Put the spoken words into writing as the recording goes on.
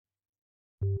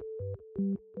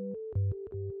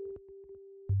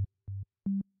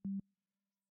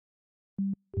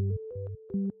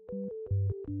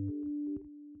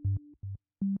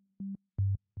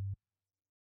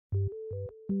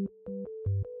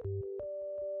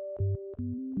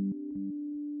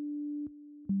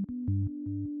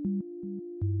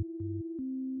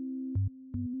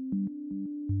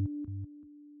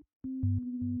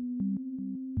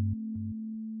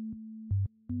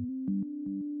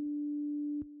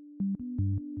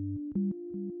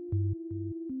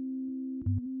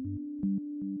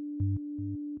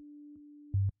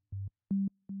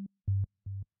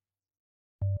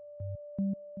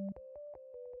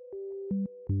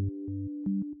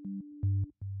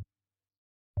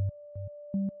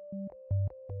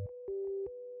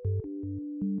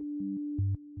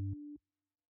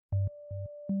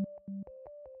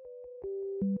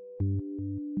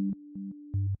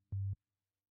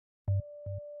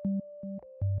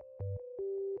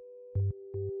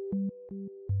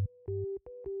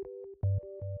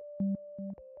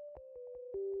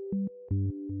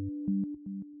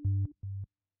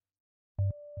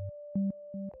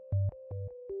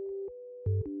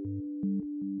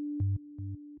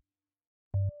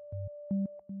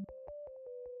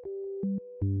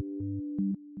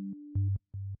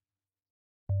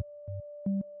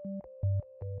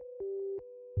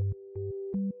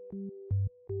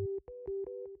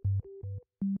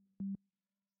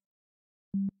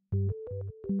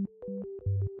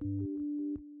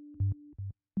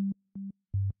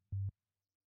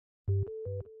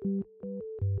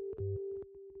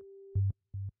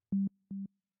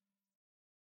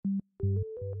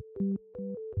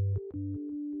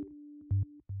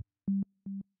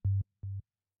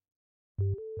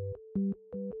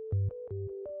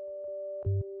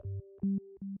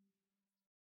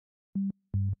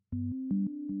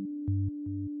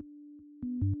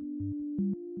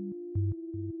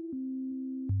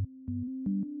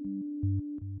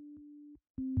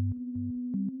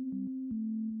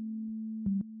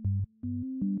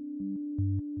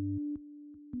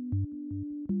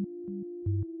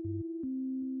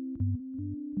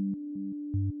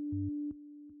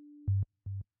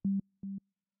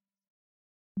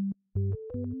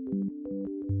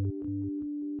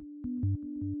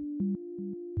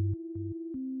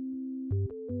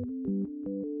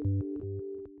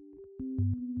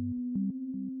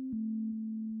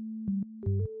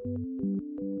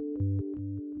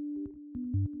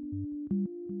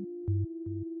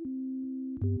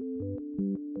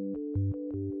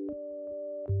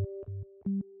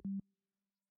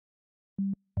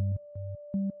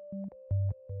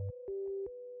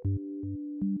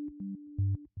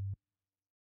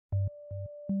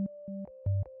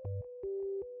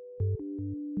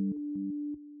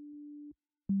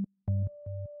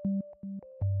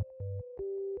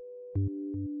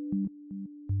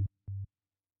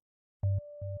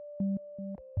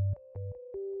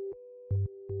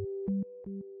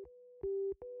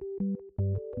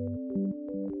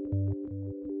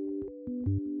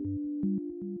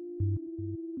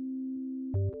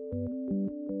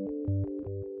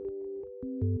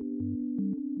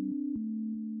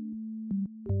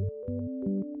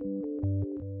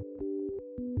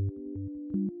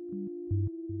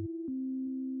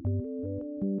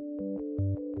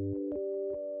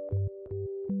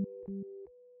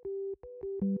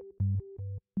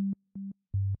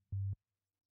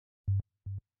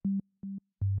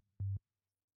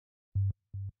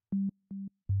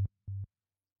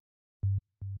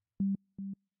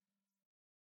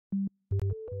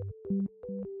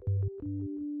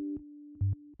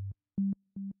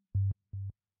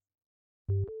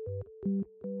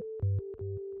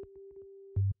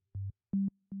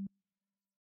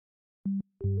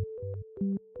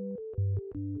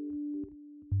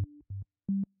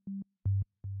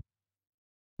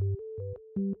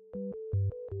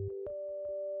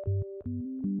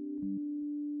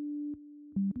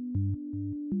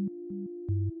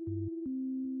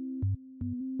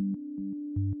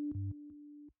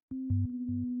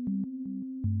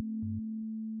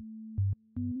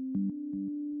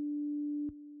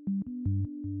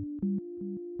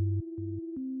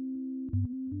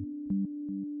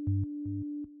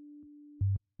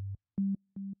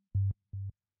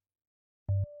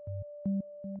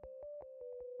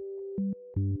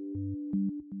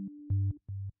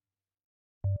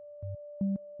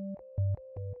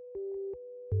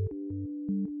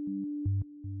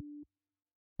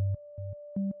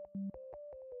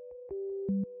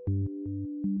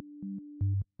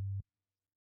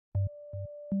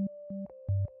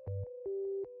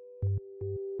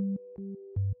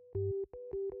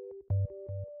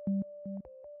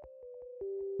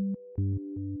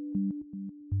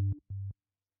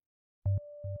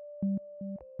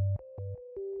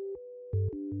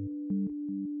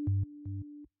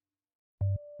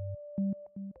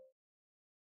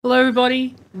Hello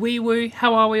everybody, wee woo,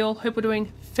 how are we all? Hope we're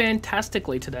doing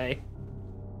fantastically today.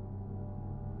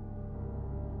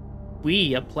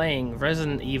 We are playing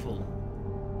Resident Evil.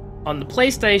 On the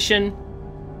PlayStation,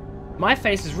 my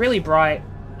face is really bright.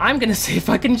 I'm gonna see if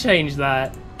I can change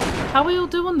that. How are we all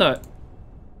doing though?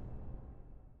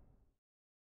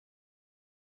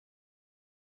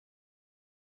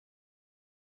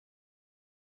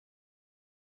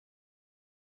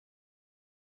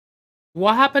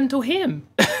 What happened to him?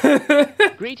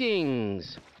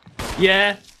 Greetings.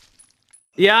 Yeah.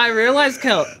 Yeah, I realized,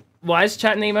 Kel. Why is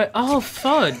chat Nemo? Oh,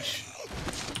 fudge.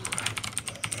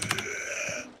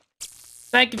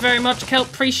 Thank you very much, Kelp.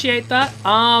 Appreciate that.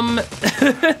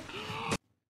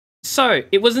 So,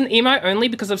 it was an emo only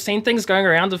because I've seen things going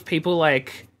around of people,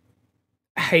 like,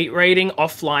 hate rating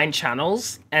offline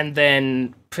channels and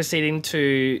then proceeding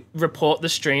to report the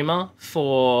streamer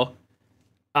for,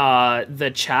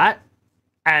 the chat.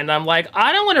 And I'm like,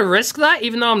 I don't want to risk that,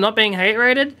 even though I'm not being hate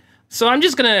rated. So I'm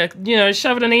just gonna,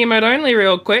 shove it in emote only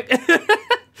real quick.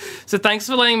 So thanks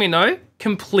for letting me know.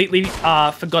 Completely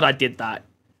forgot I did that.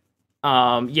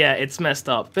 Yeah, it's messed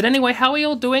up. But anyway, how are you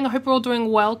all doing? I hope we're all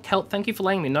doing well. Kelt, thank you for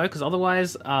letting me know, because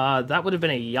otherwise, that would have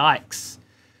been a yikes.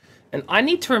 And I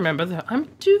need to remember that I'm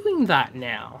doing that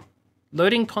now.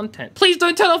 Loading content. Please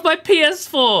don't turn off my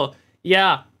PS4!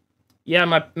 Yeah. Yeah,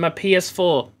 my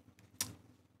PS4.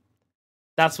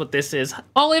 That's what this is.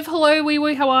 Olive, hello, wee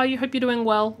wee, how are you? Hope you're doing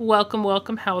well. Welcome,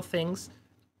 welcome. How are things?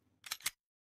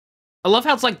 I love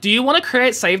how it's like, do you want to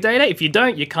create save data? If you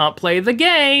don't, you can't play the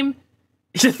game.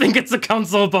 You think it's a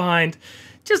console behind.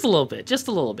 Just a little bit, just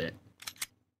a little bit.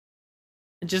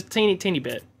 Just teeny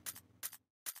bit.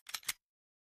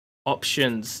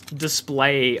 Options,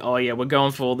 display. Oh yeah, we're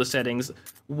going for all the settings.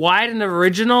 Wide and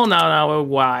original? No, we're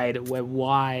wide. We're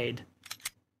wide.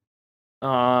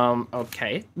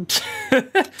 Okay.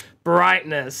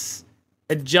 Brightness.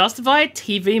 Adjust via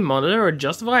TV monitor or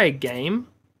adjust via game?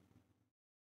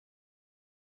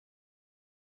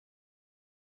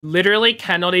 Literally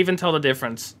cannot even tell the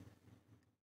difference.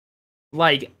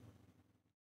 Like...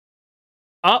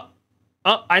 Oh,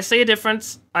 I see a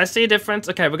difference. I see a difference.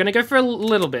 Okay, we're gonna go for a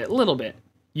little bit.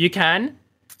 You can?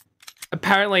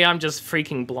 Apparently I'm just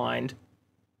freaking blind.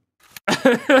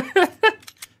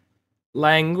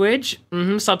 Language.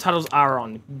 Subtitles are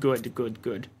on.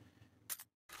 Good.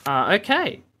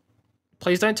 Okay.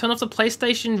 Please don't turn off the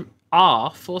PlayStation R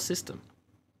for system.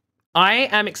 I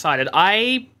am excited.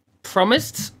 I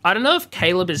promised... I don't know if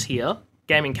Caleb is here.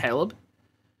 Gaming Caleb.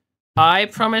 I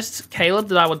promised Caleb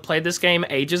that I would play this game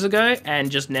ages ago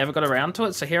and just never got around to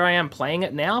it. So here I am playing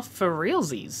it now for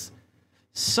realsies.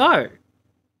 So...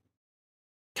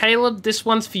 Caleb, this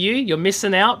one's for you. You're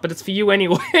missing out, but it's for you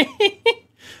anyway.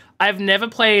 I've never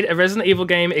played a Resident Evil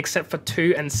game except for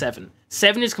 2 and 7.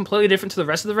 7 is completely different to the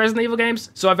rest of the Resident Evil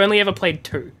games, so I've only ever played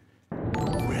 2.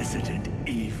 Resident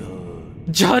Evil.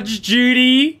 Judge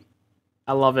Judy!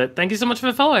 I love it. Thank you so much for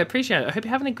the follow. I appreciate it. I hope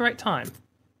you're having a great time.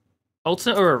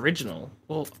 Alternate or original?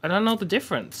 Well, I don't know the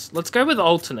difference. Let's go with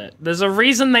alternate. There's a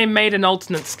reason they made an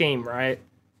alternate scheme, right?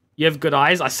 You have good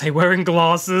eyes? I say wearing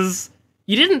glasses.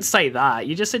 You didn't say that.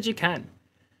 You just said you can.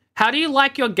 How do you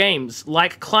like your games?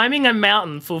 Like climbing a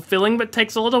mountain, fulfilling but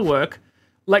takes a lot of work.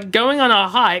 Like going on a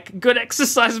hike, good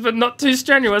exercise but not too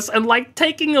strenuous. And like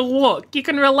taking a walk, you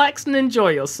can relax and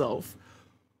enjoy yourself.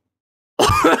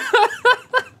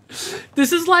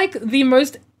 This is like the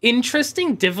most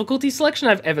interesting difficulty selection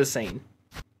I've ever seen.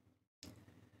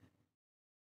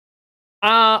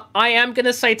 I am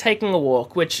gonna say taking a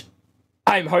walk, which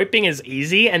I'm hoping is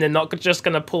easy and they're not just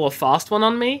gonna pull a fast one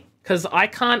on me. Because I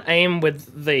can't aim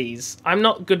with these. I'm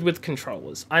not good with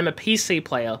controllers. I'm a PC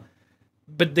player,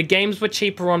 but the games were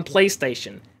cheaper on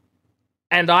PlayStation.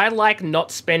 And I like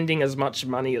not spending as much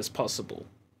money as possible.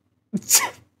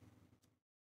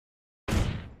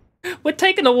 We're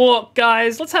taking a walk,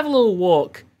 guys. Let's have a little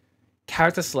walk.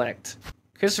 Character select.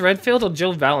 Chris Redfield or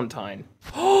Jill Valentine?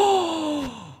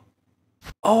 Oh,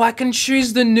 I can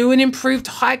choose the new and improved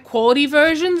high-quality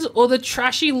versions or the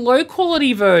trashy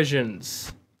low-quality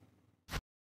versions.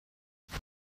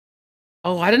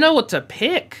 Oh, I don't know what to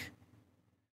pick.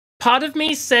 Part of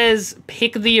me says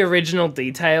pick the original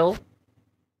detail.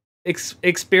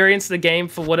 Experience the game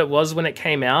for what it was when it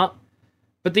came out.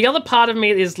 But the other part of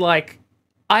me is like,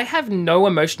 I have no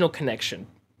emotional connection.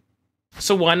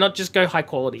 So why not just go high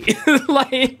quality?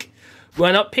 Like,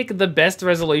 why not pick the best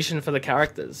resolution for the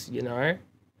characters, you know?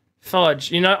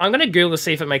 Fudge. You know, I'm gonna Google to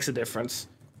see if it makes a difference.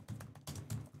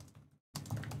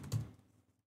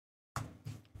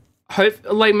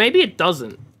 Like, maybe it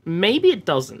doesn't. Maybe it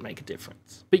doesn't make a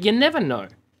difference. But you never know.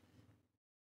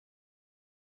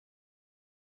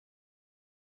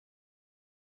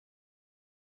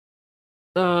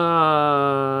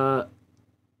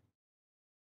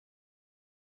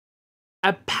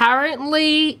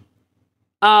 Apparently,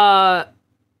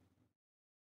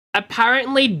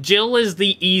 Jill is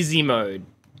the easy mode.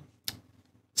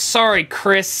 Sorry,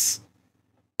 Chris.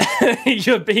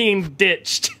 You're being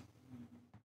ditched.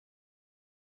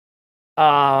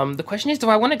 The question is, do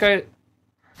I want to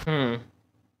go...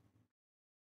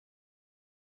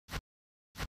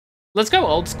 Let's go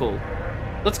old school.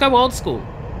 Let's go old school.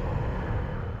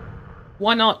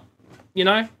 Why not? You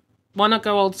know? Why not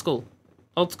go old school?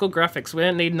 Old school graphics. We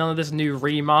don't need none of this new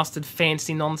remastered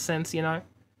fancy nonsense, you know?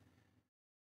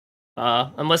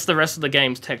 Unless the rest of the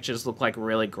game's textures look like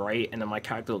really great and then my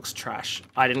character looks trash.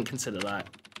 I didn't consider that.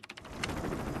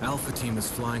 Alpha Team is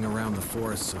flying around the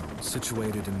forest zone,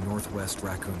 situated in northwest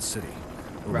Raccoon City.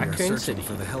 Where we are Raccoon searching City.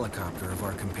 for the helicopter of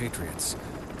our compatriots,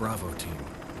 Bravo Team,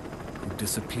 who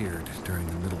disappeared during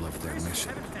the middle of their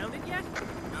mission.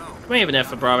 We have an F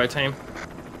for Bravo team.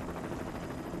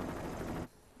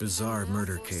 Bizarre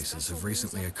murder cases have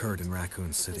recently occurred in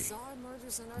Raccoon City.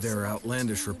 There are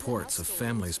outlandish reports of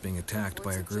families being attacked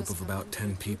by a group of about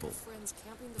 10 people.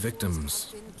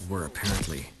 Victims were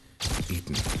apparently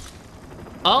eaten.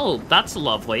 Oh, that's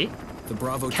lovely. The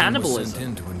Bravo team was sent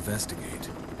in to investigate,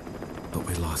 but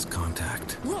we lost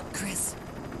contact. Look, Chris.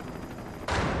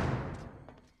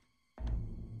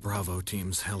 Bravo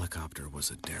team's helicopter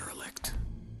was a derelict.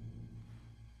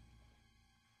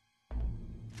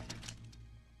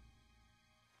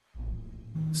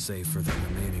 Save for the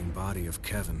remaining body of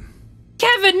Kevin.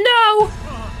 Kevin, no!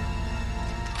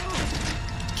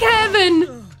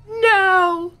 Kevin,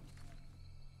 no!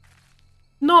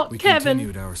 Not We Kevin.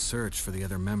 continued our search for the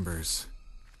other members,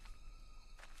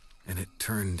 and it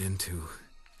turned into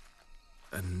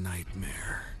a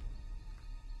nightmare.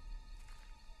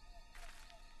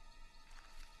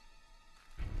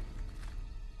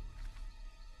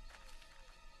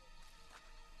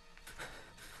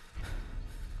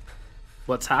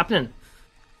 What's happening?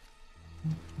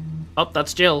 Oh,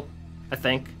 that's Jill. I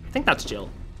think that's Jill.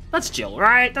 That's Jill,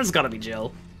 right? That's gotta be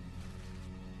Jill.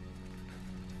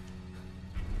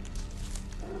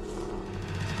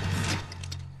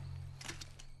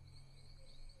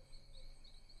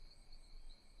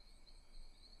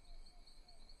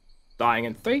 Dying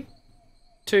in 3,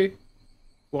 2,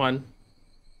 1,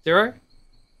 0.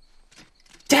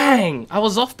 Dang! I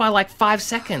was off by like 5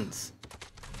 seconds.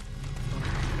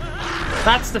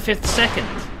 That's the 5th second.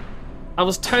 I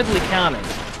was totally counting.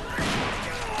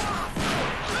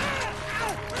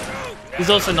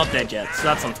 He's also not dead yet, so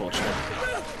that's unfortunate.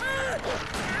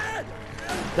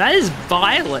 That is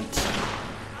violent.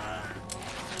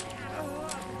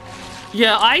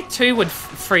 Yeah, I too would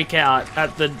freak out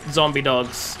at the zombie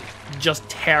dogs just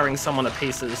tearing someone to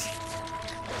pieces.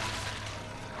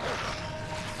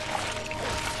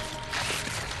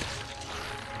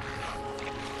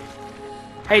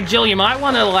 Hey Jill, you might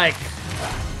want to like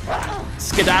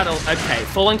skedaddle. Okay,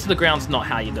 falling to the ground's not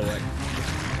how you do it.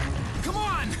 Come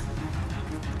on!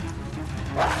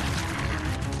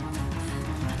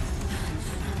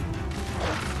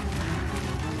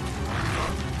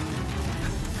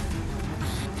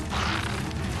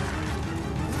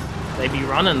 They be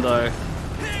running though.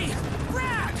 Hey,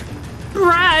 Brad!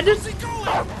 Brad! Where's he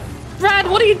going? Brad,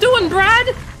 what are you doing,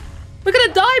 Brad? We're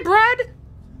gonna die, Brad!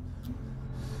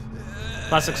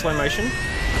 Classic slow motion.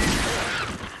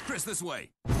 Chris, this way.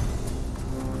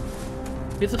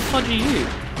 Who the fudge are you?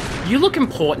 You look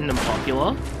important and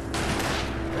popular.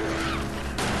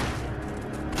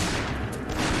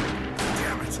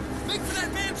 Damn it! Make for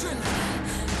that mansion!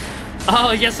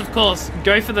 Oh, yes, of course.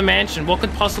 Go for the mansion. What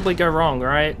could possibly go wrong,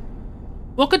 right?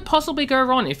 What could possibly go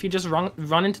wrong if you just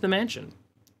run into the mansion?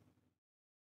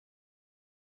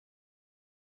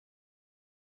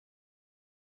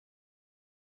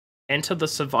 Enter the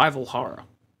survival horror.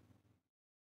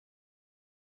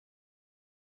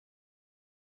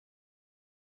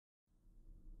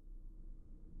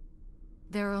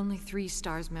 There are only 3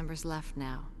 STARS members left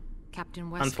now.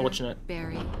 Captain Wesker, Unfortunate.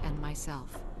 Barry, and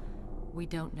myself. We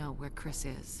don't know where Chris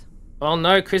is. Oh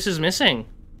no, Chris is missing.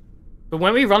 But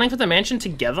weren't we running for the mansion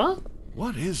together?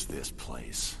 What is this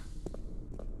place?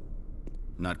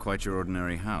 Not quite your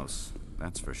ordinary house,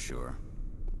 that's for sure.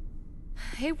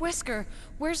 Hey, Wesker,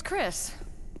 where's Chris?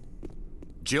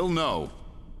 Jill, no.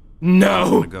 I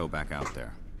No! want to go back out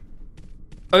there.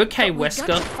 Okay, We got Wesker.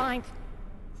 to find...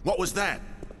 What was that?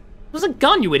 It was a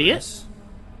gun, you idiot. Yes.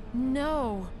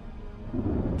 No.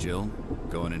 Jill,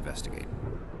 go and investigate.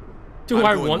 Do I'm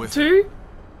I going want with to?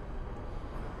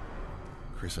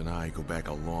 Chris and I go back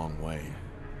a long way.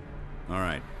 All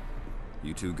right.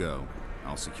 You two go.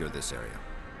 I'll secure this area.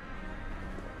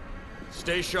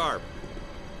 Stay sharp.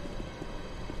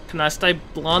 Can I stay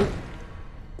blunt?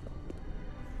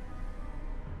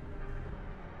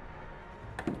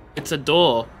 it's a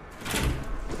door.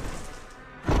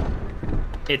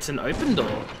 It's an open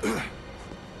door.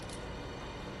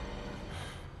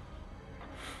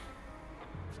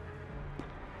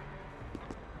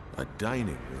 A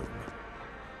dining room.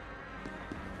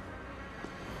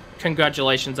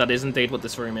 Congratulations, that is indeed what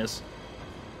this room is.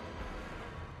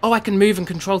 Oh, I can move and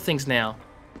control things now.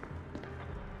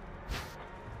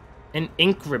 An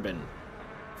ink ribbon.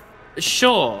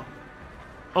 Sure.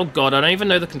 Oh god, I don't even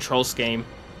know the control scheme.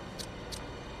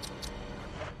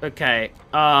 Okay,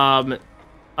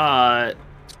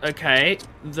 okay,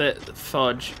 the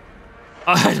fudge.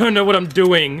 I don't know what I'm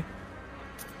doing.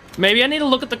 Maybe I need to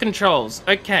look at the controls.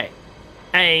 Okay.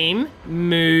 Aim,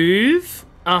 move.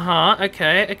 Uh-huh,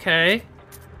 okay, okay.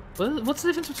 What's the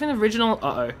difference between original?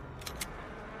 Uh-oh.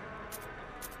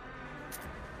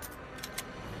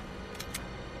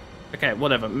 Okay,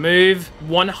 whatever. Move,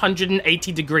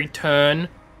 180-degree turn,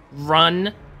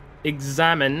 run,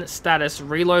 examine, status,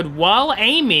 reload while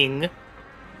aiming.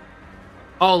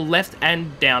 Oh, left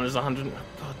and down is 100. Oh,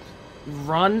 God.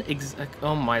 Run,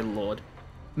 oh my lord.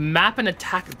 Map and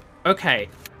attack. Okay.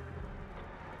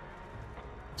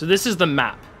 So this is the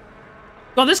map.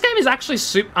 God, this game is actually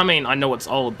super. I mean, I know it's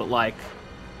old, but like,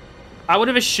 I would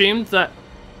have assumed that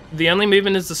the only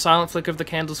movement is the silent flicker of the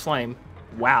candle's flame.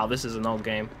 Wow, this is an old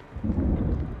game.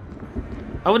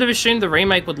 I would have assumed the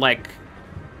remake would like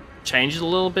change it a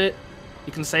little bit.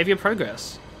 You can save your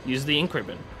progress. Use the ink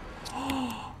ribbon.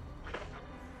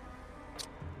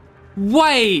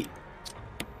 Wait!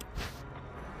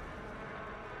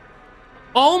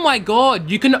 Oh my god,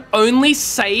 you can only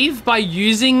save by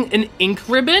using an ink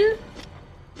ribbon?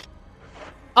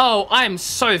 Oh, I'm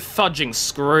so fudging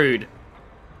screwed.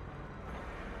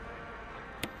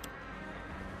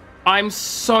 I'm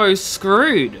so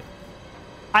screwed.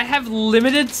 I have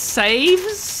limited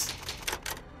saves?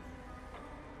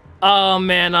 Oh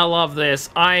man, I love this.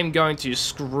 I'm going to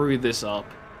screw this up.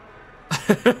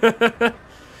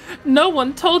 No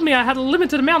one told me I had a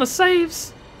limited amount of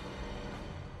saves.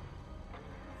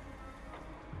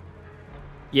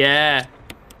 Yeah.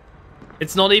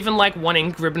 It's not even like one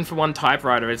ink ribbon for one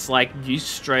typewriter. It's like you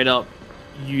straight up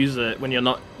use it when you're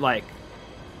not like...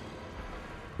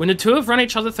 When the two have run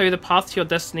each other through, the path to your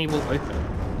destiny will open.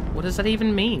 What does that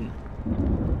even mean?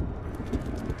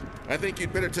 I think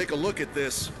you'd better take a look at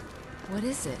this. What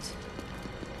is it?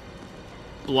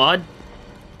 Blood?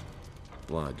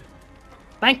 Blood.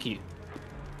 Thank you.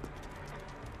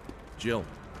 Jill,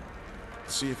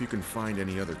 see if you can find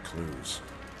any other clues.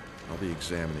 I'll be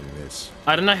examining this.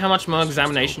 I don't know how much more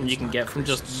examination you can get from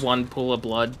just one pool of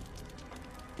blood.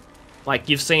 Like,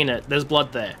 you've seen it. There's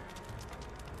blood there.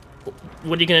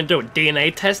 What are you gonna do? A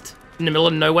DNA test? In the middle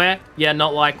of nowhere? Yeah,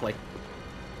 not likely.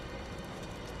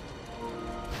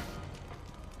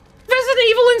 Resident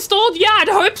Evil installed? Yeah, I'd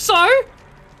hope so!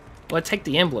 Well, I take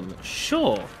the emblem.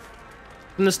 Sure.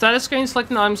 From the status screen, select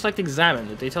an item, select examine.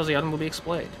 The details of the item will be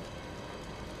displayed.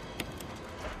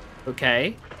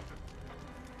 Okay.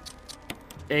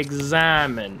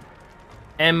 Examine.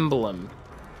 Emblem.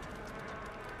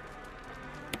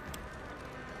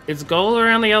 Its gold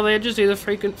around the other edges, either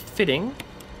frequent fitting.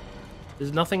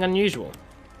 There's nothing unusual.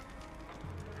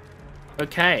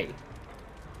 Okay.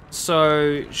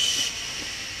 So,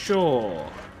 sure.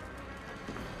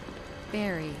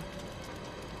 Barry.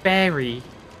 Barry.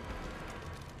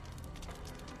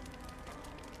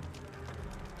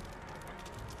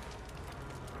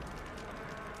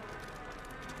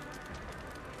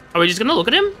 Are we just gonna look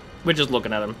at him? We're just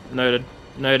looking at him. Noted.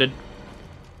 Noted.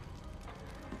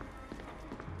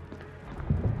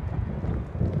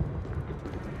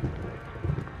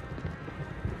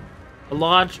 A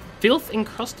large,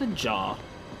 filth-encrusted jar.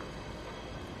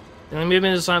 The only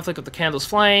movement is a silent flick of the candle's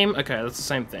flame. Okay, that's the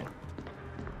same thing.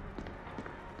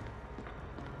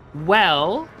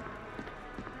 Well...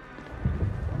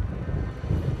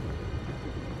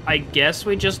 I guess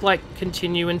we just, like,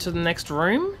 continue into the next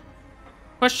room?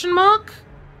 Question mark?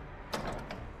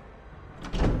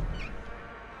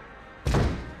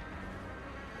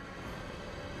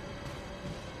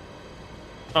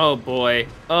 Oh boy.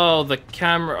 Oh, the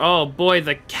camera. Oh boy,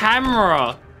 the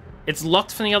camera! It's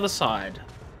locked from the other side.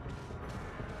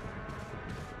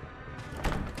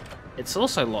 It's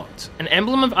also locked. An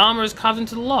emblem of armor is carved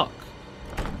into the lock.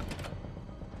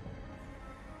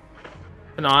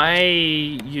 Can I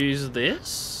use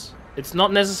this? It's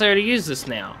not necessary to use this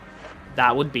now.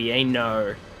 That would be a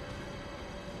no.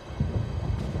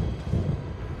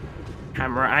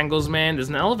 Camera angles, man. There's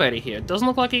an elevator here. It doesn't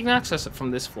look like you can access it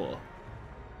from this floor.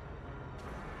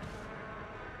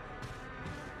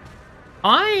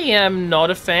 I am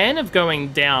not a fan of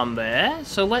going down there,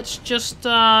 so let's just,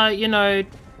 you know,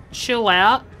 chill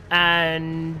out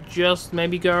and just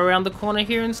maybe go around the corner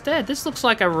here instead. This looks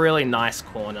like a really nice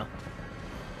corner.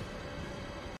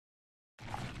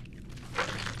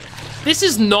 This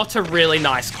is not a really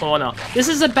nice corner. This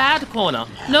is a bad corner.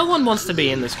 No one wants to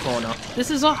be in this corner. This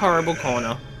is a horrible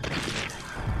corner.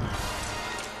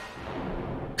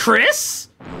 Chris?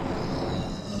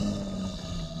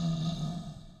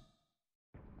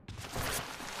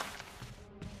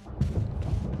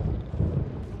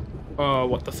 Oh,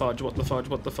 what the fudge, what the fudge,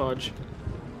 what the fudge.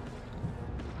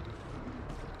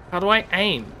 How do I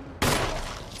aim?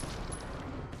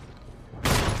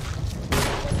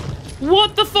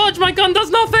 What the fudge? My gun does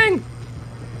nothing!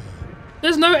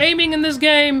 There's no aiming in this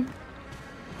game.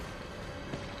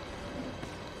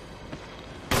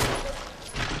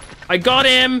 I got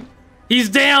him! He's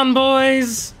down,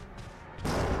 boys!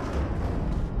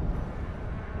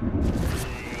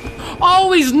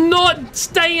 Oh, he's not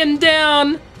staying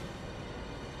down!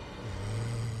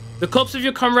 The corpse of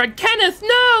your comrade, Kenneth,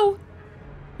 no!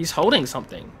 He's holding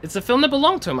something. It's a film that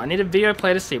belonged to him. I need a video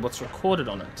player to see what's recorded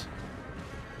on it.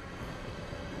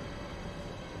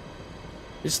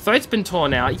 His throat's been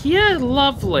torn out. Yeah,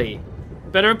 lovely.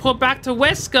 Better report back to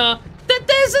Wesker that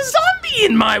there's a zombie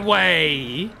in my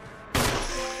way!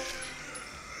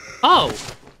 Oh.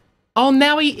 Oh,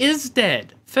 now he is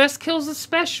dead. First kill's a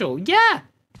special. Yeah.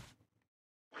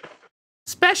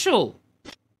 Special.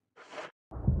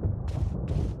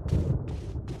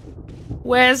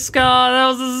 Wesker, there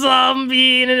was a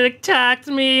zombie and it attacked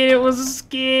me and it was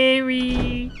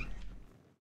scary.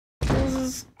 It was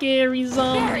a scary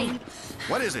zombie. Barry!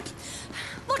 What is it?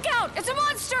 Look out! It's a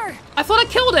monster! I thought I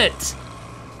killed it!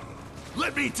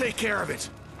 Let me take care of it.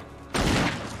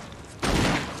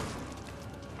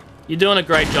 You're doing a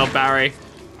great job, Barry.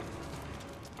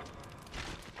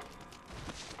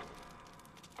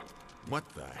 What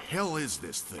the hell is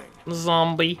this thing?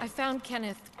 Zombie. I found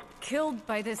Kenneth killed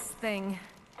by this thing.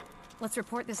 Let's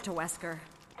report this to Wesker.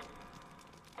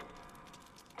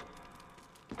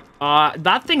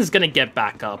 That thing's gonna get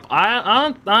back up.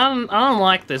 I don't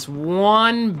like this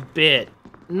one bit.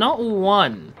 Not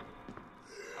one.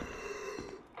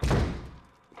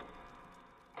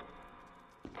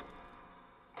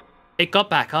 It got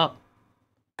back up.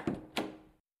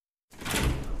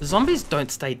 The zombies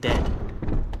don't stay dead.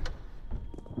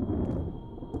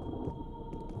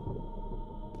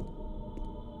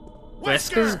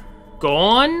 Wesker's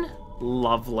gone?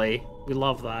 Lovely. We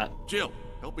love that. Jill,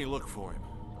 help me look for him.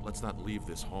 Let's not leave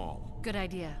this hall. Good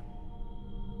idea.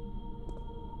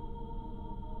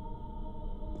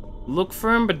 Look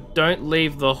for him, but don't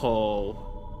leave the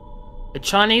hall. A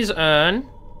Chinese urn.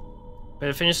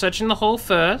 Better finish searching the hall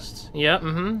first. Yeah,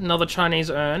 another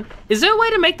Chinese urn. Is there a way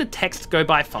to make the text go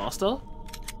by faster?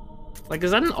 Like,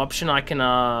 is that an option I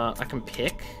can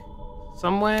pick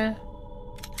somewhere?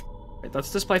 Wait,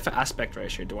 that's display for aspect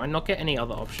ratio. Do I not get any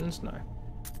other options? No.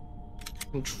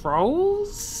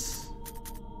 Controls?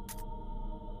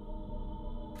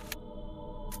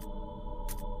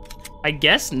 I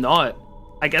guess not.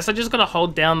 I guess I just gotta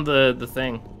hold down the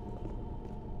thing.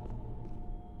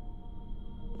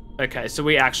 Okay, so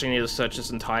we actually need to search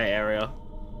this entire area.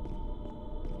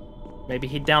 Maybe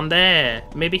he down there.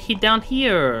 Maybe he down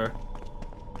here.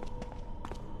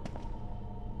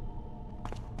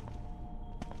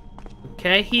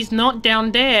 Okay, he's not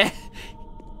down there.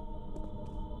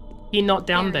 He not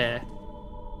down there.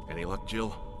 Any luck,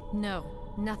 Jill? No,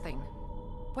 nothing.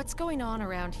 What's going on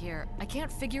around here? I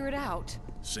can't figure it out.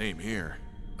 Same here.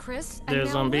 Chris, There's and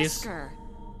now zombies. Wesker.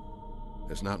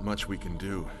 There's not much we can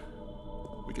do.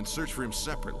 We can search for him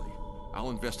separately.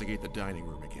 I'll investigate the dining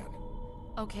room again.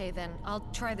 Okay, then. I'll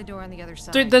try the door on the other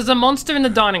side. Dude, there's a monster in the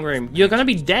dining room. You're gonna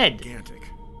be dead. Gigantic.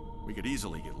 We could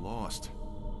easily get lost.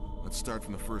 Let's start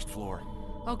from the first floor.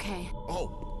 Okay.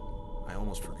 Oh, I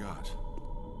almost forgot.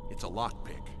 It's a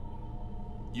lockpick.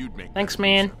 You'd make Thanks, better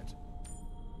use man. of it.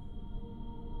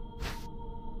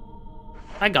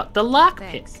 I got the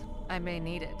lockpick. Thanks. I may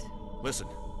need it. Listen,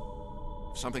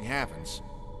 if something happens,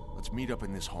 let's meet up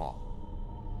in this hall.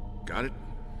 Got it?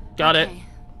 Got it. Okay.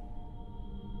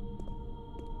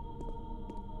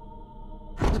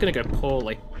 It's gonna go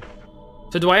poorly.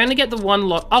 So do I only get the one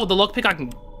lock? Oh, the lockpick I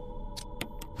can...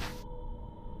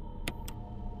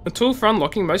 A tool for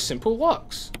unlocking most simple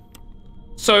locks.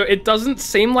 So it doesn't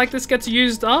seem like this gets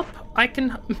used up. I can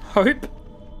hope.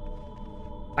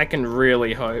 I can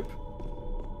really hope.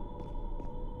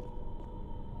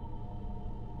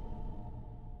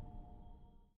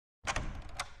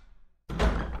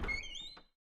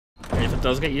 And if it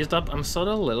does get used up, I'm sort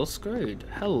of a little screwed.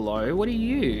 Hello, what are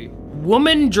you?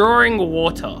 Woman drawing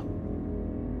water.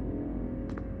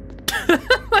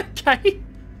 Okay.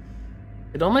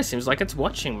 It almost seems like it's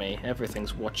watching me.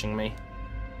 Everything's watching me.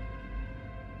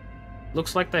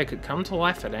 Looks like they could come to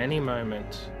life at any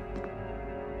moment.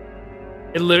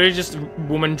 It literally just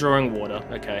woman drawing water.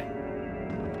 Okay.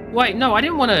 Wait, no, I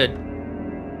didn't want to...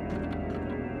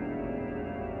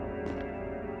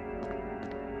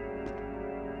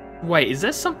 Wait, is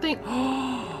there something...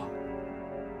 Oh,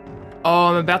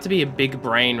 I'm about to be a big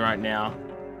brain right now.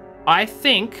 I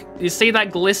think... You see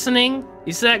that glistening?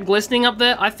 You see that glistening up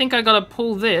there? I think I gotta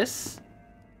pull this.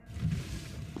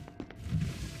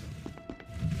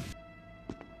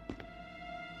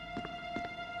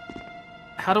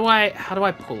 How do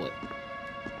I pull it?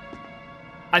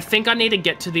 I think I need to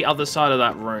get to the other side of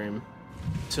that room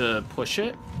to push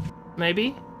it,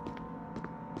 maybe?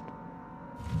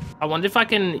 I wonder if I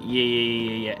can...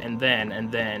 Yeah. And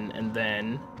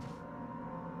then...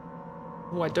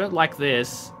 Oh, I don't like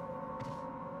this.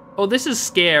 Oh, this is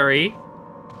scary.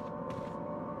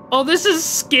 Oh, this is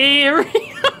scary.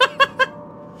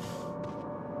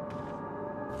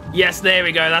 Yes, there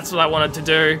we go. That's what I wanted to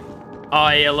do. Oh,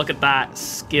 yeah, look at that.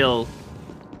 Skill.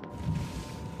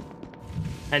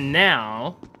 And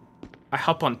now, I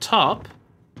hop on top,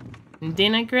 and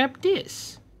then I grab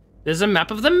this. There's a map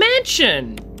of the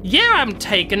mansion. Yeah, I'm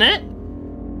taking it.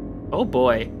 Oh,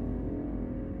 boy.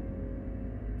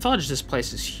 Fudge, this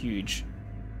place is huge.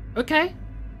 Okay.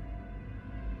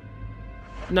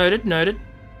 Noted.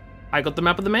 I got the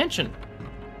map of the mansion.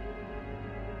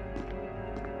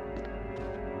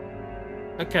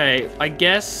 Okay, I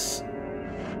guess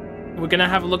we're gonna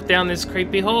have a look down this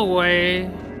creepy hallway.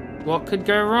 What could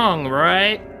go wrong,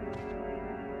 right?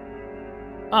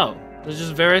 Oh, there's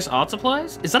just various art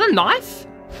supplies? Is that a knife?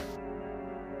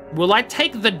 Will I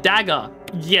take the dagger?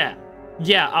 Yeah,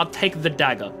 I'll take the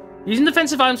dagger. Using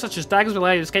defensive items such as daggers will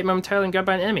allow you to escape momentarily and grab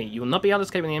by an enemy. You will not be able to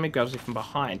escape when the enemy grabs you from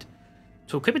behind.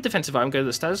 To equip a defensive item, go to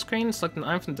the status screen, select an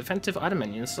item from the defensive item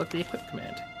menu, and select the equip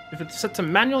command. If it's set to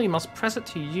manual, you must press it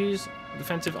to use the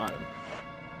defensive item.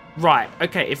 Right,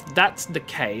 okay, if that's the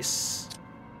case...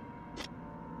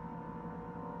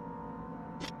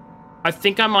 I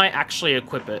think I might actually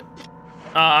equip it.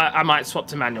 I might swap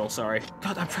to manual, sorry.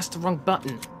 God, I pressed the wrong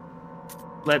button.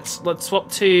 Let's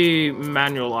swap to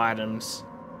manual items.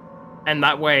 And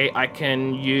that way I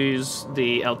can use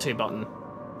the LT button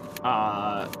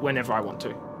whenever I want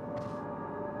to.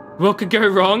 What could go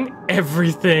wrong?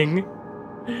 Everything.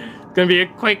 Gonna be a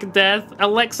quick death.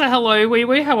 Alexa, hello, wee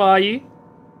wee, how are you?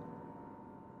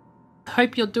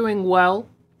 Hope you're doing well.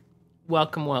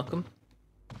 Welcome.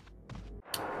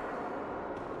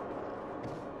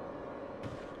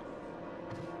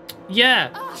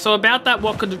 Yeah, so about that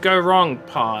what could go wrong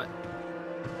part.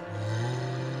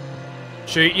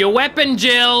 Shoot your weapon,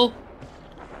 Jill!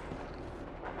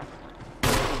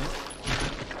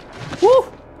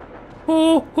 Woo!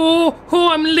 Oh,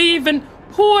 I'm leaving!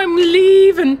 Oh, I'm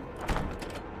leaving!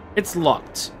 It's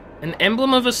locked. An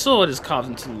emblem of a sword is carved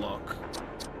into the lock.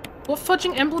 What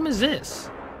fudging emblem is this?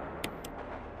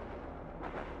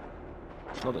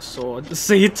 Not a sword.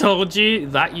 See, told you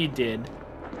that you did.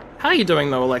 How are you doing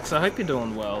though, Alexa? I hope you're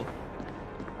doing well.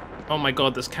 Oh my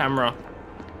god, this camera.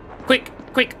 Quick,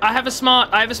 I have a smart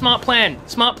plan.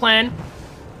 Smart plan.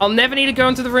 I'll never need to go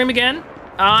into the room again.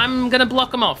 I'm gonna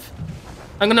block him off.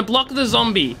 I'm gonna block the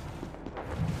zombie.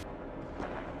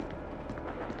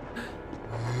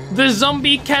 The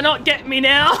zombie cannot get me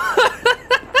now.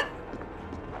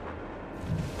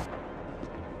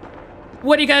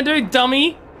 What are you gonna do,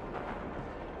 dummy?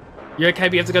 You okay?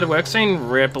 But you have to go to work soon?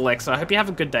 Rip, Alexa. I hope you have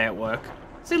a good day at work.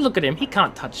 See, look at him. He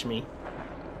can't touch me.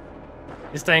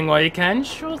 You're staying while you can?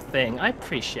 Sure thing. I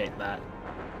appreciate that.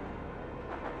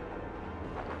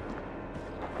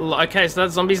 Okay, so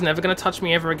that zombie's never gonna touch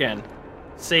me ever again.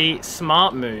 See,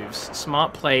 smart moves.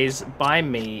 Smart plays by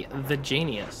me, the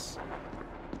genius.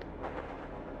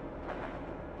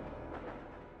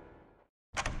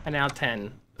 And now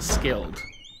 10. Skilled.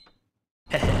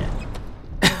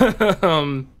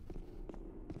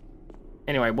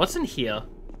 Anyway, what's in here?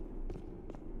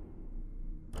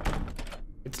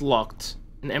 It's locked.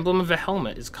 An emblem of a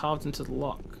helmet is carved into the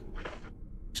lock.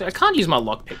 Actually, I can't use my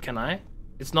lockpick, can I?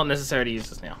 It's not necessary to use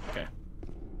this now. Okay.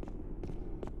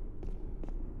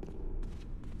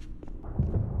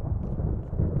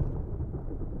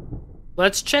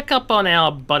 Let's check up on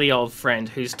our buddy old friend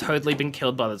who's totally been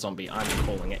killed by the zombie. I'm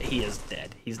calling it. He is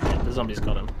dead. He's dead. The zombie's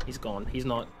got him. He's gone. He's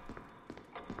not...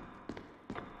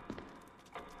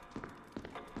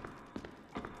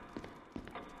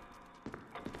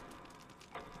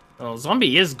 Oh,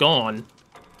 zombie is gone.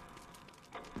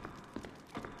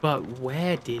 But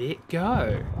where did it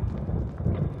go?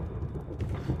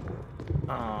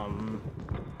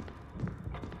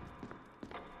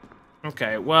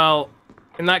 Okay, well,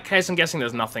 in that case, I'm guessing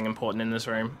there's nothing important in this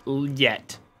room.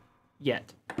 Yet.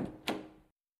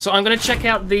 So I'm gonna check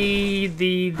out the...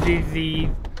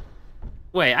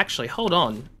 Wait, actually, hold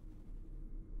on.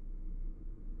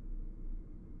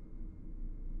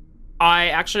 I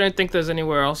actually don't think there's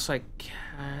anywhere else I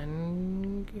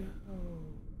can go.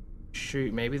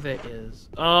 Shoot, maybe there is.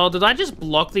 Oh, did I just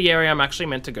block the area I'm actually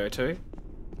meant to go to?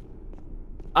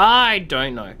 I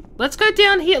don't know. Let's go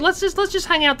down here. Let's just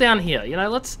hang out down here. You know,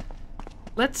 let's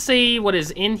see what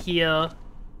is in here.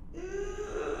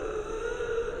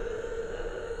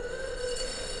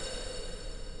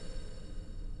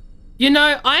 You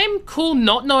know, I'm cool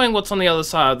not knowing what's on the other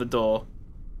side of the door.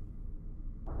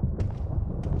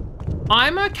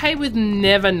 I'm okay with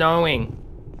never knowing.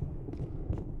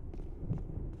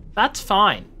 That's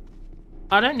fine.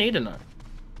 I don't need to know.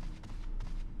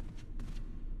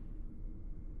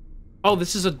 Oh,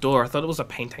 this is a door. I thought it was a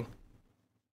painting.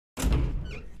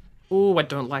 Ooh, I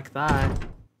don't like that.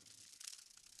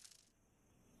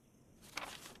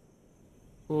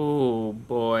 Ooh,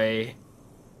 boy.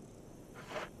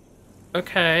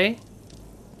 Okay.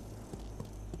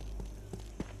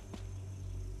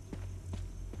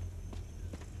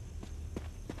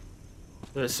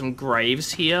 There's some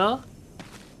graves here.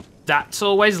 That's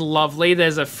always lovely.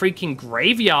 There's a freaking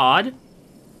graveyard.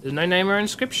 There's no name or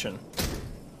inscription.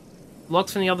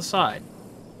 Locked from the other side.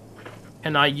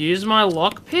 Can I use my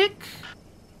lockpick?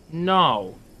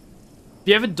 No.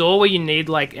 Do you have a door where you need,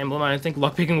 like, emblem? I don't think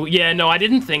lockpicking will... Yeah, no, I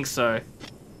didn't think so.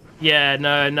 Yeah,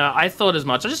 no, I thought as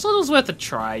much. I just thought it was worth a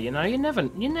try, you know? You never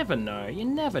know. You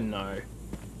never know.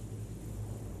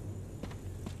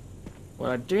 What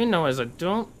I do know is I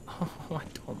don't... Oh, I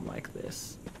don't like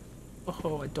this.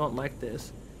 Oh, I don't like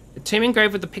this. A tomb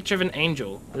engraved with the picture of an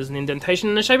angel. There's an indentation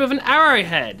in the shape of an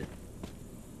arrowhead.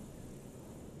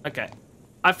 Okay.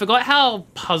 I forgot how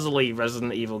puzzly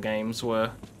Resident Evil games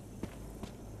were.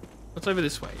 What's over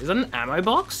this way? Is that an ammo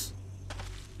box?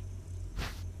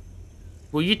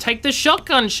 Will you take the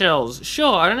shotgun shells?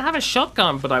 Sure, I don't have a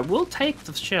shotgun, but I will take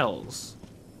the shells.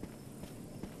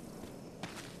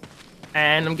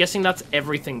 And I'm guessing that's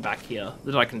everything back here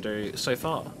that I can do so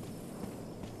far.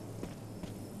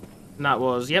 And that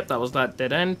was, yep, that was that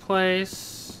dead end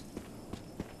place.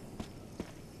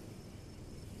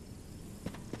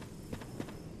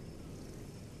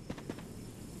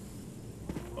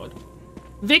 God.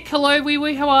 Vic, hello, wee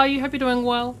wee, how are you? Hope you're doing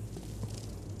well.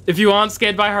 If you aren't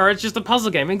scared by horror, it's just a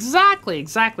puzzle game. Exactly.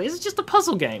 It's just a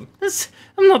puzzle game.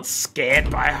 I'm not scared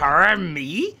by horror,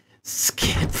 me.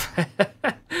 Scared by...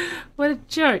 What a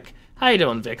joke. How you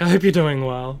doing, Vic? I hope you're doing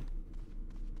well.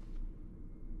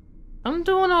 I'm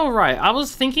doing alright. I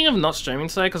was thinking of not streaming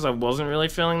today because I wasn't really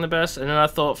feeling the best, and then I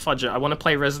thought, fudge it, I want to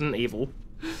play Resident Evil.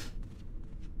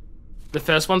 The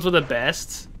first ones were the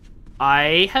best.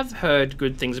 I have heard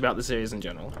good things about the series in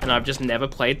general, and I've just never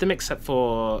played them except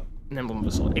for... Emblem of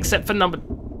a Sword. Except for number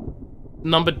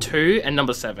 2 and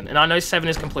number 7. And I know 7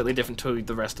 is completely different to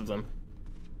the rest of them.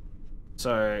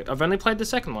 So, I've only played the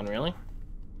second one, really.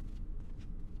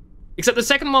 Except the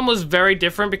second one was very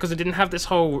different because it didn't have this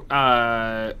whole,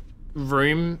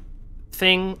 room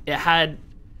thing. It had...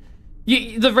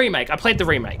 the remake. I played the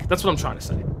remake. That's what I'm trying to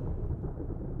say.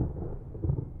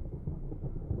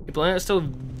 People are still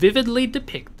vividly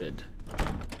depicted.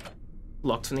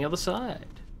 Locked from the other side.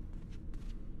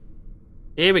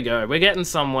 Here we go. We're getting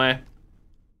somewhere.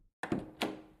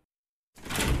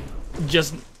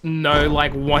 Just know,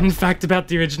 like, one fact about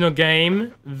the original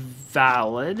game.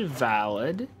 Valid.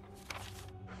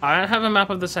 I don't have a map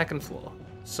of the second floor,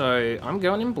 so I'm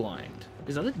going in blind.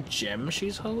 Is that a gem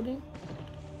she's holding?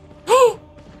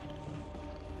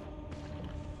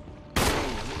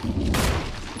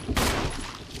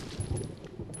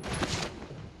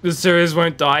 The series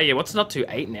won't die. Yeah, what's it up to?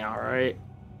 8 now, right?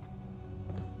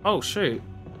 Oh, shoot.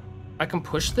 I can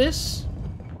push this?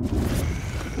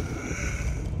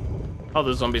 Oh,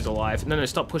 the zombie's alive. No,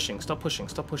 stop pushing.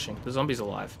 The zombie's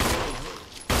alive.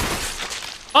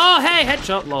 Oh, hey,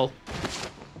 headshot, lol.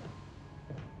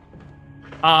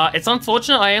 It's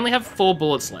unfortunate I only have 4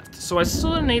 bullets left, so I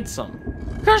sort of need some.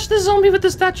 Crush the zombie with the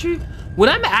statue. What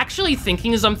I'm actually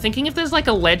thinking is I'm thinking if there's like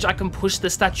a ledge I can push the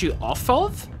statue off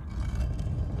of.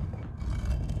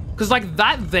 Because like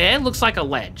that there looks like a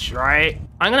ledge, right?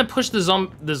 I'm gonna push the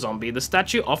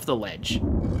statue off the ledge.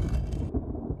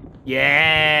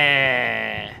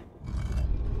 Yeah.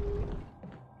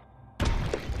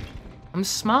 I'm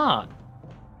smart.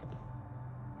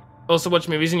 Also watch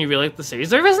movies and you really like the series.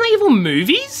 There are Resident Evil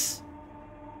movies?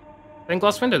 Then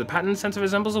glass window, the pattern and sensor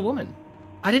resembles a woman.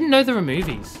 I didn't know there were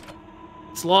movies.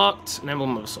 It's locked, an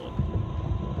emblem of a sword.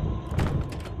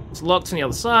 It's locked on the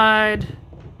other side.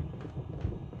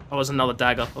 Oh, there's another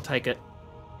dagger. I'll take it.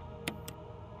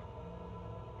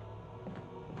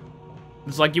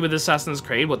 It's like you with Assassin's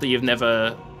Creed. What, that you've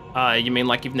never... you mean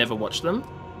like you've never watched them?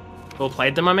 Or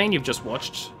played them, I mean? You've just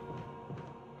watched?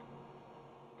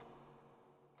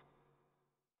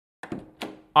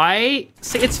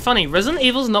 See, it's funny. Resident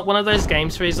Evil's not one of those game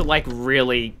series that, like,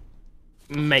 really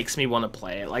makes me want to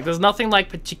play it. Like, there's nothing, like,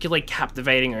 particularly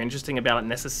captivating or interesting about it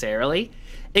necessarily.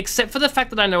 Except for the fact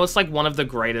that I know it's, like, one of the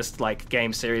greatest, like,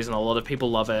 game series and a lot of people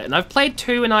love it. And I've played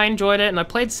 2 and I enjoyed it, and I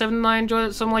played 7 and I enjoyed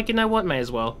it, so I'm like, you know what? May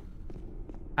as well.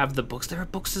 Have the books. There are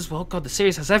books as well. God, the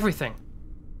series has everything.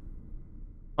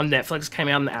 On Netflix came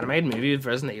out an animated movie with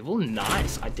Resident Evil.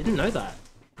 Nice. I didn't know that.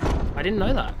 I didn't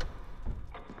know that.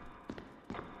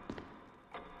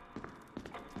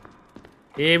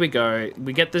 Here we go.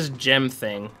 We get this gem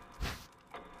thing.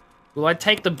 Will I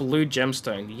take the blue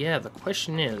gemstone? Yeah, the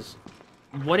question is,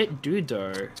 what it do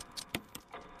though?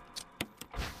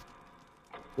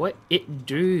 What it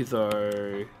do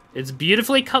though? It's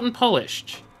beautifully cut and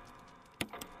polished.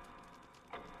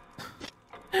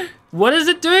 What does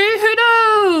it do? Who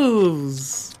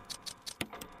knows?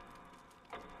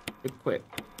 Equip.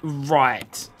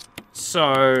 Right.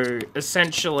 So,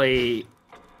 essentially,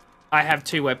 I have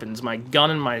 2 weapons, my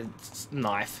gun and my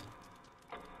knife.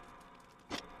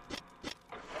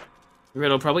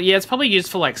 It'll probably, yeah, it's probably used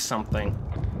for like something.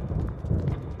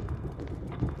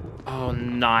 Oh,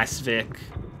 nice, Vic.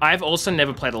 I've also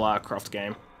never played a Lara Croft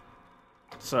game.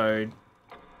 So,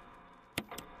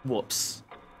 whoops.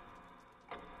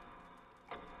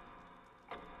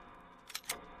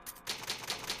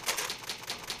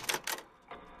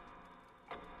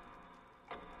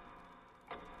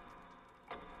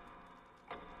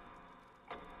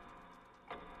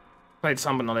 Played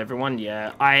some, but not everyone.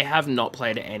 Yeah, I have not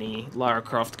played any Lara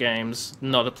Croft games.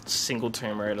 Not a single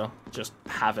Tomb Raider. Just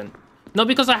haven't. Not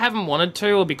because I haven't wanted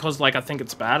to, or because, like, I think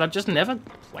it's bad. I've just never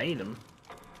played them.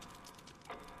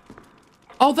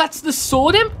 Oh, that's the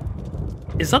sword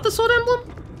Is that the sword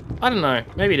emblem? I don't know.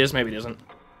 Maybe it is, maybe it isn't.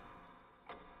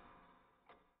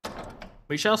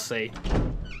 We shall see.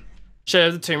 Shadow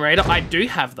of the Tomb Raider. I do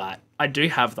have that. I do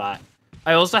have that.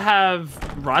 I also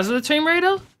have Rise of the Tomb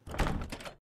Raider.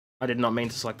 I did not mean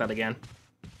to select that again.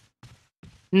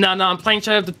 No, I'm playing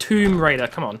Shadow of the Tomb Raider.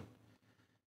 Come on.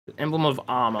 The Emblem of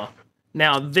Armor.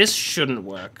 Now, this shouldn't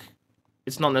work.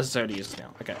 It's not necessary to use now.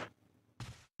 Okay.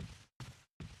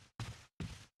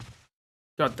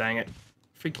 God dang it.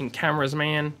 Freaking cameras,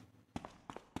 man.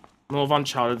 More of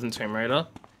Uncharted than Tomb Raider.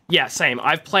 Yeah, same.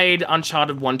 I've played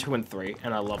Uncharted 1, 2, and 3,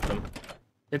 and I love them.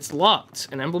 It's locked.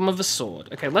 An emblem of a sword.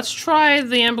 Okay, let's try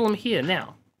the emblem here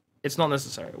now. It's not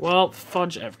necessary. Well,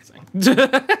 fudge everything.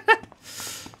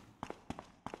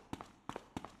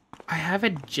 I have a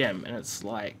gem, and it's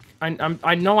like...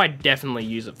 I know I definitely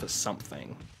use it for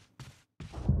something.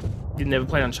 You never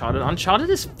played Uncharted?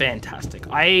 Uncharted is fantastic.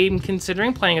 I'm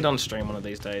considering playing it on stream one of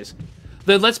these days.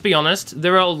 Though, let's be honest,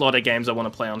 there are a lot of games I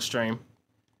want to play on stream.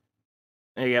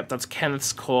 Yep, that's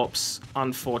Kenneth's corpse.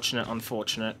 Unfortunate,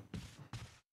 unfortunate.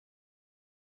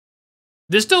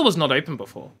 This door was not open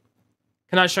before.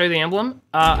 Can I show you the emblem?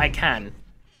 I can.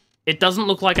 It doesn't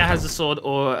look like it has a sword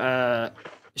or a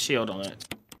shield on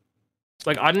it.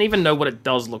 Like, I don't even know what it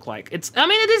does look like. I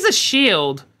mean, it is a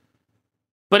shield,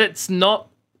 but it's not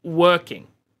working.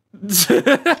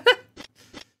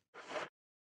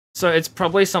 So it's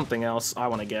probably something else, I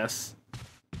want to guess.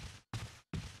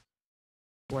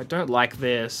 Oh, I don't like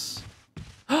this.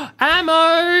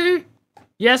 Ammo!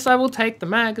 Yes, I will take the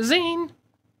magazine.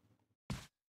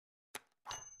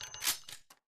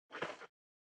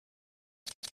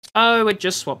 Oh, it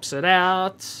just swaps it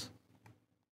out.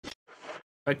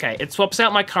 Okay, it swaps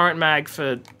out my current mag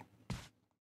for...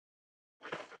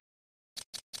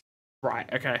 Right,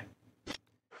 okay.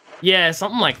 Yeah,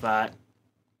 something like that.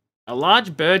 A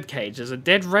large bird cage. There's a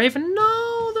dead raven.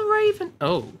 No, the raven.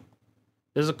 Oh.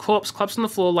 There's a corpse collapsed on the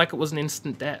floor like it was an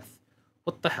instant death.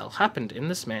 What the hell happened in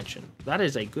this mansion? That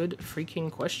is a good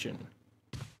freaking question.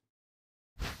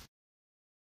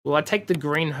 Will I take the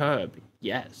green herb?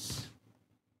 Yes.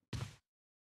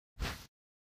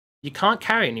 You can't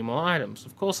carry any more items.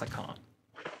 Of course I can't.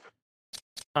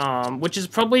 Which is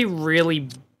probably really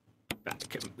bad.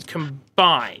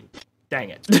 Combined. Dang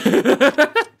it.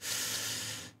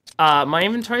 My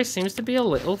inventory seems to be a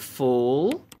little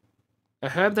full. A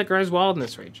herb that grows wild in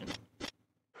this region.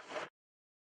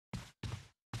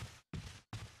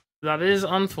 That is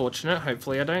unfortunate.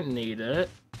 Hopefully I don't need it.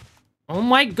 Oh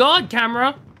my god,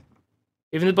 camera!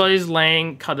 Even the body's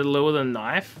laying cut a little with a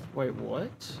knife. Wait, what?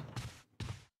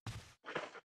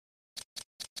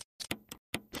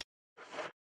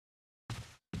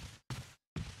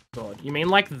 You mean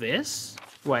like this?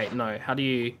 Wait, no. How do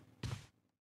you...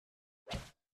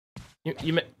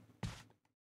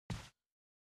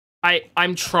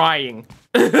 I'm trying.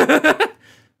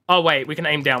 Oh, wait. We can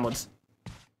aim downwards.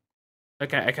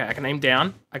 Okay, okay. I can aim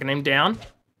down. I can aim down.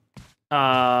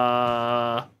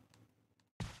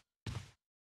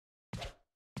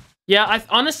 Yeah,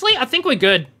 honestly, I think we're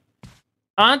good.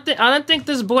 I don't think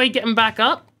this boy getting back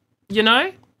up, you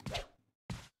know?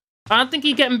 I don't think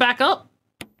he's getting back up.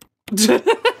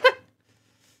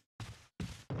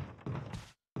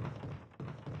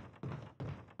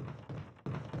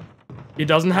 He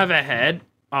doesn't have a head?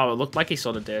 Oh, it looked like he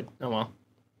sort of did. Oh well.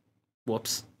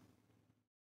 Whoops.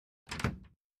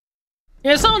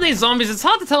 Yeah, some of these zombies, it's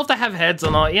hard to tell if they have heads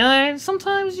or not, you know?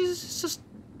 Sometimes it's just...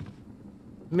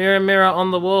 Mirror, mirror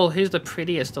on the wall, who's the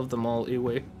prettiest of them all,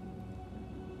 Uwu?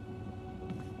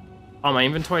 Oh, my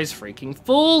inventory is freaking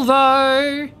full,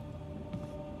 though!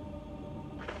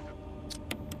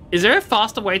 Is there a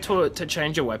faster way to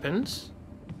change your weapons?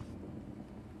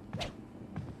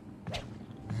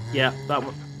 Yeah, that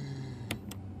one.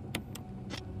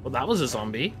 Well, that was a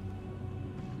zombie.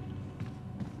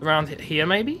 Around here,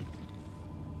 maybe?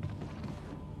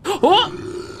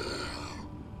 Oh!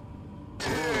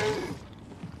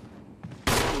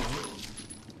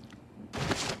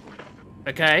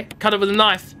 Okay, cut it with a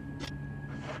knife.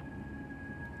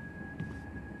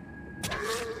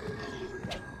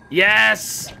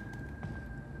 Yes!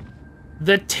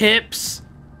 The tips!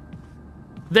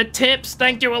 The tips!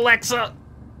 Thank you, Alexa!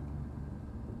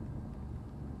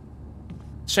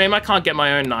 Shame I can't get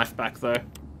my own knife back, though.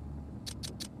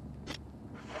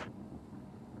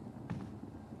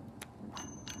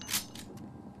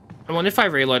 I wonder if I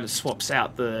reload, it swaps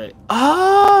out the...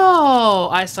 Oh!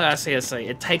 I see.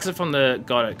 It takes it from the...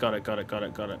 Got it.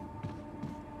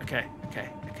 Okay.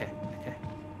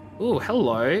 Ooh,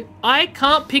 hello. I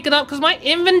can't pick it up because my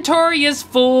inventory is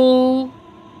full.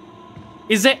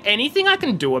 Is there anything I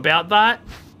can do about that?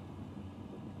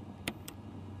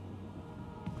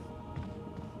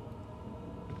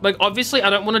 Like, obviously, I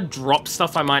don't want to drop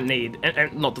stuff I might need.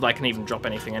 And not that I can even drop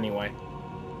anything anyway.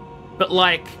 But,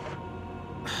 like...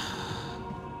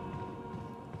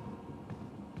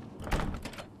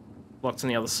 Locked on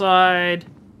the other side.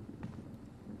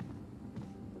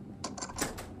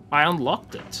 I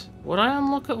unlocked it. What did I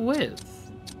unlock it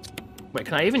with? Wait,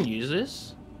 can I even use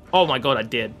this? Oh my god, I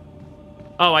did.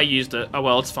 Oh, I used it. Oh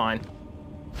well, it's fine.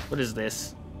 What is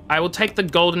this? I will take the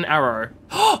golden arrow.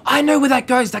 Oh, I know where that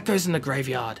goes. That goes in the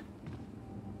graveyard.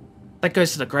 That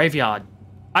goes to the graveyard.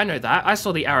 I know that. I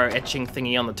saw the arrow etching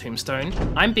thingy on the tombstone.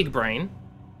 I'm big brain.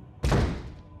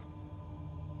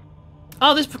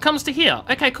 Oh, this comes to here.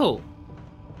 Okay, cool.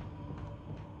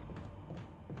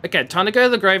 Okay, time to go to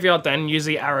the graveyard then, use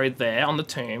the arrow there on the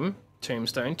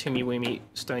tombstone, Timmy Weemy,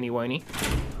 Stony Wony.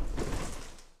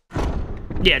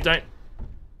 Yeah, don't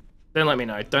let me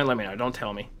know, don't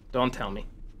tell me,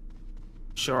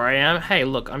 Sure I am. Hey,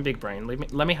 look, I'm big brain,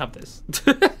 let me have this.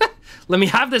 Let me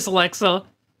have this, Alexa.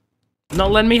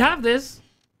 Not letting me have this.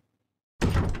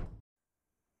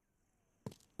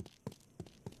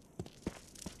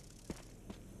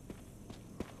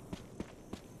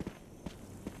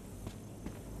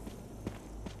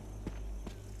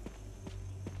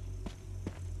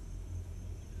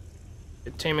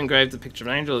 Team engraved the picture of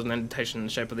an angel as an indentation in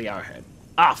the shape of the arrowhead.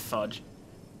 Ah, fudge.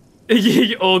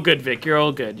 You're all good, Vic. You're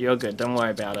all good. You're good. Don't worry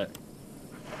about it.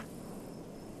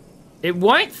 It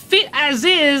won't fit as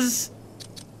is.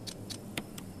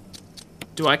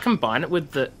 Do I combine it with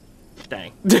the...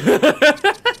 Dang.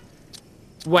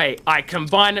 Wait, I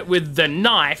combine it with the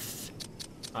knife.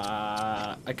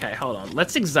 Okay, hold on.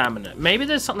 Let's examine it. Maybe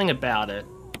there's something about it.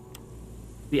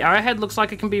 The arrowhead looks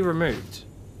like it can be removed.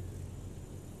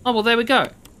 Oh, well, there we go.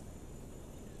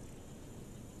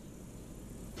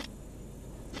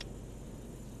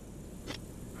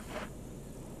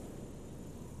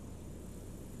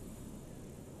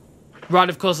 Right,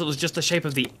 of course, it was just the shape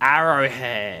of the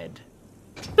arrowhead.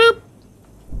 Boop!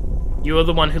 You are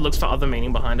the one who looks for other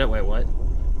meaning behind it. Wait, what?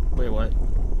 Wait, what?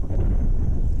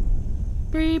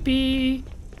 Creepy.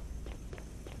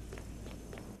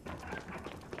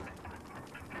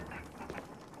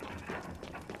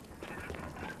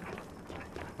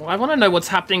 Well, I want to know what's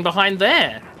happening behind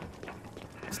there.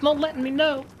 It's not letting me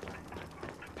know.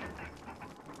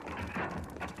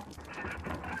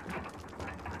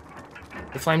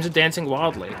 The flames are dancing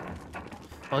wildly.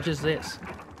 What is this?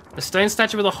 A stone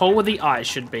statue with a hole where the eyes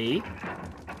should be.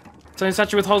 Stone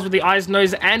statue with holes where the eyes,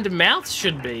 nose, and mouth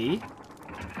should be.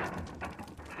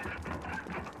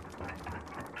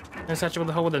 Stone statue with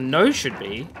a hole where the nose should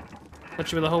be.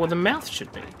 Statue with a hole where the mouth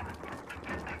should be.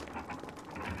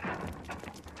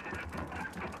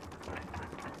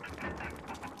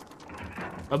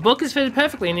 A book is fitted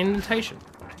perfectly in the indentation.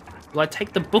 Will I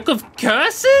take the Book of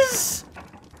Curses?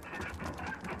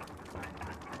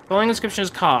 Following inscription is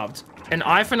carved. An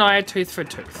eye for an eye, a tooth for a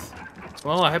tooth.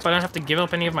 Well, I hope I don't have to give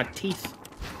up any of my teeth.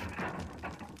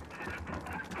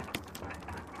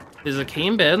 There's a key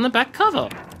embedded in the back cover.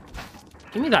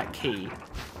 Give me that key.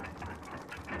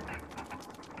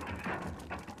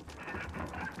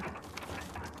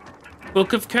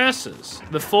 Book of Curses.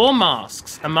 The Four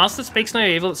Masks. A mask that speaks no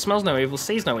evil, that smells no evil,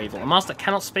 sees no evil. A mask that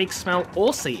cannot speak, smell,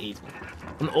 or see evil.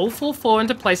 When all four fall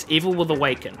into place, evil will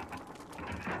awaken.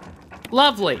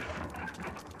 Lovely.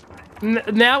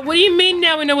 Now, what do you mean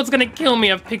now we know what's gonna kill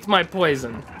me? I've picked my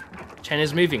poison. Chain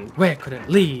is moving. Where could it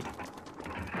lead?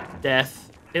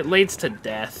 Death. It leads to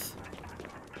death.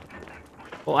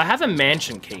 Well, I have a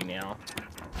mansion key now.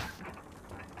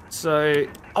 So...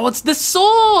 Oh, it's the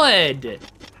sword!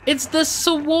 It's the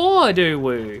sword,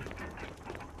 woo.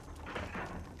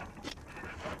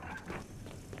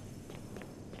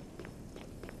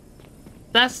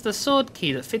 That's the sword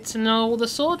key that fits in all the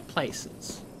sword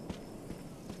places.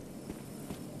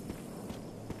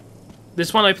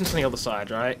 This one opens from the other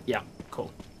side, right? Yeah,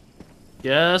 cool.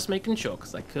 Just making sure,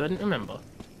 because I couldn't remember.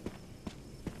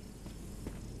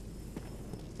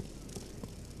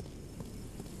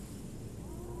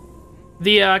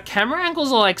 The camera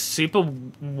angles are like super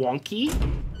wonky,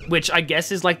 which I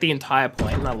guess is like the entire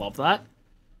point, and I love that.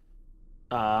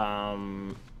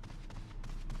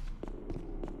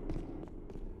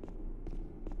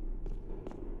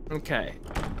 Okay.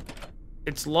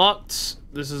 It's locked.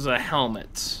 This is a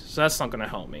helmet, so that's not gonna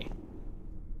help me.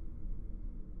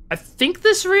 I think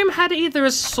this room had either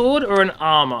a sword or an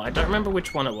armor. I don't remember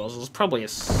which one it was. It was probably a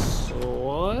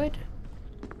sword.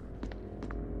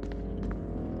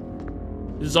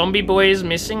 Zombie boy is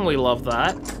missing. We love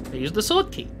that. I used the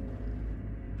sword key.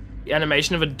 The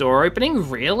animation of a door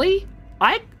opening? Really?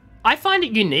 I find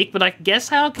it unique, but I guess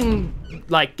how it can,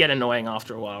 like, get annoying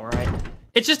after a while, right?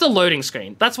 It's just a loading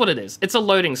screen. That's what it is. It's a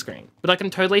loading screen. But I can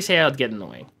totally see how it'd get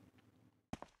annoying.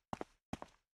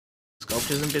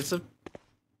 Sculptures and bits of...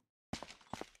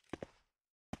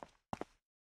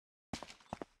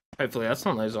 Hopefully that's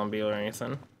not no zombie or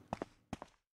anything.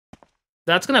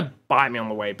 That's gonna bite me on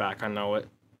the way back, I know it.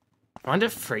 Find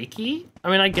it freaky? I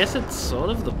mean, I guess it's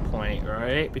sort of the point,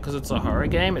 right? Because it's a horror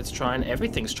game,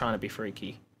 everything's trying to be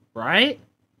freaky, right?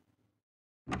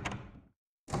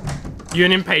 You're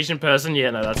an impatient person? Yeah,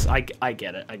 no, I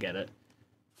get it, I get it.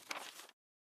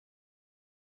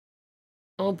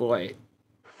 Oh boy.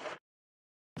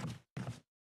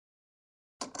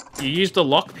 You used the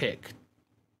lockpick.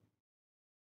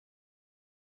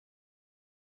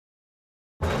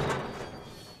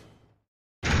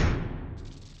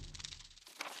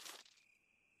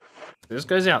 This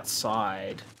goes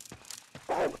outside.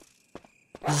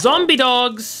 Zombie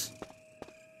dogs!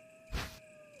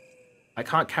 I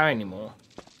can't carry anymore.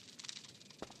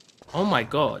 Oh my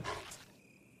god.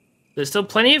 There's still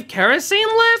plenty of kerosene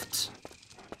left?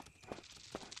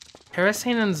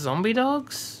 Kerosene and zombie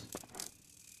dogs?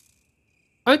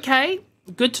 Okay,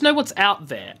 good to know what's out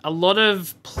there. A lot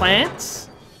of plants,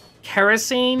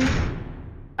 kerosene,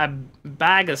 a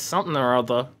bag of something or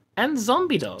other, and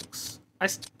zombie dogs.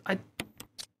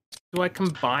 Do I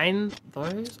combine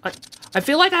those? I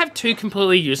feel like I have two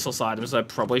completely useless items that I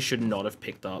probably should not have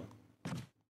picked up.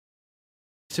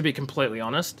 To be completely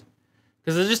honest.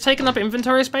 Because they're just taking up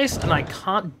inventory space and I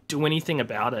can't do anything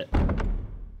about it.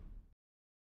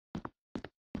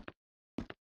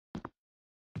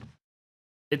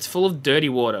 It's full of dirty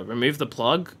water. Remove the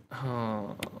plug.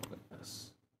 Oh,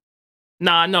 yes.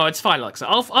 Nah, no, it's fine, Alexa.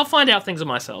 I'll find out things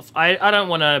myself. I don't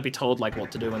want to be told like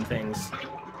what to do and things.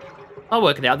 I'll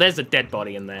work it out. There's a dead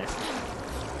body in there.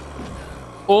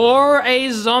 Or a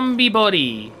zombie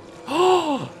body.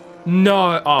 Oh,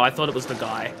 no. Oh, I thought it was the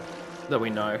guy that we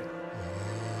know.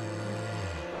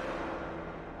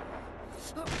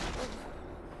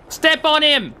 Step on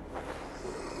him.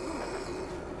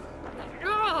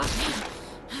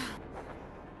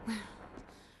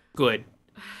 Good.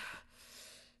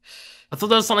 I thought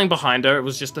there was something behind her. It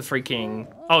was just a freaking...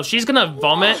 Oh, she's gonna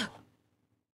vomit.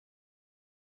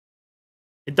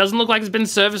 It doesn't look like it's been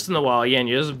serviced in a while. Yeah, and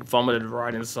you just vomited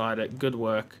right inside it. Good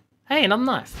work. Hey, another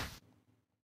knife.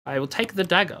 I will take the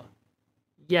dagger.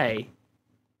 Yay.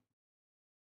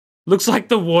 Looks like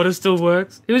the water still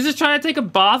works. He was just trying to take a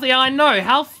bath. Yeah, I know.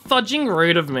 How fudging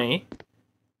rude of me.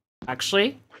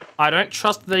 Actually, I don't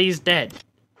trust that he's dead.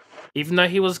 Even though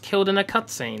he was killed in a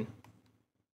cutscene.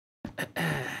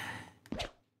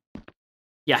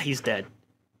 Yeah, he's dead.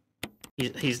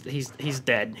 He's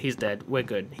dead. He's dead. We're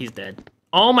good. He's dead.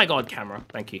 Oh my god, camera.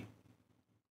 Thank you.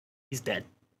 He's dead.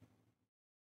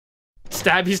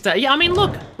 Stab, he stab. Yeah, I mean,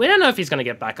 look, we don't know if he's gonna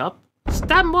get back up.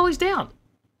 Stab him while he's down.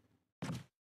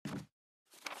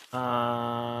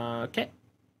 Okay.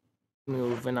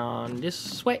 Moving on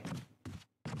this way.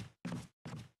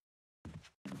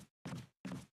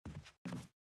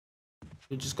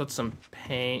 We just got some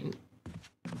pain.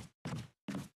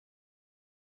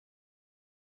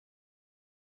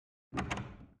 I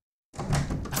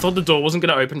thought the door wasn't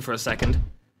gonna open for a second.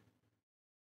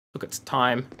 Look, it's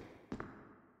time.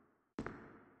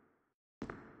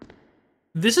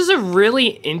 This is a really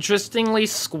interestingly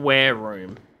square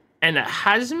room, and it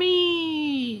has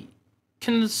me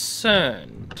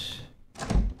concerned.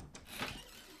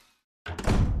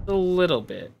 A little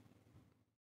bit.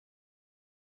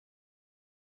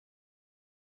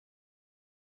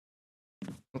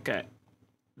 Okay.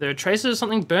 There are traces of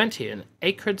something burnt here. An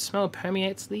acrid smell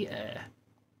permeates the air.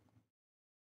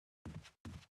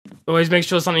 Always make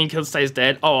sure something you killed stays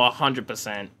dead. Oh,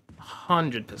 100%.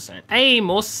 100%. Hey,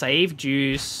 more save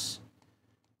juice.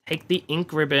 Take the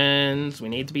ink ribbons. We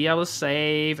need to be able to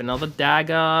save. Another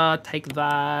dagger. Take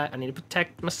that. I need to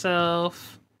protect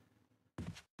myself.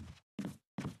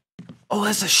 Oh,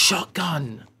 there's a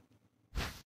shotgun.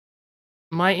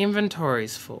 My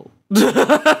inventory's full.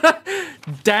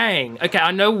 Dang. Okay,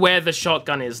 I know where the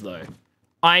shotgun is, though.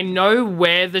 I know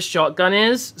where the shotgun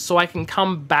is, so I can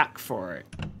come back for it.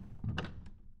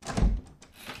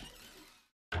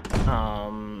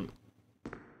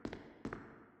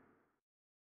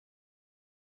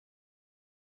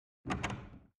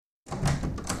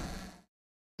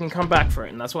 Can come back for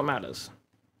it, and that's what matters.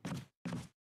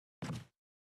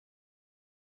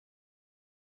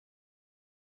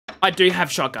 I do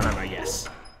have shotgun ammo, yes.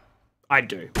 I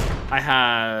do. I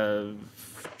have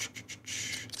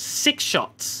 6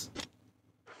 shots.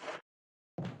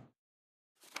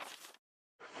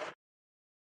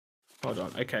 Hold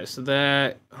on. Okay, so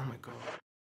there... Oh my god.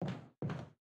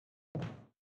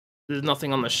 There's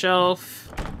nothing on the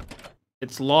shelf.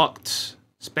 It's locked.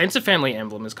 Spencer family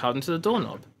emblem is carved into the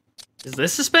doorknob. Is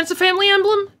this the Spencer family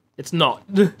emblem? It's not.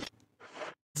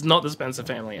 It's not the Spencer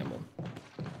family emblem.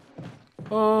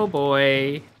 Oh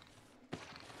boy.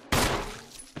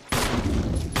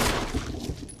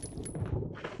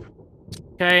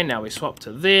 Okay, now we swap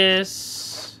to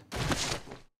this.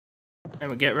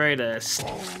 And we get ready to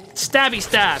stabby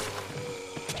stab.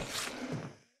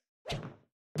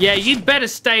 Yeah, you'd better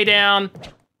stay down.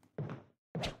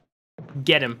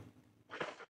 Get him.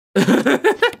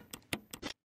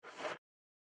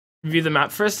 View the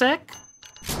map for a sec.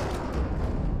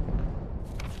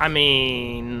 I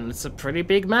mean, it's a pretty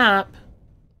big map.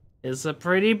 It's a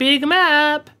pretty big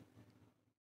map.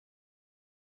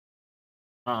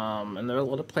 And there are a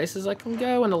lot of places I can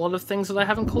go and a lot of things that I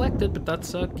haven't collected, but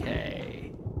that's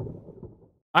okay.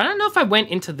 I don't know if I went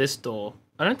into this door.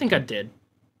 I don't think I did.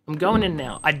 I'm going in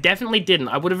now. I definitely didn't.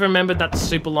 I would have remembered that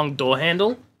super long door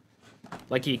handle.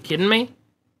 Like, are you kidding me?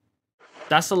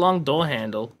 That's a long door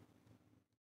handle.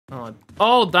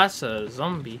 Oh, that's a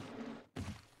zombie.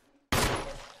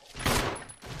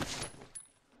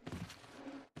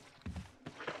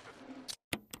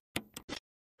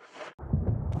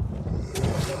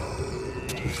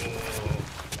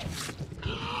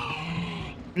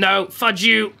 No, fudge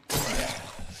you!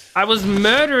 I was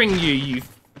murdering you, you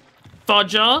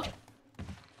fudger!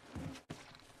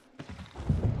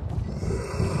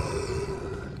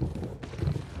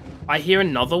 I hear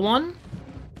another one?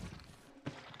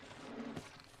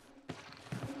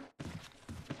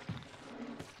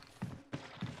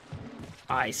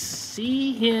 I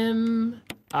see him.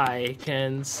 I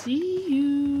can see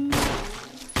you.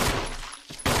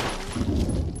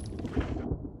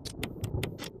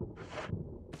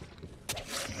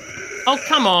 Oh,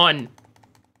 come on.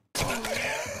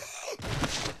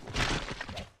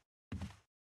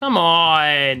 Come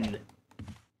on.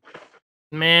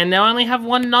 Man, now I only have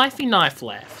one knifey knife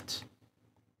left.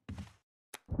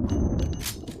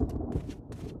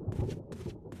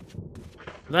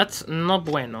 That's no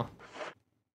bueno.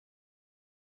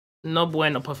 No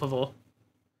bueno, por favor.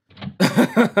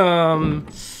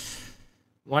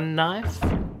 One knife.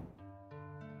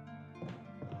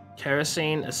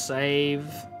 Kerosene, a save,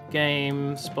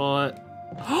 game, spot.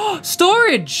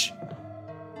 Storage!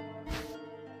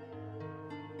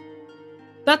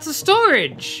 That's a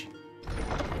storage!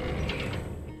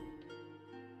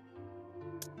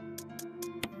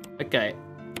 Okay.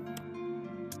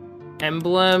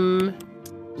 Emblem,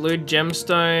 blue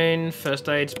gemstone, first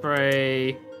aid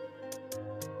spray.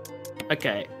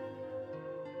 Okay.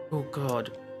 Oh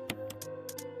god.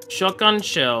 Shotgun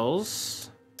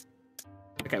shells.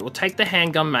 Okay, we'll take the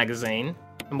handgun magazine.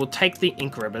 And we'll take the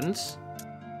ink ribbons.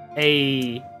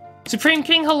 A Supreme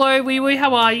King, hello, wee wee,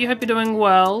 how are you? Hope you're doing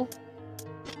well.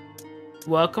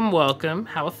 Welcome, welcome.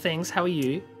 How are things? How are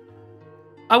you?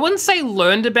 I wouldn't say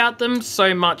learned about them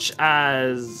so much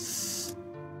as...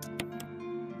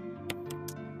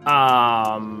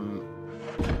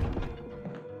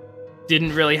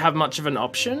 didn't really have much of an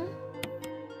option.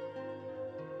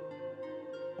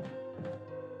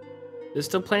 There's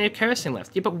still plenty of kerosene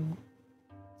left. Yeah, but...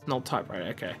 It's an old typewriter,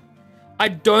 okay. I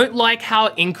don't like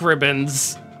how ink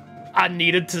ribbons are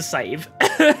needed to save.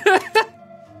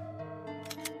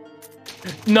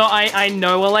 No, I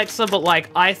know, Alexa, but like,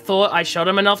 I thought I shot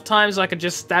him enough times I could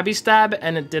just stabby stab,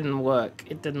 and it didn't work.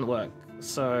 It didn't work.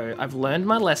 So I've learned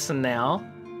my lesson now.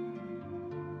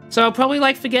 So I'll probably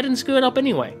like forget and screw it up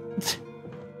anyway.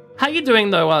 How you doing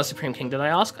though, Supreme King? Did I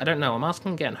ask? I don't know. I'm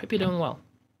asking again. Hope you're doing well.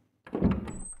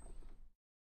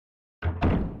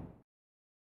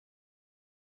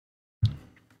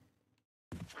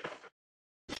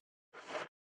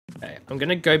 Okay, I'm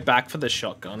gonna go back for the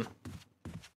shotgun.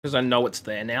 Because I know it's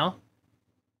there now.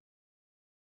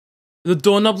 The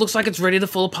doorknob looks like it's ready to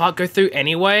fall apart, go through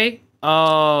anyway.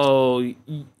 Oh,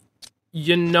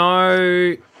 you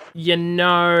know,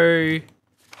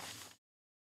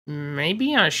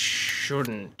 maybe I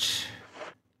shouldn't.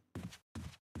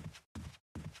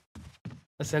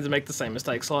 I tend to make the same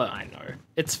mistakes a lot. I know.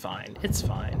 It's fine. It's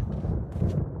fine.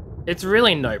 It's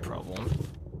really no problem.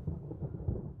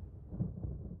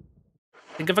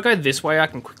 I think if I go this way, I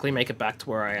can quickly make it back to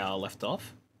where I left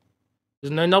off.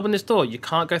 There's no knob in this door. You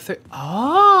can't go through.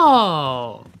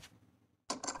 Oh!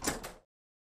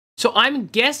 So I'm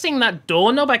guessing that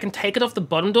doorknob, I can take it off the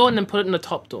bottom door and then put it in the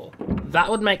top door.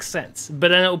 That would make sense. But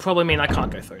then it will probably mean I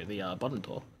can't go through the bottom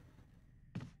door.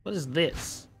 What is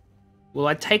this? Will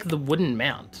I take the wooden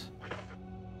mount?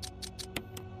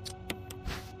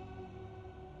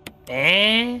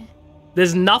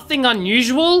 There's nothing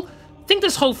unusual? I think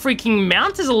this whole freaking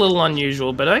mount is a little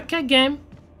unusual, but okay, game.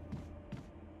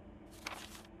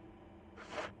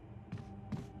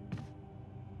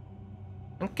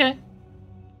 Okay.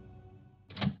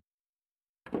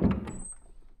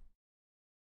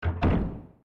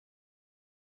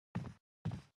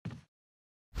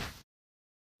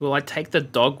 Will I take the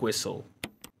dog whistle?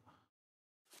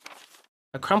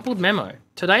 A crumpled memo.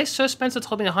 Today, Sir Spencer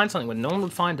told me to hide something where no one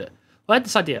would find it. Well, I had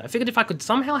this idea. I figured if I could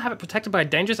somehow have it protected by a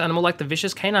dangerous animal like the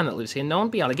vicious canine that lives here, no one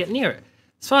would be able to get near it.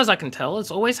 As far as I can tell,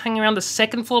 it's always hanging around the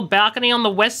second floor balcony on the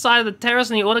west side of the terrace,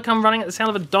 and you ought to come running at the sound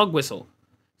of a dog whistle.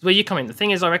 It's where you come in. The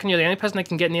thing is, I reckon you're the only person that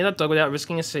can get near that dog without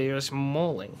risking a serious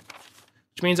mauling.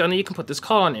 Which means only you can put this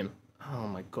collar on him. Oh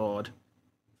my god.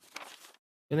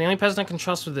 You're the only person I can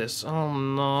trust with this. Oh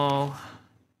no.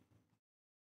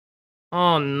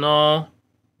 Oh no.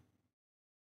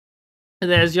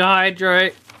 There's your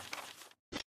hydrate.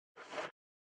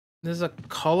 There's a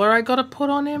collar I gotta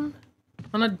put on him?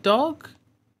 On a dog?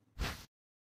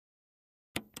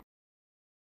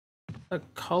 A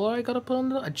collar I gotta put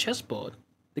on a chessboard.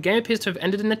 The game appears to have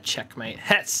ended in a checkmate.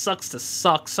 That sucks to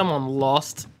suck. Someone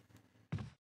lost.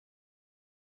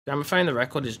 Gramophone, the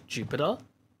record is Jupiter.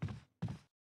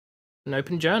 An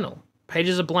open journal.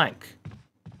 Pages are blank.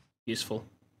 Useful.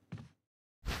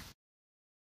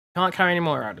 Can't carry any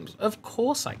more items. Of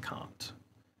course I can't.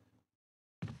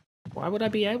 Why would I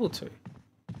be able to?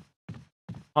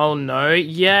 Oh no.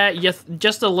 Yeah,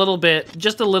 just a little bit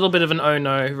of an oh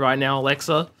no right now,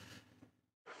 Alexa.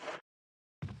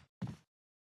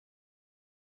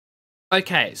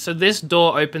 Okay, so this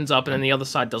door opens up and then the other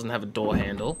side doesn't have a door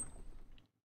handle.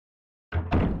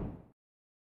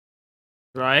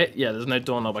 Right? Yeah, there's no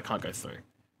doorknob I can't go through.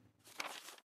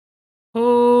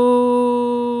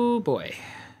 Oh boy.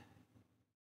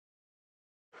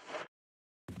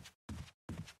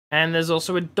 And there's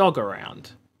also a dog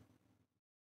around.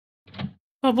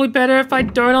 Probably better if I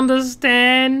don't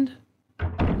understand.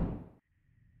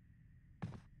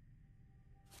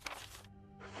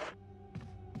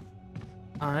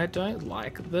 I don't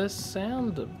like the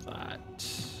sound of that.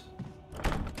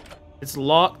 It's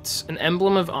locked. An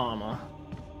emblem of armor.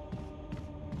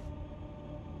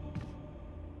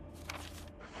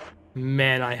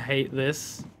 Man, I hate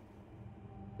this.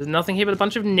 There's nothing here but a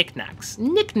bunch of knickknacks.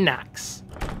 Knickknacks!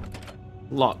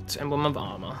 Locked. Emblem of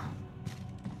armor.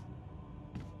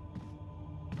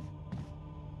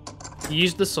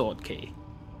 Use the sword key.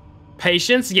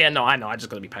 Patience? Yeah, no, I know. I just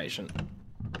gotta be patient.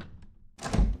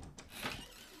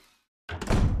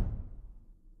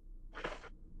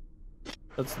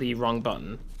 That's the wrong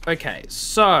button. Okay,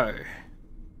 so...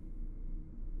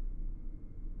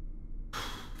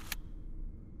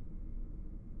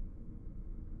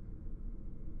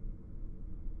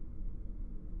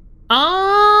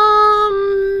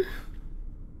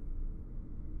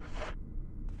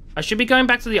 I should be going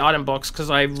back to the item box because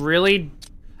I really...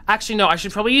 Actually, no, I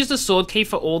should probably use the sword key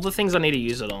for all the things I need to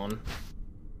use it on.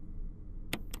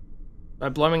 By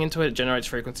blowing into it, it generates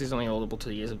frequencies only audible to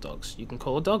the ears of dogs. You can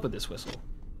call a dog with this whistle.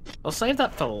 I'll save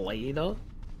that for later.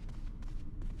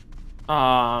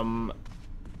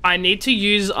 I need to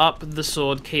use up the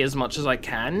sword key as much as I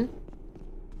can.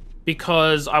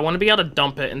 Because I want to be able to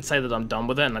dump it and say that I'm done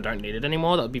with it and I don't need it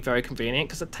anymore. That would be very convenient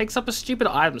because it takes up a stupid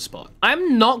item spot.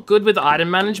 I'm not good with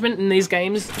item management in these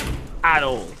games at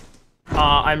all.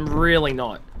 I'm really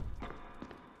not.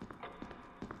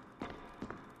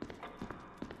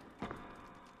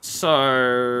 So...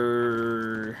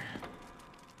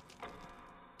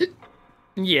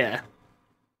 yeah.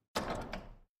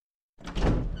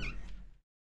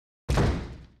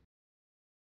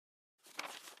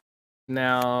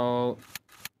 Now...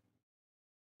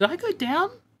 did I go down?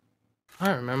 I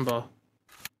don't remember.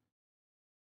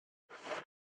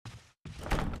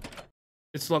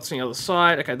 It's locked on the other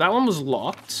side. Okay, that one was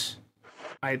locked.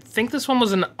 I think this one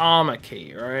was an armor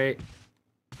key, right?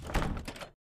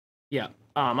 Yeah,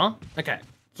 armor. Okay,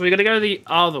 so we gotta go the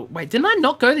other... wait, didn't I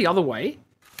not go the other way?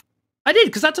 I did,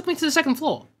 because that took me to the second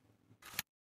floor.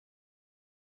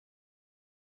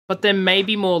 But there may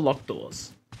be more locked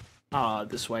doors.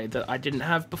 This way that I didn't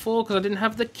have before, because I didn't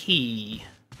have the key.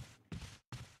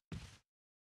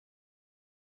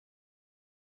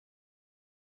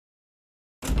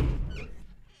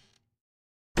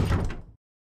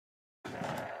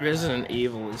 Resident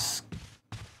Evil is...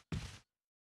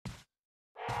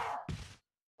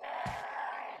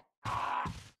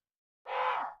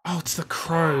 oh, it's the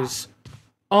crows.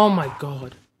 Oh my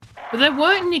god. But there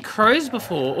weren't any crows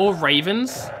before, or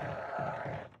ravens.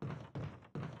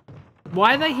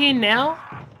 Why are they here now?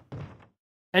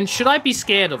 And should I be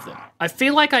scared of them? I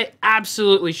feel like I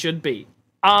absolutely should be.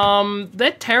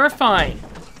 They're terrifying.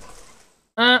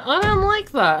 I don't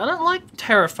like that. I don't like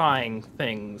terrifying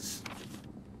things.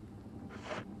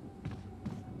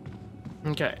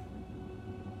 Okay.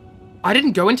 I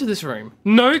didn't go into this room.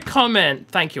 No comment.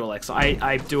 Thank you, Alexa.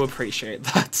 I do appreciate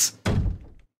that.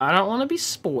 I don't want to be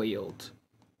spoiled.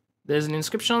 There's an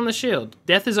inscription on the shield.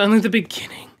 Death is only the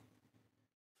beginning.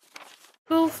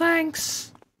 Well,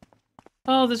 thanks.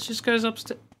 Oh, this just goes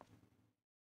upstairs.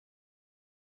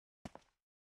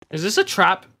 Is this a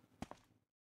trap?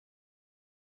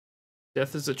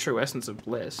 Death is the true essence of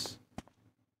bliss.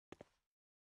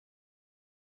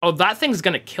 Oh, that thing's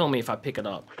gonna kill me if I pick it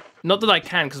up. Not that I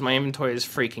can, because my inventory is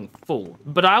freaking full.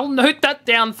 But I'll note that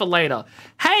down for later.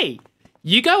 Hey,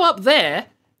 you go up there,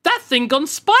 that thing gonna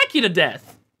spike you to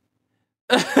death.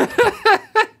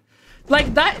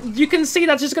 Like that, you can see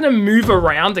that's just gonna move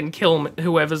around and kill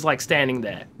whoever's like standing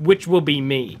there. Which will be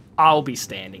me. I'll be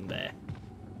standing there.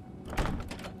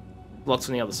 Lots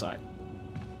on the other side.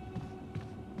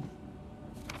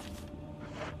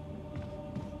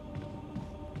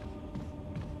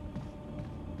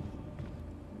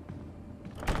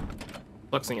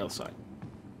 Looks on the other side.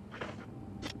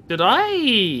 Did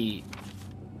I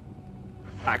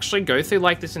actually go through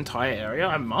like this entire area?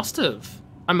 I must have.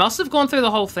 I must have gone through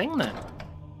the whole thing then.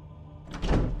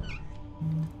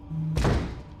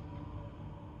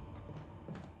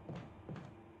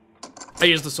 I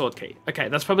used the sword key. Okay,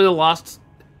 that's probably the last.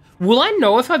 Will I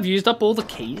know if I've used up all the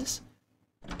keys?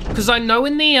 Because I know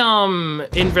in the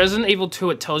in Resident Evil 2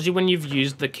 it tells you when you've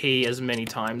used the key as many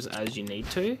times as you need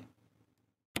to.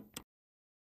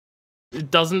 It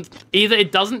doesn't, either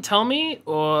it doesn't tell me,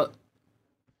 or,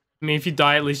 I mean, if you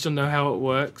die, at least you'll know how it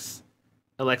works.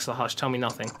 Alexa, hush, tell me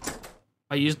nothing.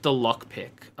 I used the lockpick.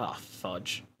 Ah,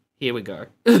 fudge. Here we go.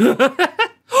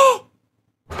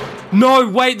 No,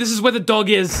 wait, this is where the dog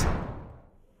is.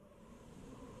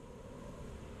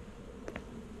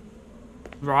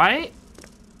 Right?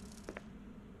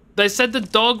 They said the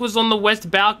dog was on the west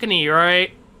balcony,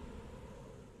 right?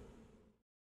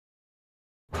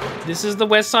 This is the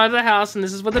west side of the house, and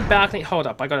this is where the balcony... hold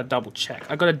up, I gotta double check.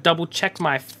 I gotta double check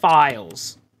my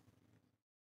files.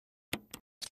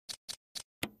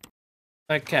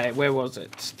 Okay, where was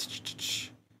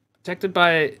it? Protected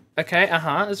by... okay,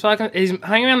 It's like he's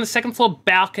hanging around the second floor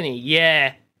balcony.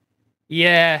 Yeah.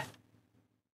 Yeah.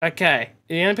 Okay.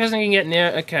 The only person who can get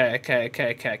near...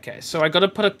 okay. So I gotta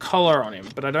put a collar on him,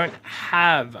 but I don't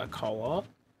have a collar.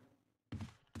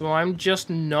 So I'm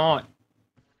just not...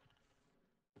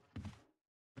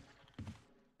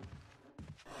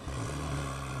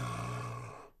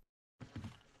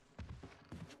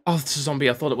 oh, it's a zombie.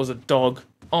 I thought it was a dog.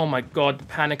 Oh my god, the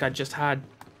panic I just had.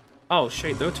 Oh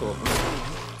shit, there were two of them.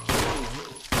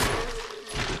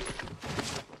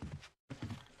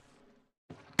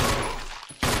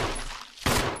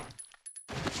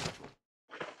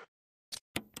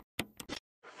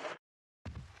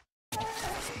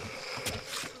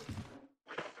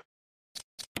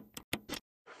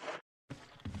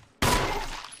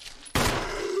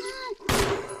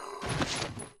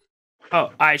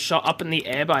 Oh, I shot up in the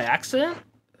air by accident?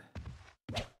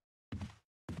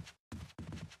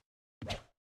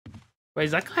 Wait,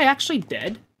 is that guy actually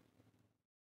dead?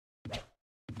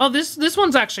 Oh, this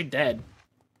one's actually dead.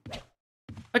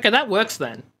 Okay, that works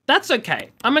then. That's okay.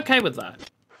 I'm okay with that.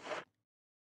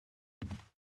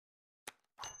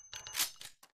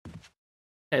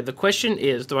 Okay, the question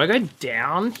is, do I go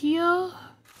down here?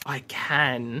 I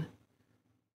can.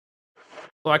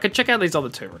 Well, I could check out these other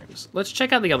 2 rooms. Let's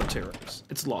check out the other 2 rooms.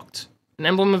 It's locked. An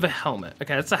emblem of a helmet.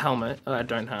 Okay, that's a helmet I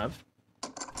don't have.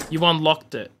 You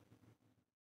unlocked it.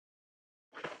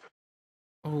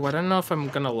 Oh, I don't know if I'm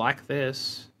gonna like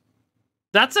this.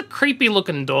 That's a creepy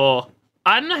looking door.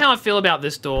 I don't know how I feel about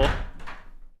this door.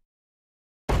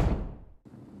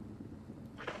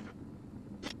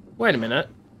 Wait a minute.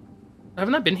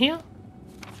 Haven't I been here?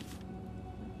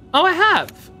 Oh, I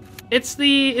have. It's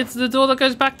the door that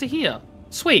goes back to here.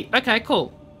 Sweet. Okay,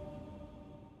 cool.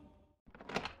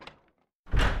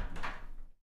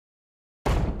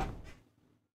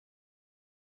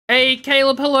 Hey,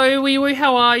 Caleb, hello, wee wee,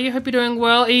 how are you? Hope you're doing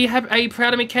well. Are you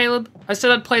proud of me, Caleb? I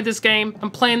said I'd play this game.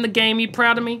 I'm playing the game. You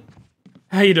proud of me?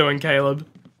 How you doing, Caleb?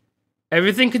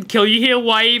 Everything could kill you here.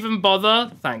 Why even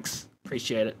bother? Thanks.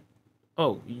 Appreciate it.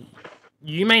 Oh,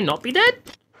 you may not be dead?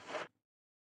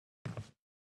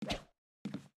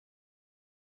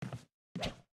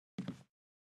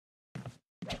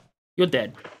 You're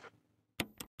dead.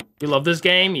 You love this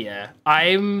game? Yeah.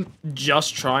 I'm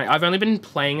just trying. I've only been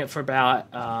playing it for about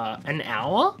an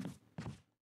hour.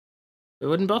 The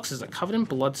wooden boxes are covered in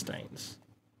bloodstains.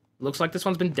 Looks like this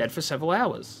one's been dead for several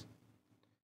hours.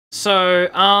 So,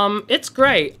 it's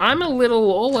great. I'm a little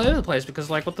all over the place because,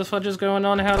 like, what the fudge is going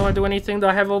on? How do I do anything? Do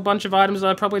I have a bunch of items that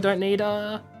I probably don't need?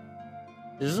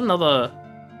 This is another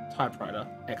typewriter.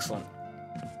 Excellent.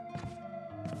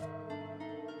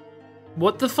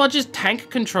 What the fudge is tank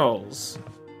controls?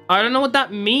 I don't know what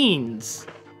that means.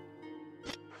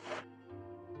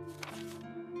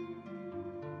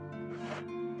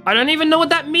 I don't even know what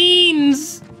that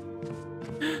means.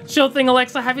 Sure thing,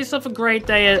 Alexa. Have yourself a great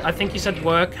day. I think you said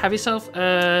work. Have yourself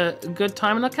a good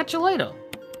time, and I'll catch you later.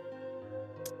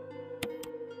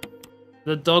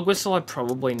 The dog whistle I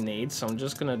probably need, so I'm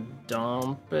just gonna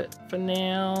dump it for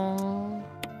now.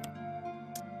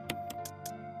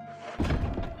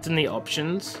 It's in the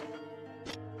options.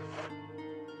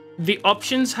 The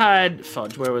options had...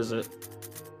 Fudge, where was it?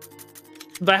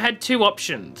 They had 2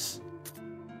 options.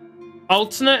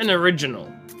 Alternate and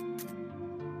original.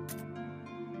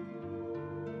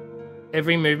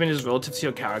 Every movement is relative to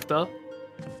your character.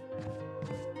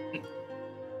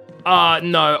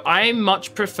 No, I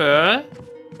much prefer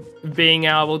being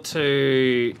able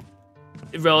to...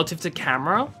 relative to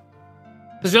camera.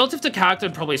 Because relative to character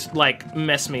would probably, like,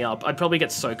 mess me up. I'd probably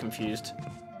get so confused.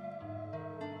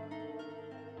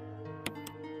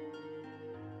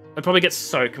 I'd probably get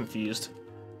so confused.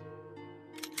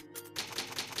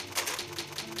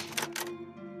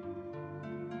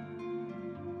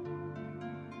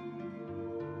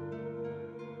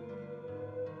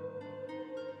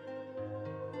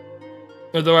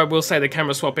 Although I will say the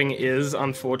camera swapping is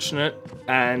unfortunate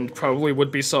and probably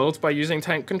would be solved by using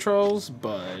tank controls,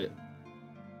 but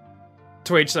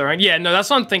to each their own. Yeah, no, that's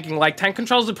what I'm thinking. Like, tank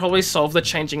controls would probably solve the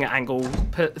changing angle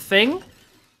thing,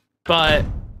 but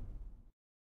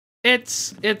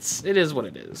it is what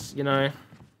it is, you know?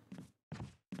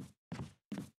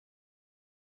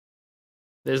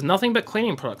 There's nothing but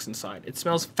cleaning products inside. It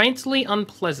smells faintly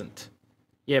unpleasant.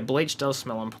 Yeah, bleach does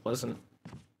smell unpleasant.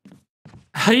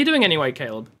 How are you doing anyway,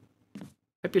 Caleb?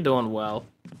 Hope you're doing well.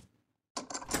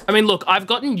 I mean, look, I've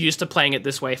gotten used to playing it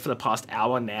this way for the past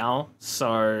hour now,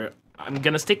 so I'm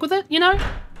gonna stick with it, you know?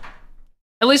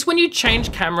 At least when you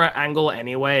change camera angle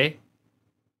anyway.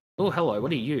 Oh, hello,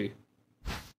 what are you?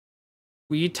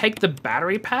 Will you take the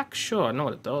battery pack? Sure, I know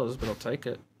what it does, but I'll take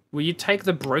it. Will you take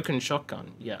the broken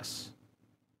shotgun? Yes.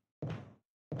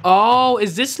 Oh,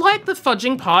 is this like the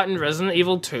fudging part in Resident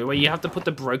Evil 2 where you have to put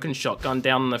the broken shotgun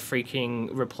down in the freaking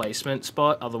replacement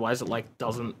spot, otherwise it like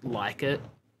doesn't like it?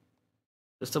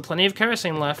 There's still plenty of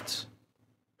kerosene left.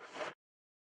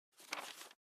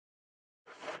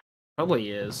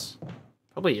 Probably is.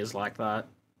 Probably is like that.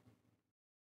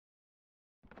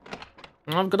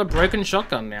 And I've got a broken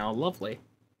shotgun now, lovely.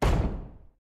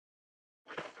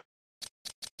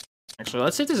 Actually,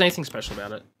 let's see if there's anything special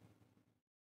about it.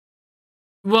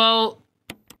 Well,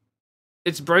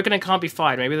 it's broken and can't be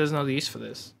fired. Maybe there's another use for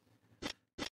this.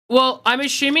 Well, I'm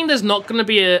assuming there's not going to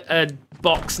be a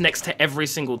box next to every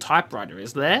single typewriter,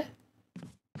 is there?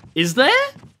 Is there?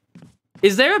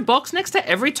 Is there a box next to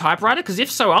every typewriter? Because if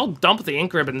so, I'll dump the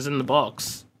ink ribbons in the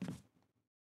box.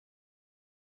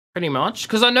 Pretty much.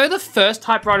 Because I know the first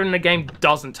typewriter in the game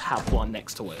doesn't have one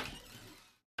next to it.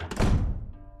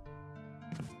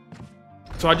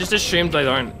 So I just assumed they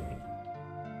don't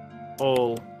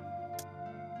all.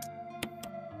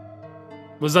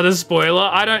 Was that a spoiler?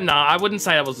 I don't know. I wouldn't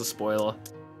say that was a spoiler.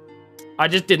 I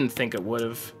just didn't think it would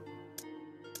have.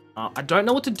 I don't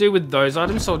know what to do with those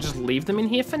items, so I'll just leave them in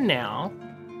here for now.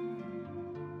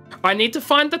 I need to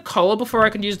find the collar before I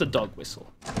can use the dog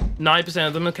whistle. 90%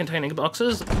 of them are containing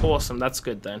boxes. Awesome, that's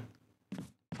good then.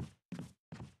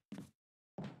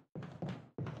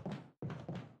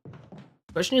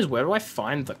 Question is, where do I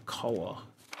find the collar?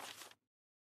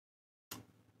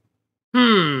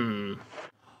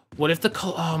 What if the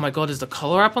collar... Oh my god, is the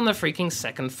collar up on the freaking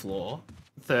second floor?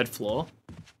 Third floor?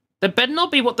 That better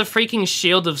not be what the freaking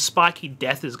shield of spiky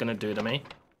death is gonna do to me.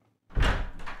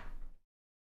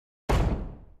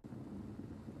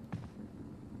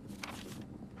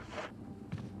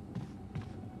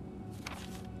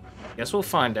 Guess we'll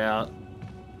find out.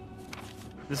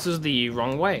 This is the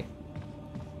wrong way.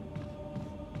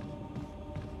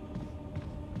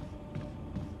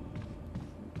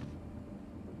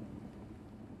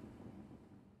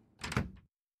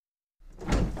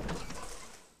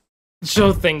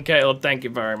 Sure thing, Caleb. Thank you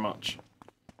very much.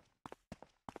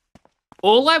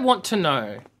 All I want to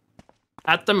know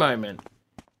at the moment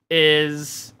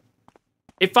is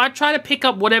if I try to pick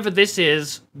up whatever this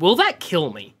is, will that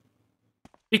kill me?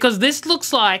 Because this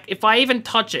looks like, if I even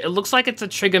touch it, it looks like it's a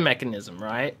trigger mechanism,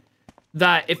 right?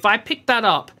 That if I pick that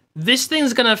up, this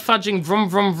thing's gonna fudging vroom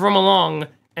vroom vroom along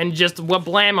and just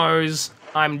wablamos,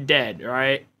 I'm dead,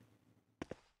 right?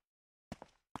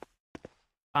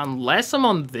 Unless I'm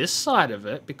on this side of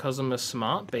it, because I'm a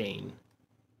smart bean.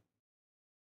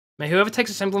 May whoever takes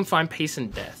a symbol and find peace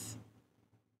and death.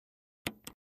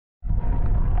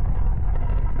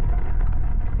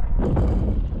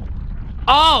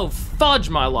 Oh, fudge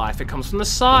my life. It comes from the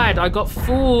side. I got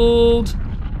fooled.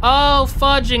 Oh,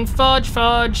 fudging, fudge,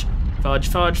 fudge. Fudge,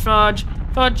 fudge, fudge.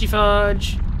 Fudgy,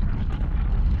 fudge.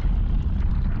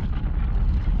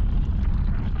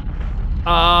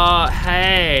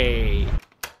 Hey.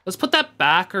 Let's put that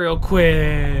back real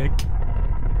quick.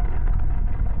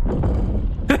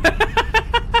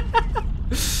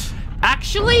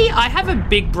 Actually, I have a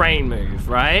big brain move,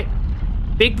 right?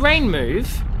 Big brain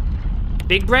move.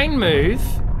 Big brain move.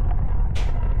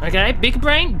 Okay, big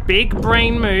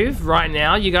brain move right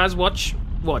now. You guys watch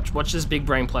this big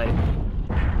brain play.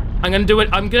 I'm gonna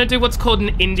do what's called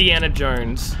an Indiana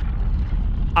Jones.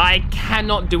 I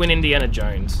cannot do an Indiana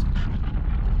Jones.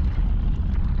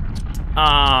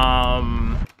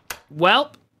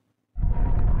 Well,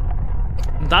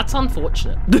 that's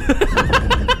unfortunate.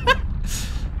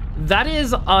 That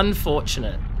is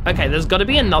unfortunate. Okay, there's got to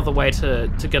be another way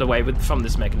to get away from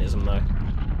this mechanism, though.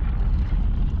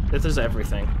 This is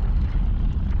everything.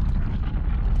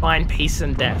 Find peace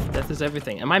and death. Death is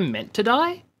everything. Am I meant to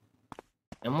die?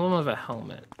 Emblem of a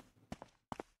helmet.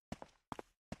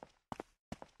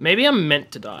 Maybe I'm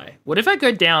meant to die. What if I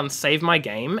go down, save my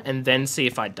game, and then see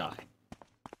if I die?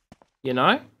 You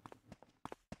know?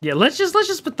 Yeah, let's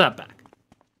just put that back.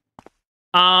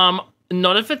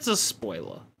 Not if it's a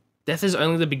spoiler. Death is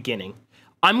only the beginning.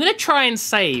 I'm gonna try and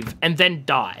save and then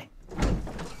die.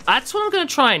 That's what I'm gonna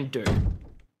try and do.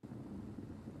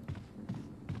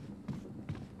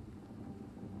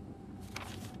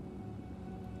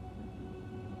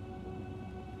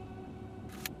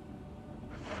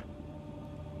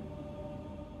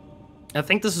 I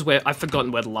think this is where I've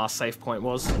forgotten where the last save point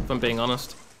was, if I'm being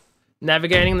honest.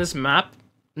 Navigating this map,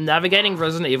 navigating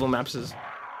Resident Evil maps is...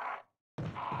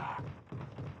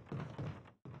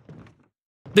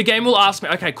 The game will ask me,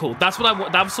 okay, cool. That's what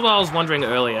I was wondering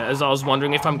earlier, as I was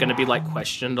wondering if I'm gonna be like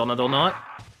questioned on it or not.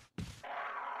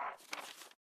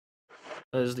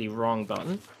 That is the wrong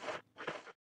button.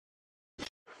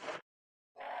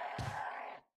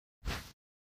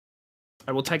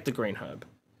 I will take the green herb.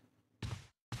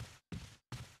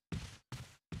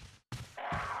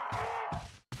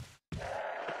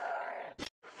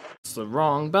 It's the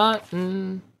wrong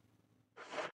button.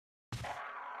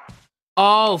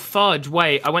 Oh, fudge.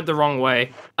 Wait, I went the wrong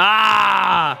way.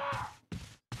 Ah!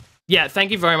 Yeah,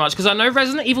 thank you very much, because I know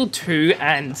Resident Evil 2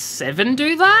 and 7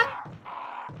 do that.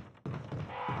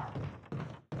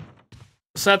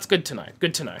 So that's good to know.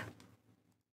 Good to know.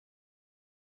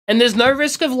 And there's no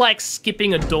risk of, like,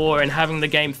 skipping a door and having the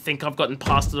game think I've gotten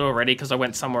past it already because I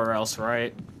went somewhere else,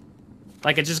 right?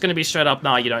 Like, it's just going to be straight up,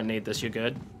 nah, you don't need this, you're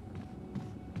good.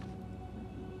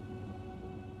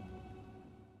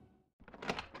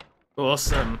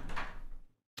 Awesome.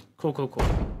 Cool, cool, cool.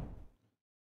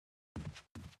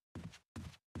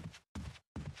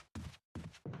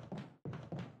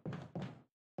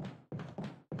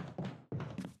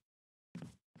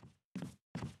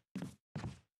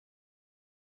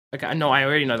 Okay, no, I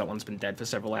already know that one's been dead for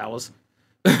several hours.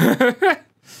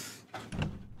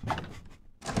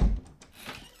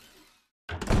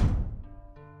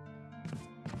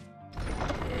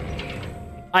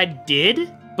 I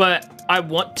did, but I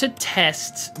want to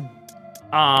test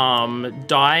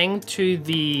dying to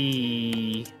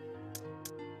the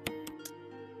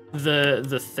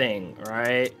thing,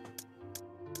 right?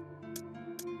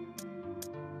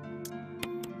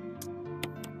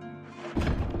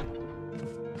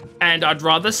 And I'd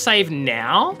rather save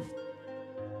now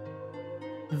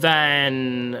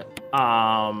than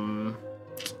die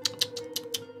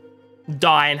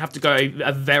and have to go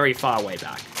a very far way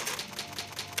back.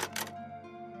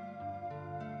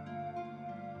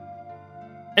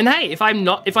 And hey, if I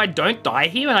don't die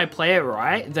here and I play it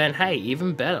right, then hey,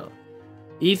 even better.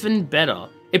 Even better.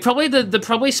 It probably, the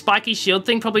probably spiky shield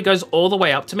thing probably goes all the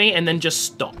way up to me and then just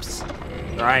stops,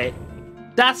 right?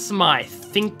 That's my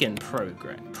thinking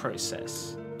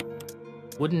process.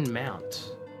 Wooden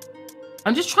mount.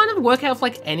 I'm just trying to work out if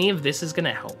like any of this is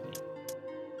gonna help me.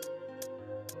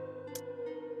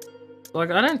 Like,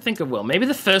 I don't think it will. Maybe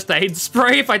the first aid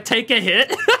spray if I take a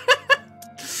hit.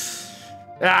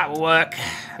 That'll work.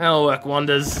 That'll work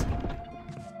wonders.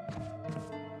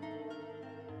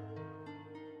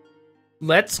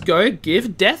 Let's go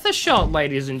give death a shot,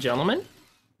 ladies and gentlemen.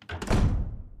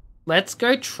 Let's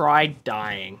go try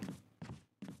dying.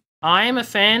 I am a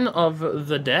fan of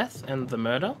the death and the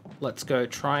murder. Let's go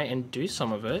try and do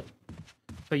some of it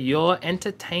for your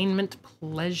entertainment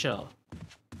pleasure.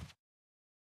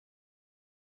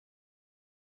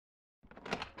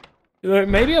 You know,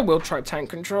 maybe I will try tank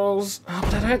controls,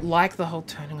 but I don't like the whole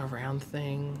turning around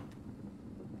thing.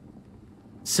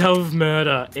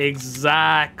 Self-murder.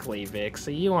 Exactly, Vic. So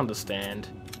you understand.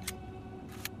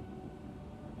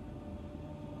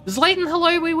 Zlayton,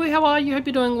 hello, wee wee, how are you? Hope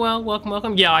you're doing well. Welcome,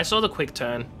 welcome. Yeah, I saw the quick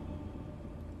turn.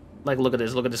 Like, look at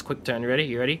this quick turn. You ready?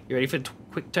 You ready? You ready for the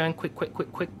quick turn?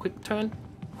 Quick turn?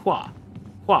 Hua.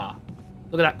 Hua.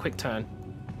 Look at that quick turn.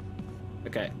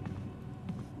 Okay.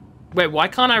 Wait, why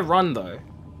can't I run, though?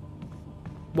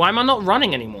 Why am I not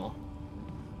running anymore?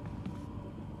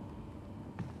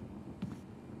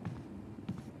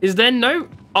 Is there no...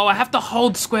 Oh, I have to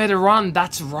hold square to run.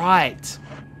 That's right.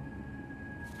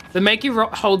 They make you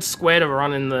hold square to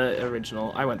run in the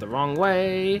original. I went the wrong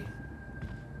way.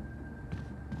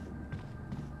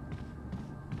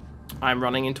 I'm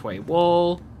running into a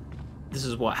wall. This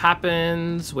is what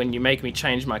happens when you make me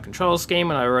change my control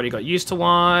scheme and I already got used to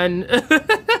one.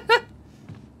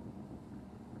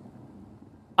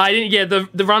 I didn't... Yeah,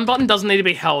 the run button doesn't need to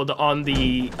be held on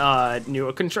the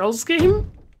newer control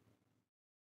scheme.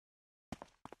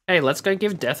 Hey, let's go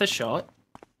give death a shot.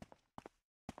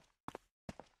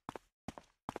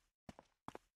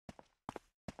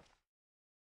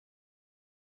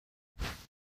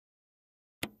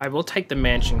 I will take the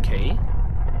mansion key.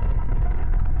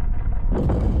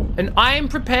 And I am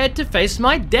prepared to face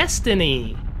my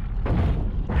destiny.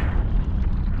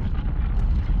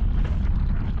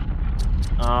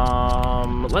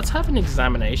 Let's have an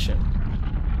examination.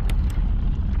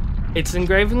 It's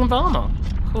engraving of armor.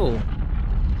 Cool.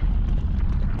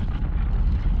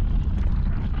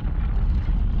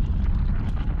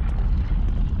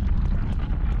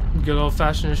 Good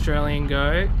old-fashioned Australian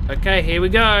go. Okay, here we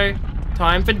go.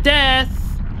 Time for death.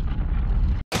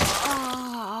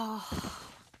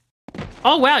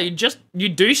 Oh wow, you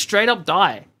do straight up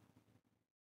die.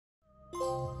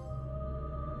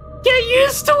 Get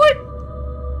used to it.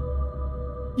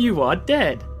 You are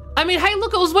dead. I mean, hey,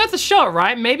 look, it was worth a shot,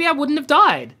 right? Maybe I wouldn't have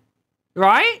died,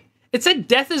 right? It said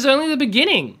death is only the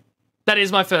beginning. That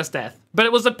is my first death, but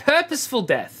it was a purposeful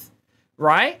death,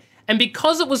 right? And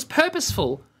because it was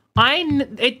purposeful,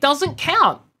 it doesn't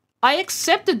count. I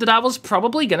accepted that I was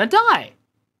probably gonna die.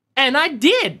 And I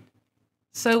did.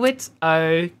 So it's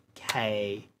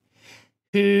okay.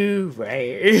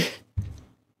 Hooray.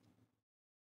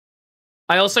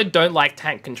 I also don't like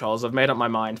tank controls. I've made up my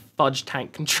mind. Fudge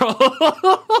tank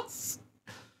controls.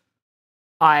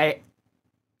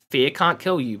 Fear can't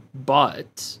kill you,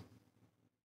 but...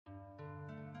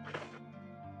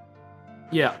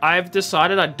 Yeah, I've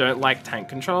decided I don't like tank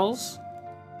controls.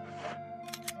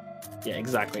 Yeah,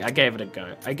 exactly. I gave it a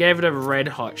go. I gave it a red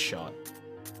hot shot.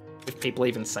 If people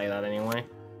even say that anyway.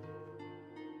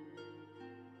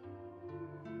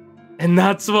 And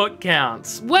that's what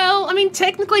counts. Well, I mean,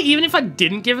 technically, even if I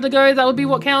didn't give it a go, that would be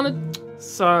what counted.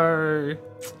 So...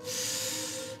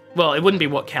 Well, it wouldn't be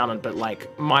what counted, but,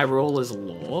 like, my rule is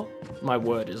law. My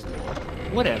word is law.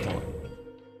 Whatever.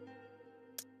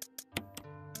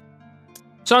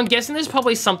 So I'm guessing there's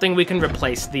probably something we can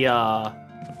replace the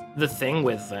thing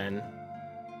with, then.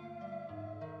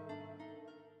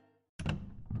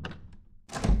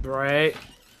 Right.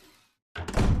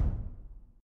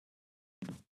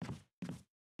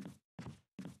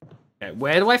 Okay,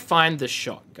 where do I find the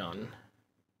shotgun?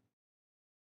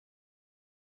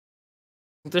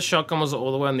 The shotgun was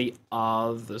all the way on the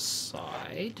other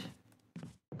side.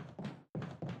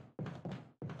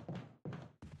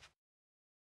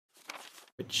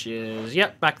 Which is,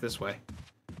 yep, back this way.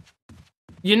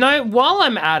 You know, while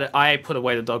I'm at it, I put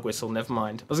away the dog whistle, never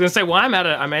mind. I was gonna say, while I'm at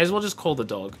it, I may as well just call the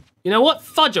dog. You know what?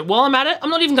 Fudge it. While I'm at it, I'm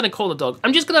not even gonna call the dog.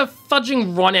 I'm just gonna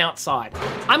fudging run outside.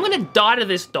 I'm gonna die to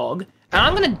this dog, and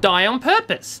I'm gonna die on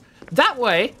purpose. That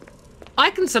way,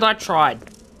 I can say I tried.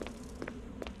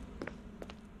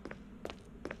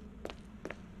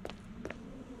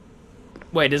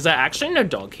 Wait, is there actually no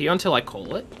dog here until I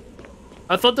call it?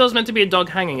 I thought there was meant to be a dog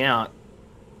hanging out.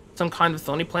 Some kind of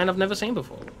thorny plant I've never seen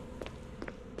before.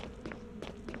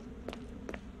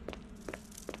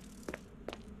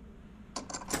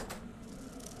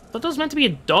 I thought there was meant to be a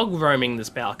dog roaming this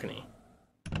balcony.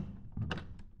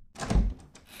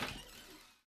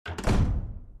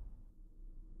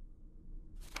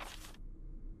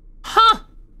 Huh?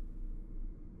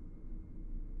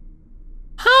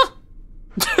 Huh?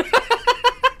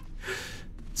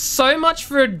 So much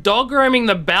for a dog roaming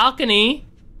the balcony.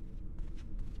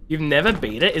 You've never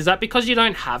beat it? Is that because you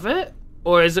don't have it?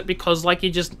 Or is it because, like,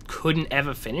 you just couldn't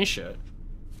ever finish it?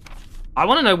 I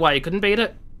want to know why you couldn't beat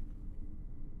it.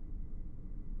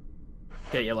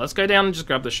 Yeah, let's go down and just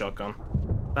grab the shotgun.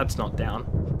 That's not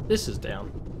down. This is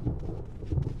down.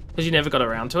 Because you never got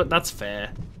around to it? That's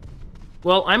fair.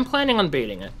 Well, I'm planning on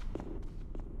beating it.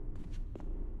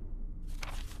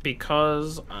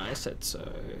 Because I said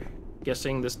so.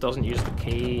 Guessing this doesn't use the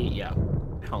key. Yeah,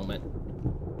 helmet.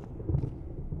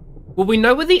 Well, we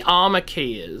know where the armor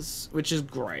key is, which is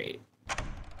great.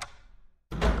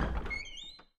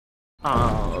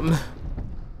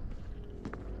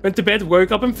 Went to bed,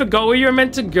 woke up and forgot where you were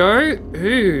meant to go?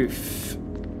 Oof.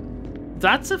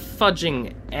 That's a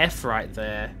fudging F right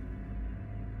there.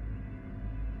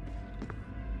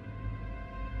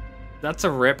 That's a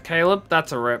rip, Caleb.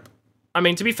 That's a rip. I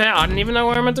mean, to be fair, I didn't even know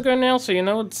where I'm meant to go now, so you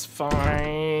know, it's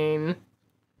fine.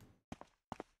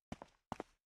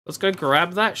 Let's go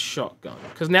grab that shotgun.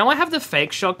 Because now I have the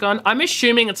fake shotgun. I'm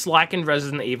assuming it's like in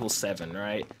Resident Evil 7,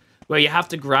 right? Where you have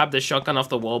to grab the shotgun off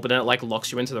the wall, but then it like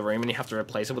locks you into the room and you have to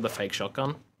replace it with a fake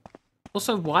shotgun.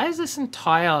 Also, why is this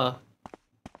entire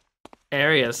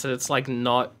area so it's like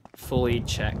not fully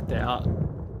checked out?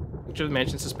 Which was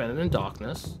mentioned suspended in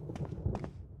darkness.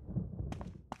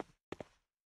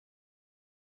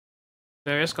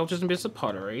 Various sculptures and bits of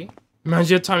pottery. Reminds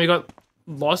you of the time you got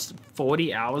lost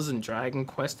 40 hours in Dragon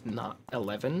Quest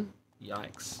 11?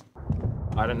 Yikes.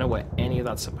 I don't know what any of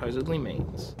that supposedly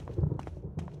means.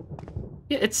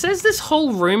 Yeah, it says this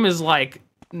whole room is, like,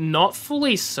 not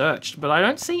fully searched, but I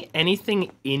don't see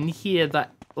anything in here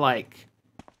that, like,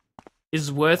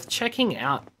 is worth checking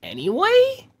out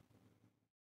anyway?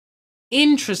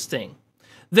 Interesting.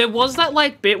 There was that,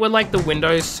 like, bit where, like, the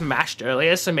window smashed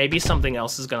earlier, so maybe something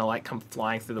else is gonna, like, come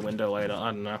flying through the window later.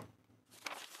 I don't know.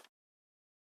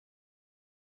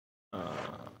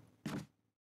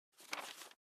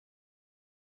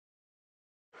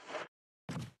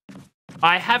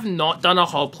 I have not done a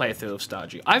whole playthrough of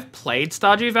Stardew. I've played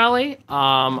Stardew Valley.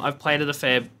 I've played it a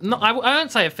fair... No, I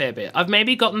won't say a fair bit. I've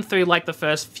maybe gotten through, like, the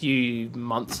first few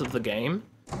months of the game.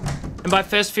 And by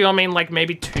first few, I mean, like,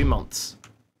 maybe 2 months.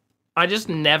 I just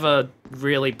never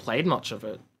really played much of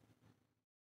it.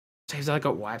 Saves that I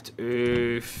got wiped.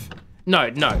 Oof. No.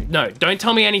 Don't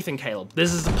tell me anything, Caleb.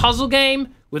 This is a puzzle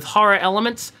game with horror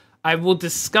elements. I will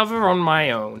discover on my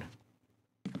own.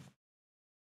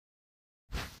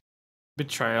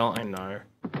 Betrayal, I know.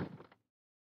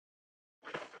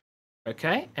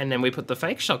 Okay, and then we put the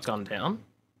fake shotgun down.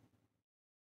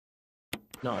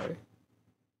 No.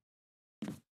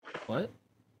 What?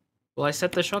 Well, I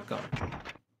set the shotgun.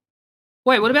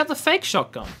 Wait, what about the fake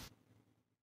shotgun?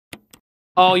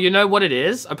 Oh, you know what it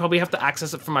is? I probably have to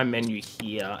access it from my menu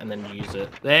here and then use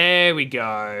it. There we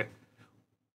go.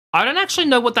 I don't actually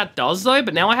know what that does though,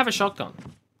 but now I have a shotgun.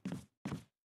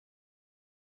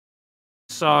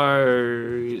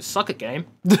 So, suck it, game.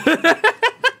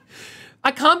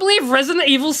 I can't believe Resident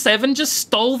Evil 7 just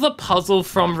stole the puzzle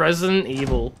from Resident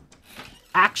Evil.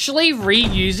 Actually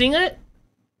reusing it?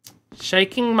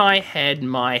 Shaking my head,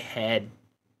 my head.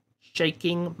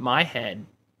 Shaking my head,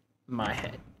 my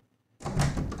head.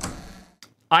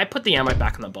 I put the ammo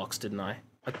back in the box, didn't I?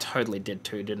 I totally did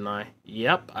too, didn't I?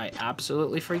 Yep, I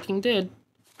absolutely freaking did.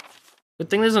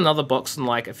 Good thing there's another box in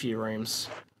like a few rooms.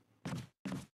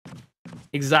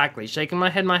 Exactly, shaking my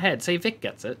head, my head. See, Vic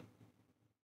gets it.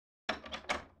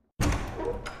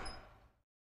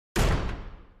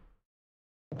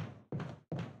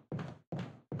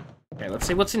 Okay, let's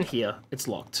see what's in here. It's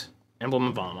locked. Emblem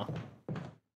of armor.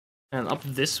 And up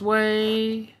this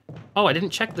way... Oh, I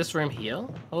didn't check this room here.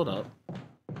 Hold up.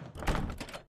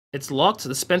 It's locked.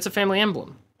 The Spencer family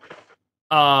emblem.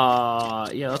 Yeah,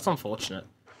 that's unfortunate.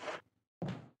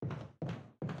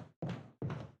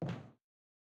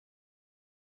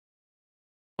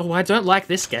 Oh, I don't like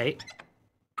this gate.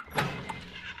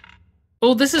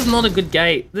 Oh, this is not a good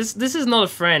gate. This is not a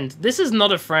friend. This is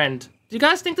not a friend. Do you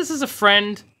guys think this is a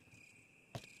friend?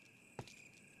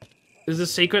 Is a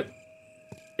secret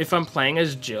if I'm playing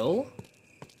as Jill?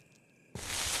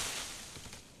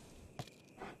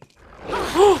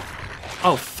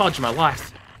 Oh, fudge my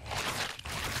life.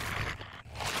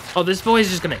 Oh, this boy is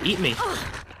just gonna eat me.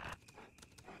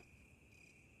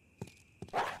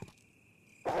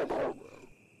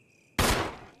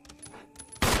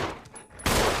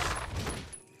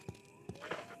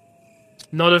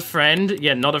 Not a friend?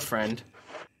 Yeah, not a friend.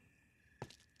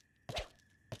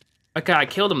 Okay, I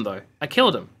killed him though. I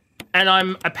killed him. And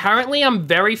I'm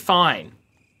very fine.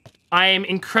 I am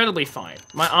incredibly fine.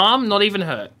 My arm, not even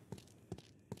hurt.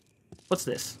 What's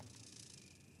this?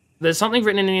 There's something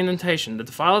written in the indentation. The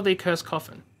defile of the accursed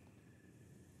coffin.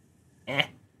 Eh.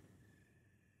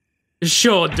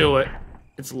 Sure, do it.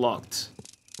 It's locked.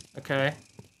 Okay.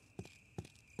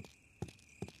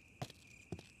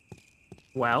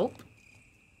 Well.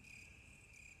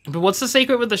 But what's the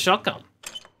secret with the shotgun?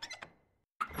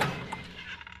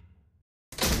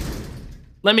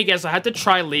 Let me guess, I had to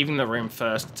try leaving the room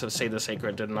first to see the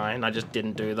secret, didn't I? And I just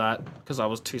didn't do that because I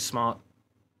was too smart.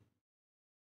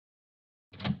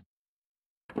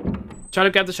 Try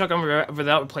to grab the shotgun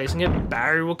without replacing it.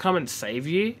 Barry will come and save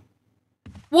you.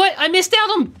 What? I missed out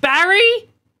on Barry?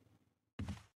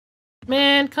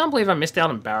 Man, can't believe I missed out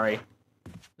on Barry.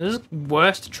 This is the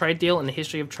worst trade deal in the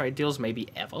history of trade deals maybe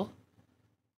ever.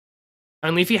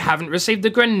 Only if you haven't received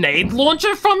the grenade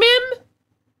launcher from him?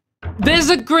 There's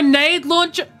a grenade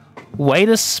launcher. Way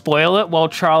to spoil it while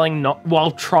trying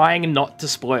not to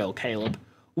spoil, Caleb.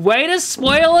 Way to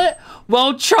spoil it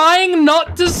while trying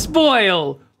not to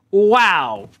spoil.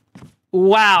 Wow.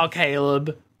 Wow,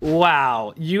 Caleb.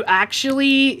 Wow. You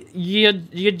actually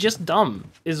you're just dumb.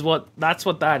 That's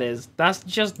what that is. That's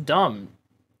just dumb.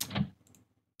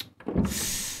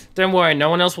 Don't worry,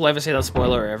 no one else will ever see that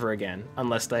spoiler ever again.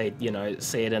 Unless they, you know,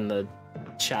 see it in the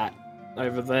chat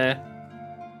over there.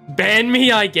 Ban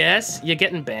me, I guess. You're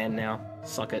getting banned now.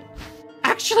 Suck it.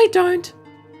 Actually, don't.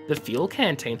 The fuel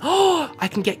canteen. Oh, I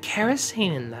can get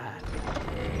kerosene in that.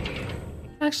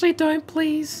 Actually, don't,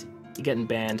 please. You're getting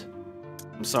banned.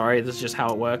 I'm sorry, this is just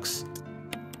how it works.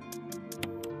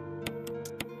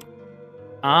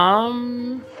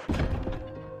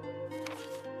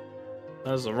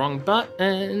 That was the wrong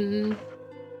button.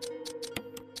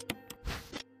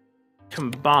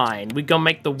 Combine. We gonna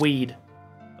make the weed.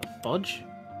 The fudge?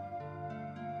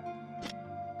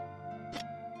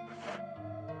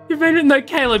 You made it. No,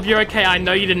 Caleb, you're okay. I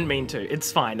know you didn't mean to.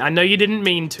 It's fine. I know you didn't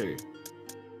mean to.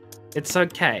 It's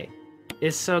okay.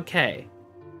 It's okay.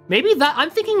 Maybe that.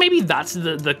 I'm thinking maybe that's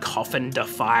the coffin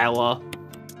defiler.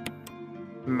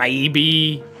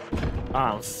 Maybe.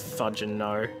 Oh, fudging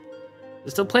no.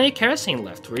 There's still plenty of kerosene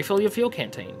left. Refill your fuel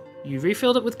canteen. You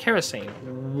refilled it with kerosene.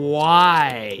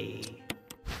 Why?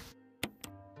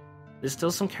 There's still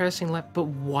some kerosene left, but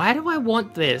why do I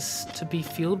want this to be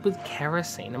filled with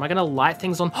kerosene? Am I gonna light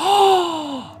things on?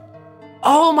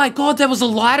 Oh my god, there was a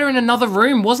lighter in another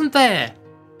room, wasn't there?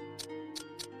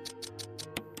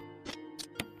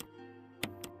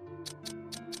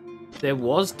 There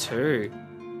was too.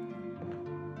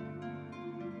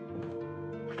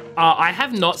 I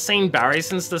have not seen Barry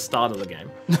since the start of the game.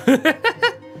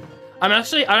 I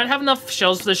don't have enough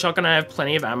shells for the shotgun. I have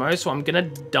plenty of ammo, so I'm gonna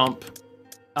dump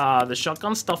the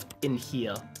shotgun stuff in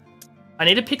here. I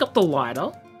need to pick up the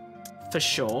lighter, for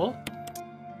sure.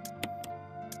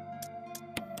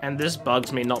 And this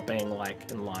bugs me not being, like,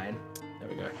 in line. There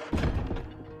we go.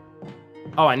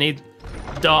 Oh, I need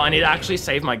to actually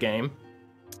save my game.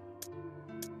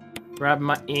 Grab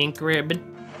my ink ribbon.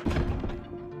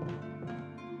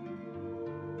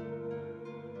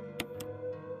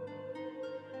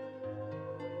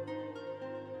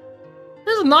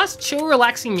 Nice, chill,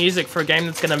 relaxing music for a game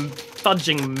that's gonna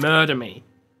fudging murder me.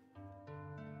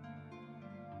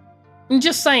 I'm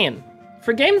just saying,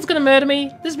 for a game that's gonna murder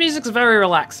me, this music's very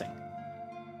relaxing.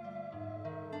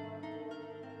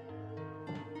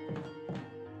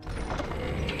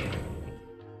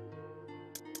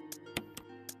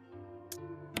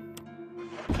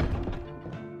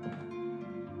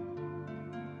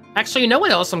 Actually, you know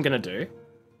what else I'm gonna do?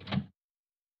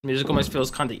 Music almost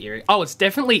feels kind of eerie. Oh, it's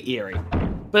definitely eerie.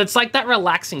 But it's like that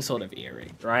relaxing sort of eerie,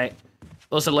 right?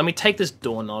 Also, let me take this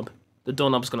doorknob. The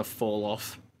doorknob's gonna fall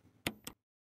off.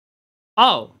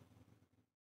 Oh.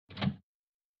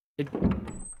 It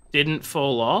didn't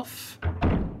fall off.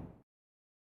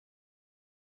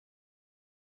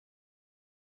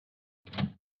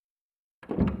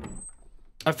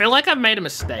 I feel like I've made a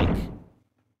mistake.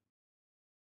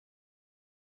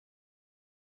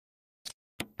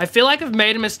 I feel like I've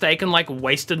made a mistake and like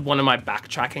wasted one of my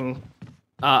backtracking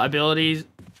abilities,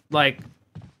 like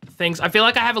things. I feel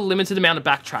like I have a limited amount of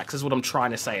backtracks is what I'm trying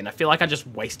to say, and I feel like I just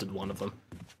wasted one of them.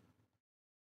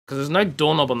 Because there's no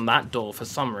doorknob on that door for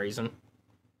some reason.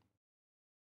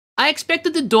 I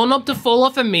expected the doorknob to fall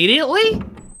off immediately,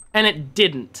 and it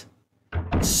didn't.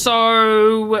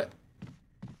 So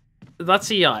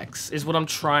that's a yikes, is what I'm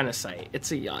trying to say.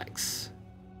 It's a yikes.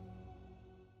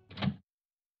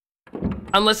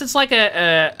 Unless it's like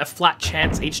a flat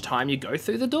chance each time you go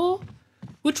through the door,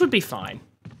 which would be fine.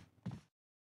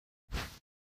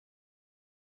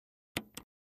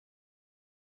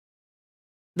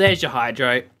 There's your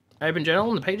hydrate. Open journal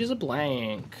and the pages are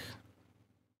blank.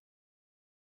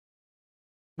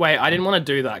 Wait, I didn't want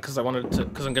to do that because I wanted to,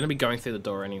 because I'm going to be going through the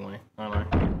door anyway. I know.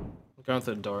 I'm going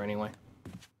through the door anyway.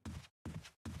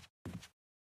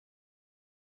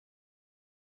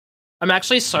 I'm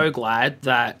actually so glad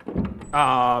that,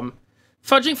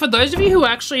 fudging, for those of you who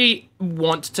actually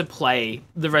want to play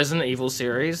the Resident Evil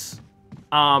series,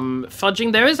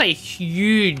 fudging, there is a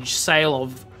huge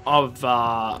sale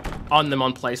on them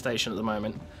on PlayStation at the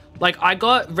moment. Like, I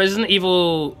got Resident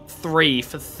Evil 3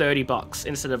 for 30 bucks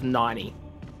instead of 90.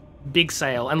 Big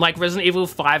sale. And like Resident Evil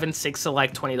 5 and 6 are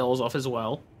like $20 off as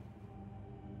well.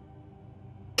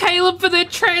 Caleb for their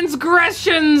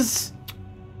transgressions!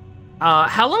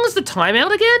 How long is the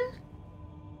timeout again?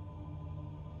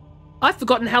 I've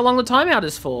forgotten how long the timeout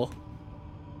is for.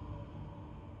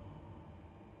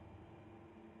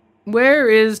 Where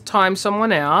is time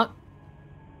someone out?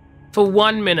 For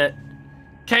 1 minute.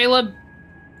 Caleb,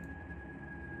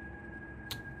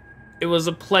 it was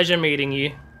a pleasure meeting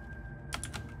you.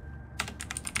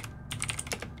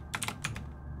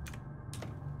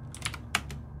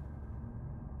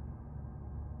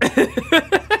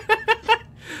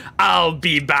 I'll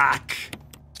be back.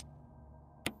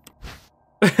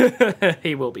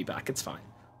 He will be back, it's fine.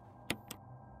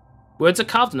 Words are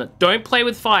carved in it. Don't play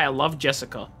with fire, love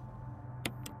Jessica.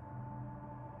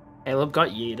 Caleb got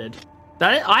yeeted.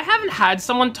 I haven't had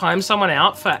someone time someone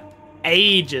out for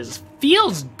ages.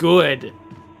 Feels good.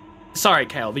 Sorry,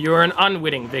 Caleb, you were an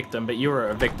unwitting victim, but you were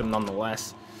a victim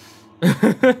nonetheless.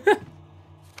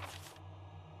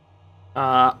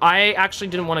 I actually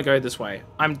didn't want to go this way.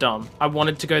 I'm dumb. I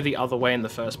wanted to go the other way in the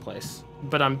first place.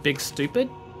 But I'm big stupid.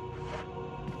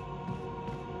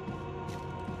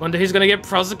 Wonder who's gonna get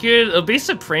prosecuted? It'll be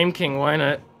Supreme King, won't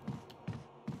it?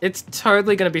 It's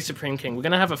totally gonna be Supreme King. We're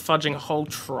gonna have a fudging whole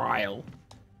trial.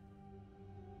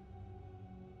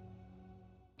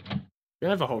 We're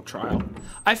gonna have a whole trial.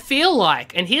 I feel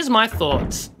like, and here's my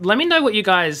thoughts. Let me know what you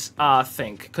guys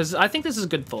think, because I think this is a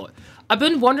good thought. I've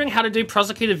been wondering how to do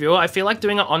prosecutor viewer. I feel like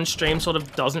doing it on stream sort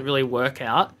of doesn't really work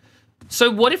out. So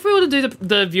what if we were to do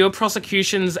the viewer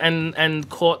prosecutions and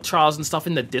court trials and stuff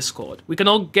in the Discord? We can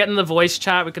all get in the voice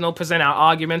chat. We can all present our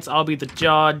arguments. I'll be the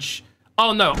judge.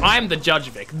 Oh no, I'm the judge,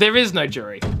 Vic. There is no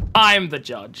jury. I'm the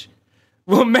judge.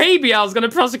 Well, maybe I was going to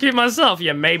prosecute myself.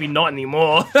 Yeah, maybe not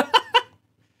anymore. There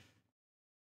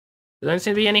don't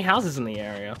seem to be any houses in the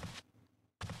area.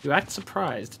 You act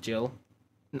surprised, Jill.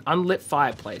 An unlit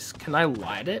fireplace. Can I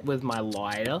light it with my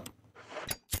lighter?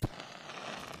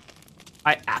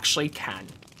 I actually can.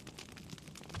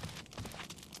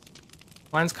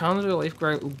 Lines colors of leaf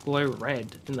glow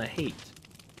red in the heat.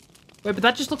 Wait, but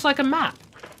that just looks like a map.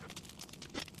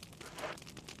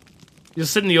 You'll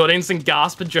sit in the audience and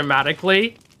gasp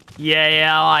dramatically.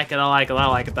 Yeah, I like it, I like it, I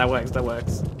like it. That works, that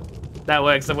works. That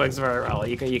works very well.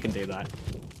 You can do that.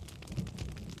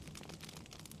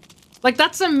 Like,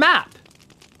 that's a map,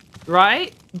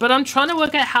 right? But I'm trying to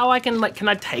work out how I can, like, can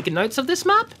I take notes of this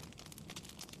map?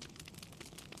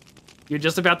 You're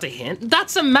just about to hint?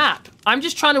 That's a map. I'm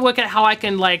just trying to work out how I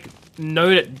can, like,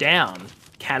 note it down.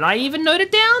 Can I even note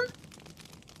it down?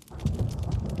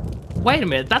 Wait a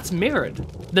minute, that's mirrored.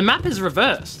 The map is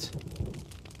reversed.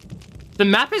 The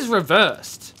map is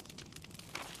reversed.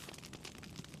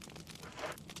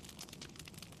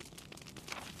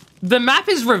 The map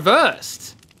is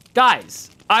reversed. Guys,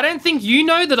 I don't think you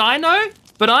know that I know,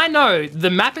 but I know the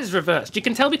map is reversed. You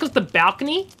can tell because the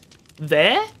balcony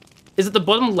there is at the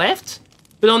bottom left,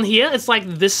 but on here, it's like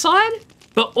this side.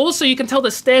 But also you can tell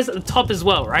the stairs at the top as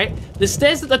well, right? The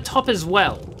stairs at the top as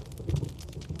well,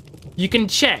 you can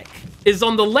check, is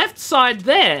on the left side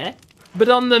there, But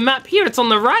on the map here, it's on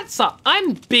the right side.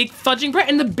 I'm big fudging Brett.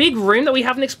 And the big room that we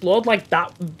haven't explored, like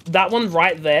that one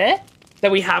right there,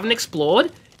 that we haven't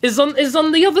explored, is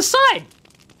on the other side.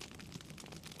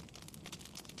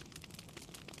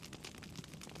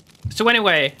 So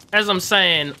anyway, as I'm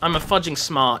saying, I'm a fudging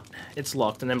smart. It's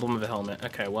locked, an emblem of a helmet.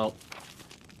 Okay, well,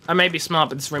 I may be smart,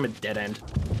 but this room is dead end.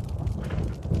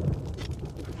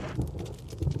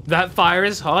 That fire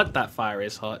is hot. That fire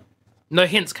is hot. No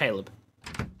hints, Caleb.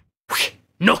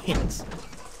 No hints.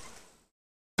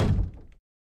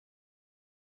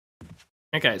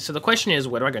 Okay, so the question is,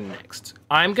 where do I go next?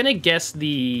 I'm gonna guess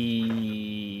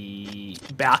the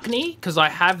balcony, because I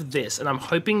have this, and I'm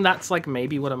hoping that's like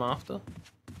maybe what I'm after.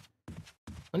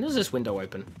 When does this window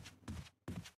open?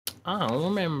 I don't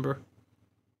remember.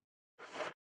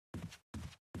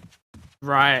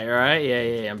 Right,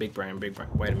 yeah, I'm big brain.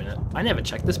 Wait a minute. I never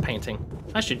checked this painting.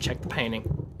 I should check the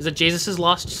painting. Is it Jesus'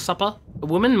 Last Supper? A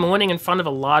woman mourning in front of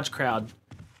a large crowd.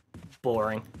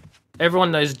 Boring.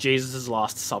 Everyone knows Jesus'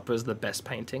 Last Supper is the best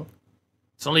painting.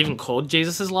 It's not even called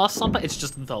Jesus' Last Supper, it's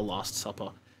just The Last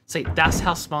Supper. See, that's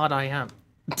how smart I am.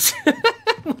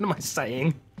 What am I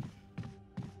saying?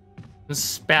 I'm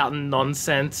spouting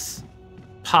nonsense.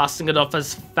 Passing it off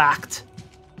as fact.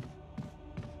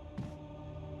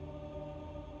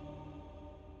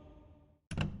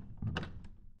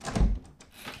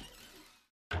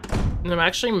 No,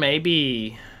 actually,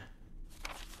 maybe...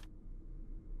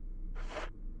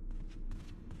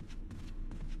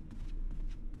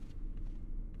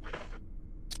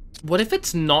 What if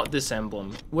it's not this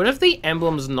emblem? What if the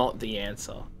emblem's not the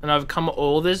answer? And I've come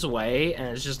all this way, and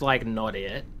it's just, like, not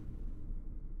it?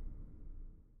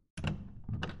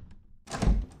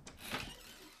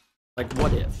 Like,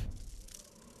 what if?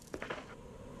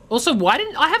 Also, why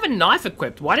didn't... I have a knife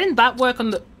equipped. Why didn't that work on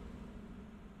the...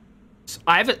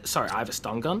 I have a... Sorry, I have a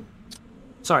stun gun?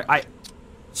 Sorry,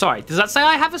 Sorry, does that say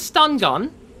I have a stun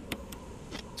gun?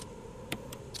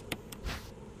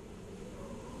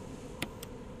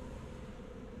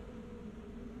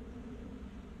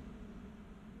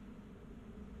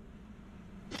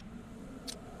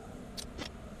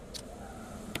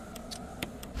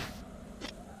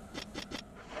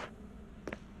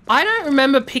 I don't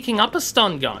remember picking up a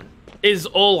stun gun, is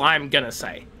all I'm gonna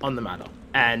say on the matter.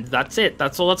 And that's it.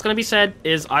 That's all that's gonna be said,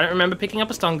 is I don't remember picking up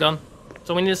a stun gun. That's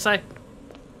all we need to say.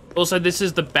 Also, this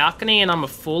is the balcony, and I'm a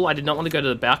fool. I did not want to go to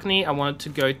the balcony. I wanted to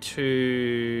go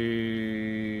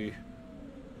to...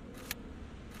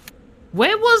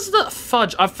 Where was the...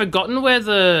 Fudge, I've forgotten where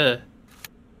the...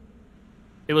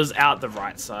 It was out the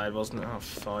right side, wasn't it? Oh,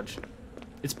 fudge.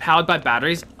 It's powered by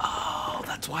batteries. Oh,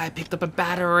 that's why I picked up a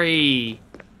battery.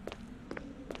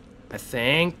 I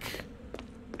think.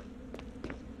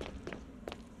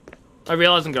 I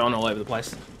realize I'm going all over the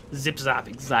place. Zip zap,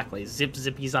 exactly. Zip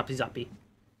zippy zappy zappy.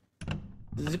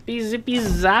 Zippy zippy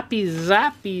zappy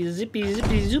zappy. Zippy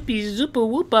zippy zoopy zoopa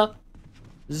whoopa.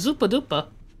 Zoopa doopa.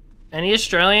 Any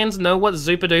Australians know what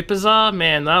zoopa doopas are?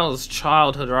 Man, that was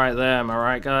childhood right there, am I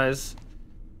right, guys?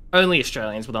 Only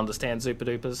Australians would understand zoopa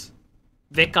doopas.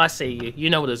 Vic, I see you. You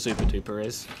know what a zoopa dooper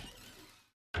is.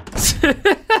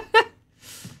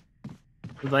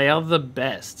 They are the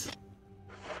best.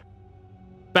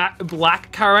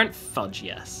 Black currant fudge,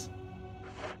 yes.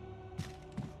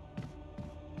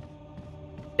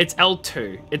 It's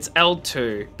L2. It's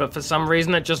L2, but for some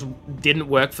reason it just didn't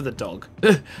work for the dog.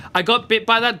 I got bit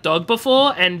by that dog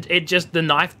before, and the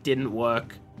knife didn't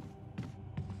work.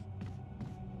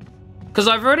 Because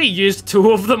I've already used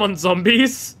 2 of them on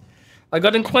zombies. I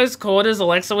got in close quarters,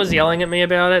 Alexa was yelling at me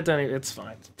about it. It's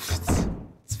fine.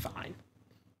 It's fine.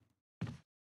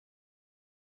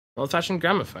 Old-fashioned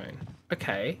gramophone.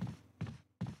 Okay.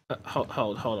 Hold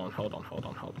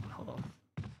on.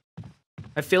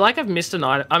 I feel like I've missed an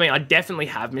item. I mean, I definitely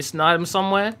have missed an item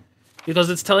somewhere. Because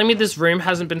it's telling me this room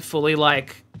hasn't been fully,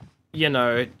 like, you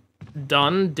know,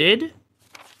 did?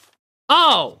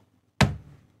 Oh!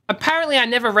 Apparently I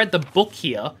never read the book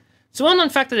here. So well known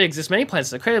fact that there exists many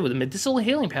plants that are credited with medicinal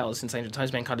healing powers. Since ancient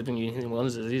times, mankind have been using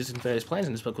wellness diseases in various plants.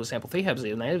 In this book, we'll sample 3 herbs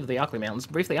that are native of the Arkley Mountains.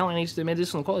 Briefly outline each of the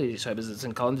medicinal qualities. Herbs is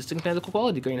in color distinct medical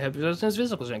quality. Green herb has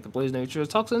physical strength. The blue is neutral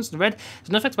toxins. The red has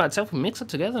no effects by itself. We mix it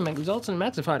together and make results in a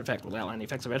magnified effect. We'll outline the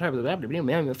effects of red herb.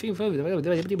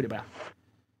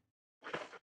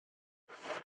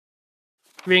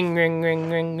 Ring, ring, ring,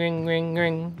 ring, ring, ring,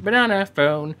 ring. Banana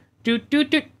phone. Doot, doot,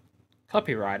 doot.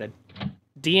 Copyrighted.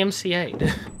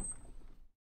 DMCA'd.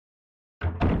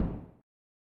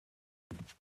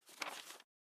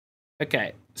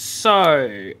 Okay,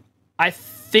 so I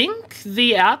think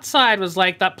the outside was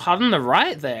like that part on the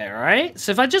right there, right?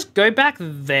 So if I just go back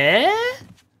there,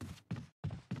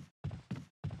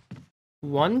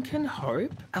 One can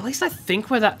hope. At least I think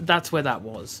that's where that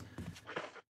was.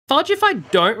 Fudge if I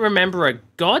don't remember a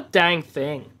god dang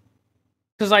thing.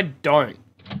 Because I don't.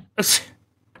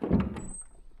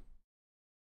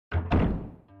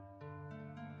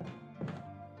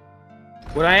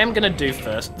 What I am gonna do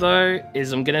first, though,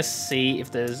 is I'm gonna see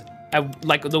if there's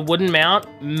like the wooden mount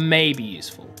may be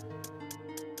useful.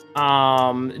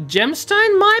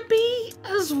 Gemstone might be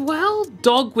as well.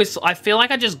 Dog whistle. I feel like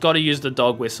I just gotta use the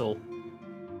dog whistle.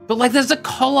 But like, there's a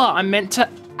collar I'm meant to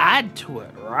add to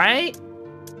it, right?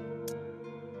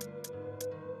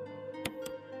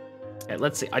 Okay,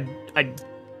 let's see.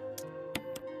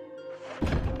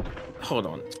 Hold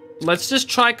on. Let's just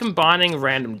try combining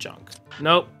random junk.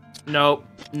 Nope. Nope.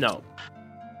 Nope.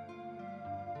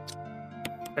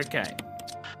 Okay.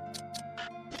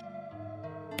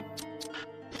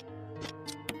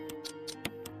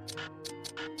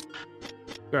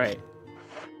 Great.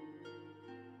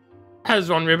 Has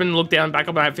Ron Ribbon looked down back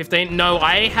up at 15? No,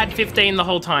 I had 15 the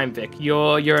whole time, Vic.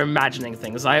 You're imagining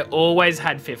things. I always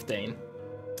had 15.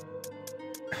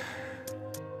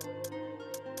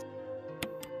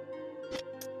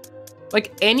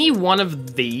 Like, any one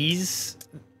of these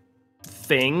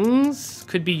things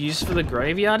could be used for the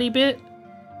graveyardy bit.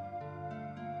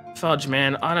 Fudge,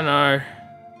 man. I don't know.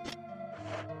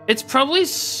 It's probably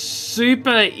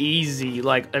super easy,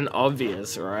 like, and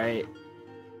obvious, right?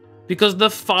 Because the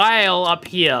file up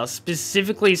here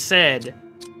specifically said,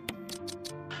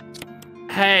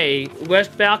 hey,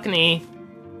 west balcony,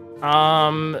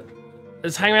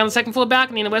 is hanging around the second floor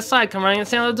balcony on the west side, come running the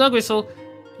sound of the dog whistle.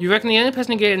 You reckon the only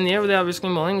person to get in there without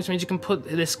risking mauling, which means you can put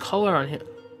this collar on him.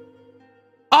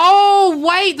 Oh,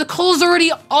 wait, the collar's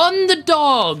already on the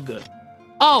dog.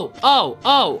 Oh.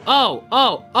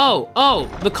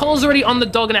 The collar's already on the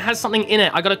dog and it has something in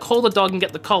it. I gotta call the dog and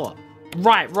get the collar.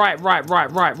 Right.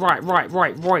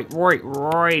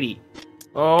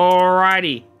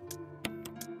 Alrighty.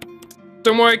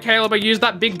 Don't worry, Caleb, I used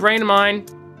that big brain of mine.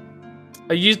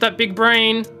 I used that big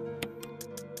brain.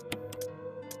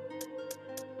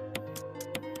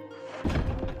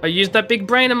 I used that big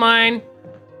brain of mine.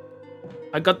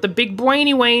 I got the big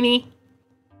brainy waney.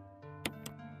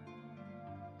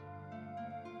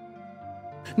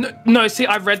 No, see,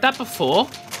 I've read that before.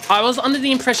 I was under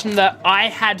the impression that I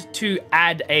had to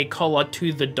add a collar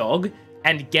to the dog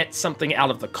and get something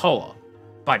out of the collar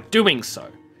by doing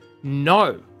so.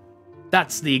 No,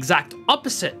 that's the exact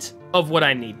opposite of what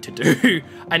I need to do.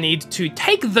 I need to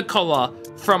take the collar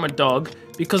from a dog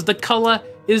because the collar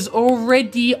is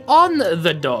already on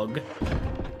the dog.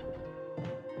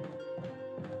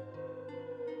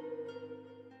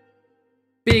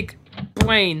 Big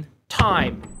brain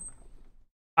time.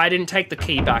 I didn't take the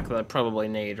key back that I probably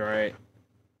need, right?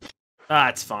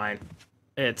 It's fine.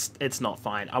 It's not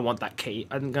fine. I want that key.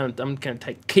 I'm gonna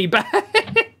take the key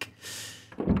back.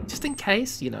 Just in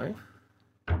case, you know.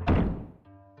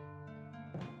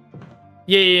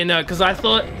 Yeah, no, because I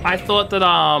thought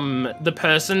that the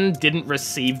person didn't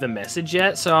receive the message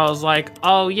yet, so I was like,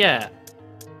 oh yeah,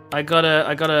 I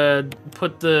gotta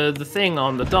put the thing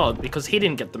on the dog because he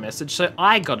didn't get the message, so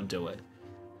I gotta do it.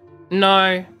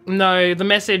 No, the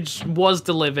message was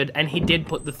delivered and he did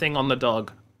put the thing on the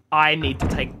dog. I need to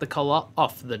take the collar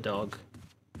off the dog.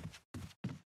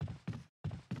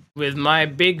 With my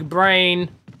big brain.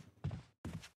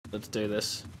 Let's do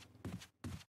this.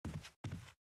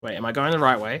 Wait, am I going the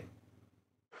right way?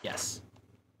 Yes.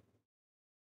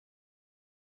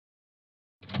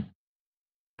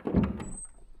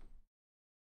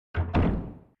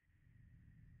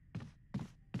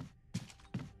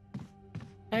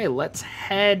 Hey, let's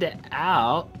head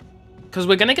out. Because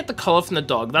we're going to get the collar from the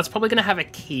dog. That's probably going to have a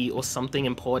key or something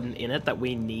important in it that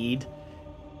we need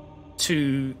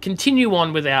to continue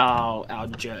on with our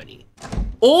journey.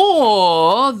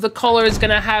 Or the collar is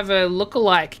going to have a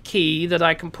lookalike key that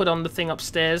I can put on the thing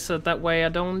upstairs so that way I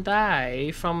don't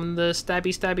die from the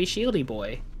stabby shieldy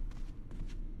boy.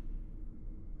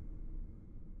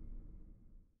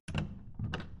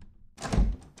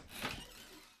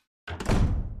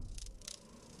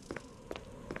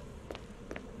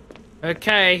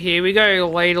 Okay, here we go,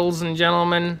 ladles and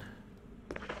gentlemen.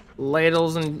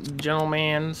 Ladles and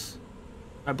gentlemans.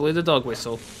 I blew the dog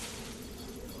whistle.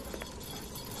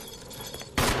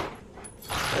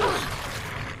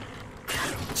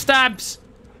 Stabs!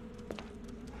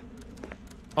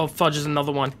 Oh, fudge is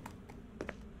another one.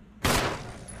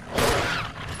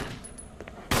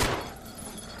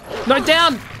 No,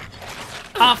 down!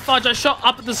 Ah, fudge, I shot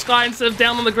up at the sky instead of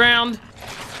down on the ground.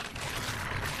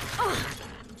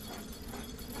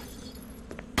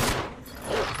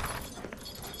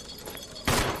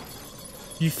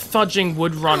 You fudging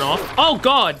would run off. Oh,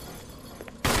 God.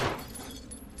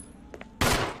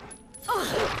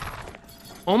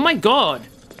 Oh, my God.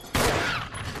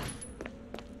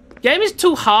 Game is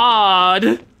too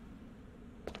hard.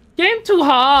 Game too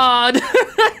hard.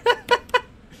 I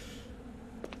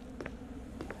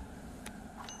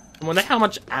wonder how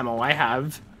much ammo I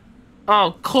have.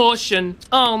 Oh, caution.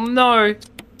 Oh, no.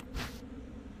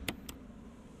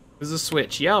 There's a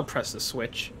switch. Yeah, I'll press the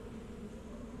switch.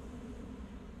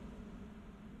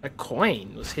 A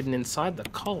coin was hidden inside the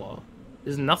collar.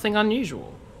 There's nothing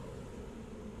unusual.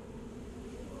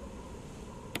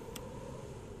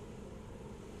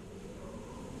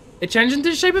 It changed into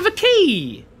the shape of a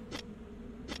key.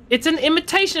 It's an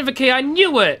imitation of a key. I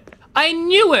knew it. I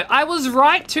knew it. I was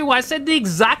right too. I said the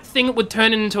exact thing it would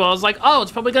turn into. I was like, oh,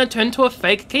 it's probably going to turn into a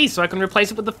fake key so I can replace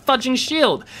it with the fudging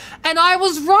shield. And I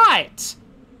was right.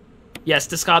 Yes,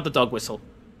 discard the dog whistle.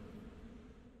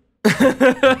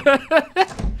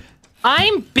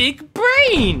 I'm big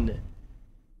brain.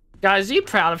 Guys, are you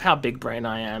proud of how big brain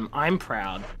I am? I'm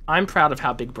proud. I'm proud of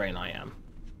how big brain I am.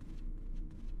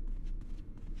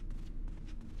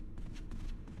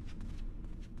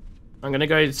 I'm gonna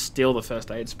go steal the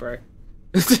first aid spray.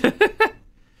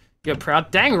 You're proud?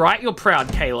 Dang right you're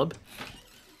proud, Caleb.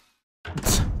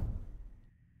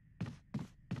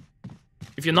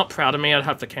 If you're not proud of me, I'd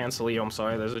have to cancel you. I'm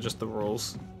sorry, those are just the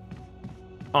rules.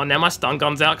 Oh, now my stun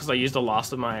gun's out because I used the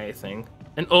last of my thing.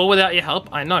 And all without your help?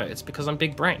 I know, it's because I'm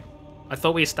big brain. I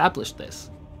thought we established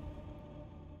this.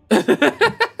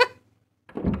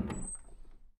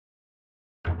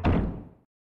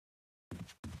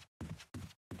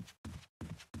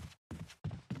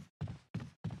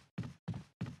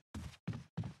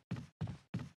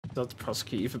 Does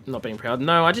prosecute you for not being proud?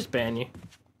 No, I just ban you.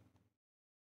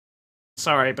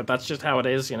 Sorry, but that's just how it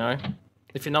is, you know?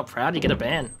 If you're not proud, you get a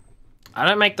ban. I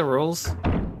don't make the rules.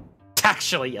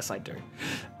 Actually, yes, I do.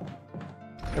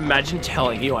 Imagine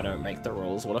telling you I don't make the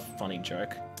rules. What a funny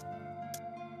joke.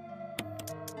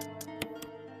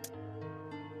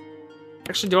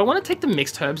 Actually, do I want to take the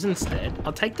mixed herbs instead?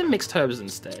 I'll take the mixed herbs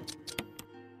instead.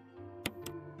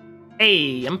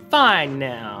 Hey, I'm fine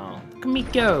now. Look at me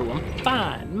go. I'm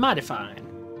fine. Mighty fine.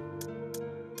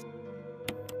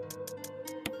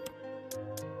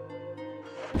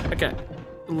 Okay.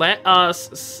 Let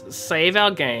us save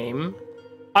our game.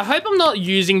 I hope I'm not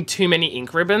using too many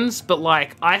ink ribbons, but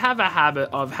like, I have a habit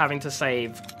of having to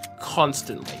save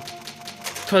constantly.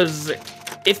 Because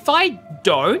if I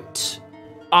don't,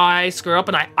 I screw up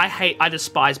and I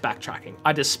despise backtracking.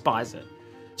 I despise it.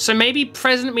 So maybe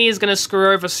present me is going to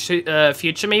screw over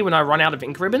future me when I run out of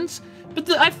ink ribbons. But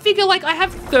I figure like I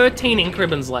have 13 ink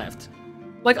ribbons left.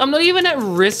 Like I'm not even at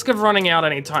risk of running out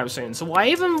anytime soon. So why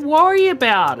even worry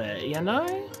about it, you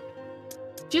know?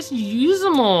 Just use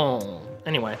them all.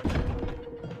 Anyway.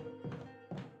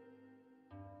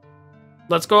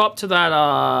 Let's go up to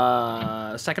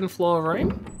that second floor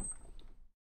room.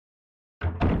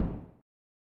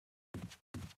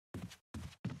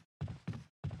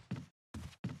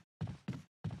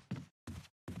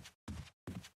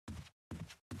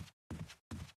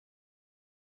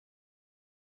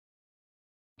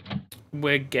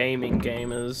 We're gaming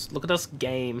gamers. Look at us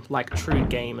game like true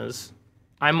gamers.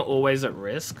 I'm always at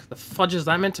risk. The fudge is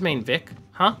that meant to mean Vic?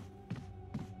 Huh?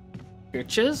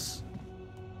 Bitches?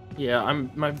 Yeah,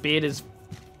 my beard is...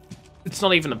 It's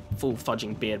not even a full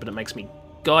fudging beard, but it makes me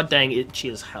god dang itchy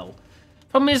as hell.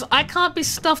 Problem is, I can't be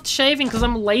stuffed shaving because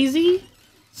I'm lazy.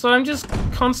 So I'm just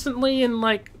constantly in,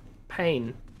 like,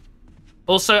 pain.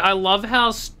 Also, I love how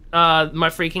my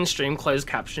freaking stream closed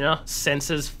captioner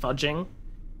senses fudging.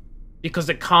 Because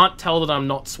it can't tell that I'm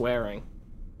not swearing.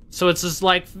 So it's just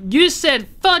like, you said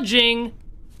fudging!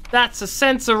 That's a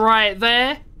censor right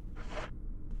there.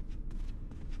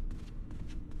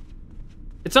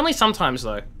 It's only sometimes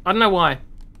though. I don't know why. It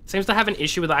seems to have an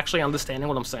issue with actually understanding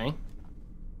what I'm saying.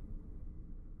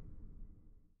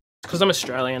 Because I'm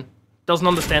Australian. Doesn't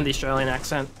understand the Australian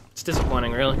accent. It's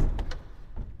disappointing, really.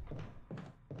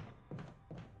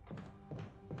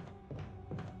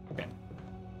 Okay.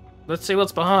 Let's see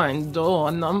what's behind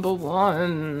door number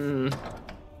 1.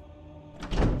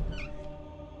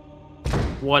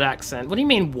 What accent? What do you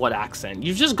mean, what accent?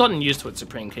 You've just gotten used to it,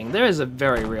 Supreme King. There is a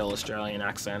very real Australian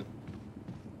accent.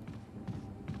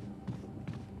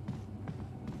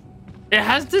 It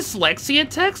has dyslexia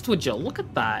text? Would you look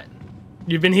at that?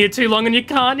 You've been here too long and you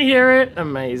can't hear it?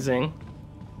 Amazing.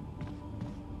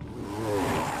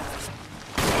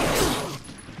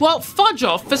 Well, fudge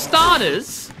off for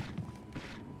starters.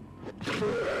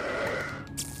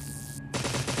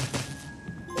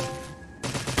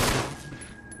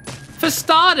 For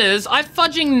starters, I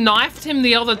fudging knifed him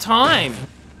the other time.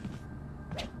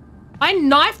 I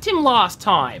knifed him last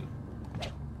time.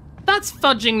 That's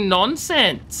fudging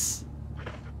nonsense.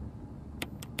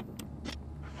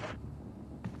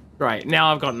 Right,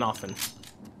 now I've got nothing.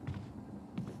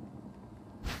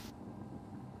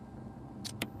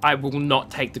 I will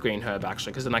not take the green herb,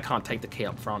 actually, because then I can't take the key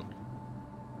up front.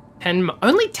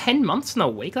 Only 10 months in a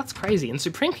week? That's crazy. And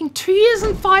Supreme King, 2 years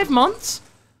and 5 months?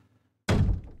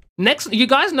 You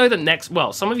guys know that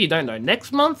well, some of you don't know.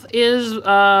 Next month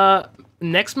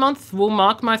will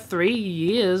mark my 3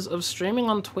 years of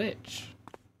streaming on Twitch.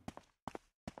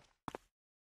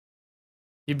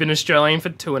 You've been Australian for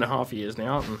 2.5 years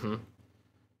now. Mm-hmm.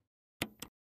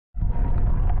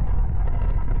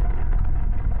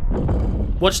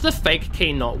 Watch the fake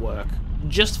key not work.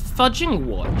 Just fudging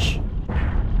watch.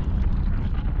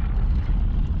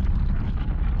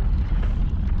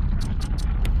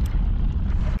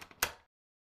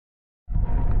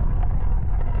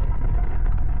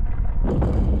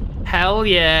 Hell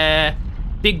yeah.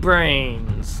 Big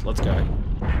brains. Let's go.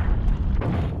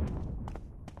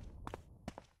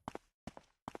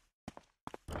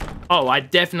 Oh, I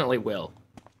definitely will.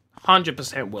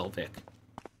 100% will, Vic.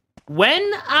 When?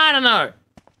 I don't know.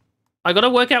 I gotta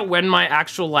work out when my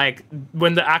actual,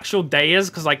 when the actual day is,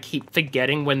 because I keep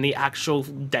forgetting when the actual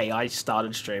day I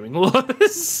started streaming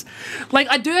was.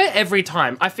 I do it every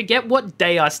time. I forget what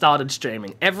day I started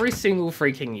streaming. Every single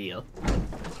freaking year.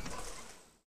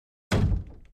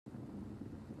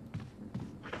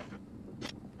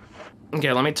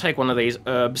 Okay, let me take one of these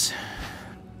herbs.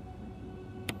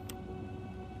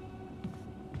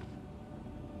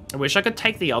 I wish I could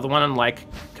take the other one and,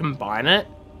 combine it.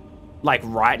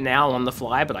 Right now on the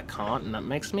fly, but I can't, and that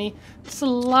makes me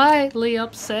slightly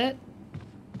upset.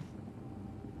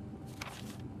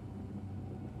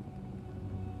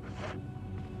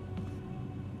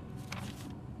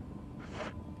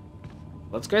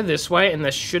 Let's go this way, and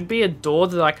there should be a door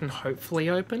that I can hopefully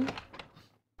open.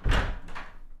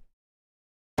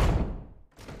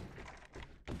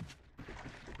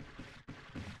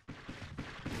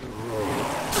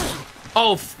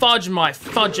 Oh, fudge my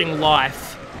fudging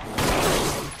life.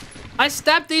 I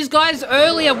stabbed these guys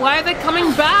earlier. Why are they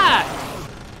coming back?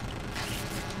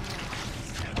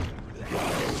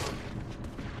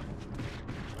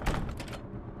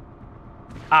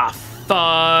 Ah,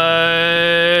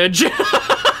 fudge.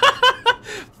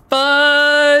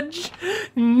 Fudge.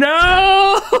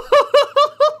 No.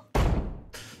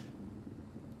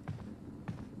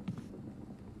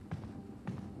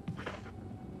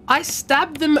 I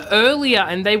stabbed them earlier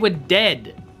and they were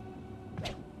dead.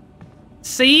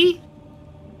 See?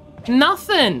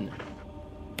 Nothing.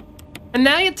 And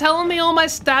now you're telling me all my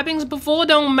stabbings before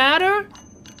don't matter?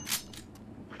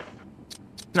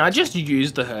 No, I just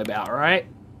used the herb outright.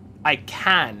 I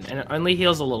can, and it only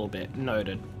heals a little bit.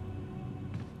 Noted.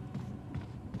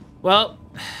 Well,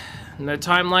 no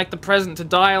time like the present to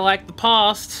die like the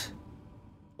past.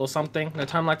 Or something. No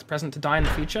time like the present to die in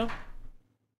the future.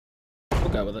 We'll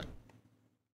go with it.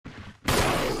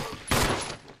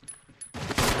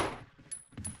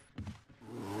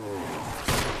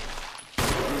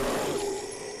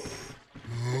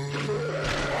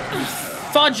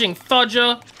 Fudging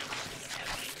fudger.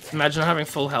 Imagine having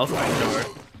full health. I know.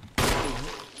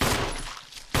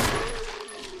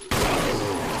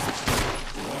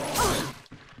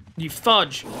 You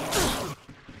fudge.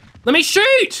 Let me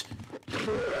shoot!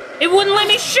 It wouldn't let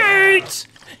me shoot!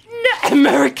 No,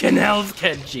 American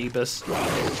healthcare, Jeebus.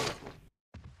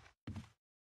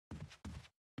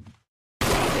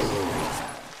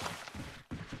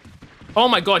 Oh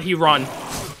my god, he run.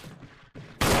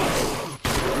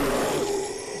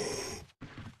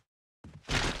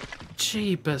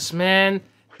 Jeebus, man.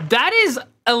 That is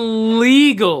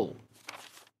illegal.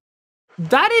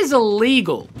 That is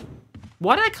illegal.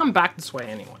 Why did I come back this way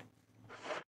anyway?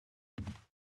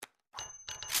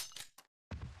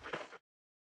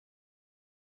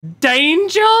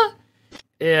 Danger?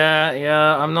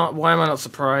 Yeah, I'm not, why am I not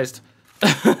surprised?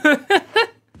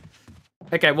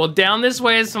 Okay, well down this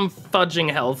way is some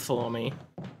fudging health for me.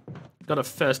 Got a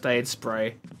first aid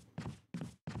spray.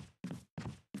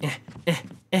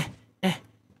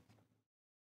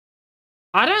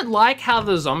 I don't like how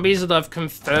the zombies that I've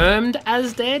confirmed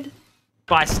as dead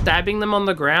by stabbing them on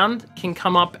the ground can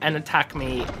come up and attack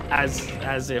me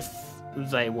as if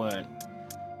they weren't.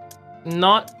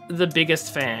 Not the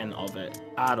biggest fan of it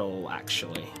at all,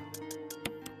 actually.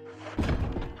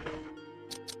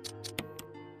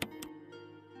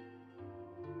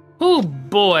 Oh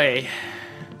boy.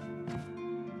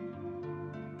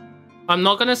 I'm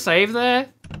not gonna save there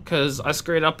because I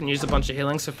screwed up and used a bunch of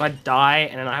healing, so if I die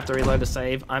and then I have to reload a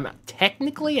save, I'm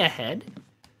technically ahead,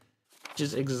 which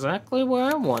is exactly where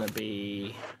I want to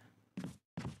be.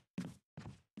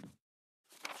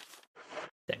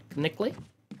 Technically.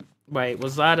 Wait,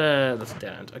 was that a... That's a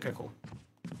dead end. Okay, cool.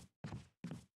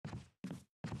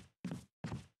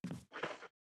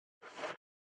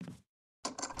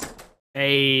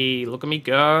 Hey, look at me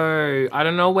go. I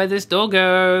don't know where this door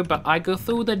go, but I go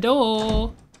through the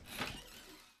door.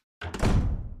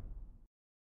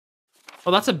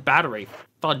 Oh, that's a battery.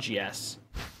 Fudge, yes.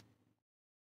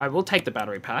 I will take the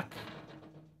battery pack.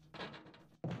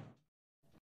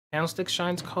 Candlestick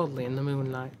shines coldly in the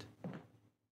moonlight.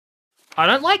 I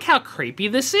don't like how creepy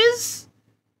this is.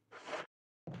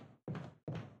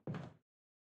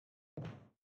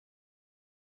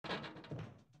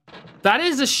 That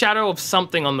is a shadow of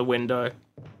something on the window.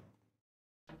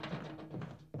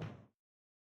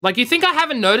 Like, you think I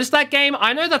haven't noticed that, game?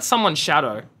 I know that's someone's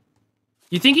shadow.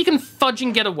 You think you can fudge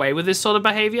and get away with this sort of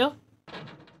behavior?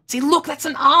 See, look, that's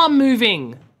an arm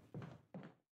moving.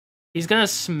 He's gonna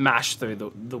smash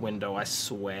through the window, I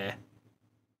swear.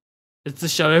 It's the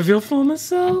shadow of your former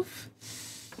self.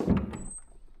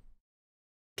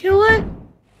 Kill it.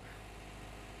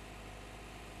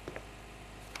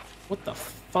 What the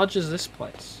fudge is this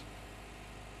place?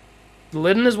 The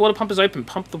lid in his water pump is open.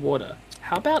 Pump the water.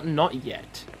 How about not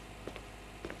yet?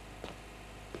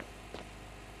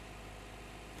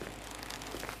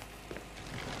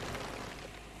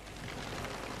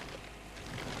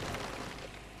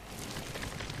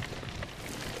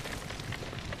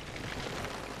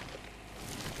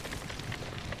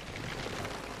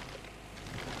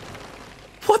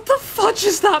 What the fudge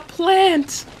is that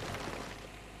plant?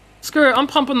 Screw it, I'm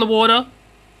pumping the water.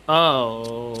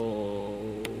 Oh,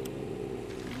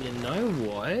 you know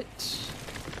what?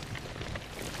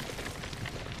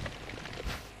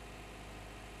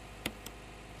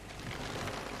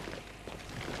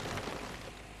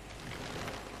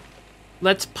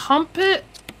 Let's pump it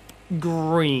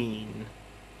green.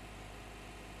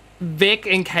 Vic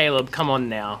and Caleb, come on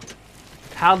now.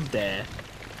 How dare.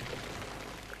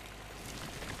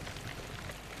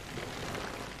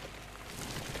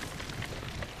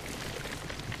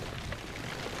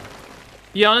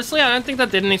 Yeah, honestly, I don't think that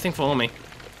did anything for me.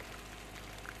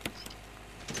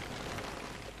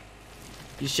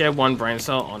 You share one brain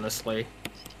cell, honestly.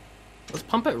 Let's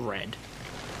pump it red.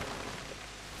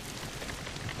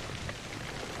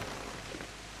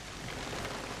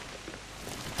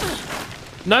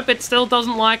 Nope, it still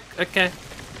doesn't like... Okay.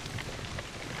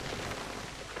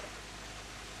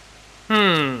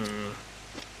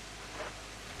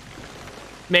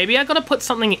 Maybe I gotta put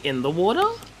something in the water?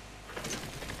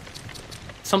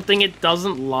 Something it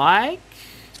doesn't like?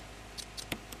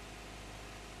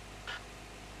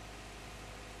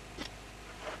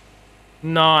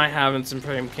 No, I haven't,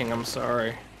 Supreme King, I'm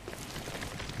sorry.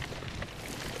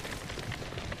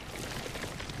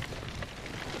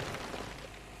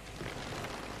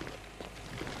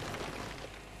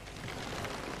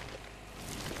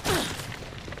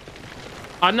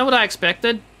 I know what I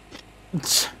expected.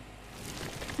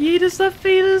 Yeetus the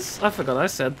fetus? I forgot I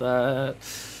said that.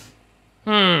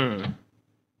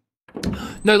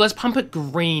 No, let's pump it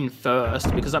green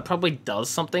first, because that probably does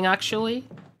something, actually.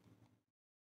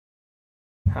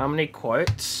 How many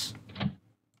quotes?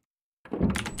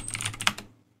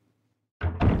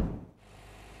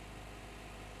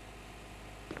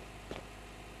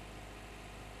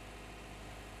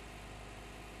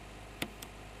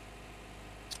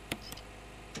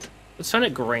 Let's turn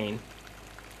it green.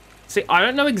 See, I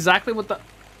don't know exactly what the...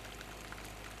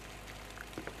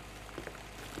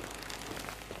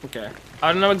 Okay.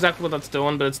 I don't know exactly what that's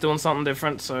doing, but it's doing something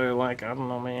different, so, like, I don't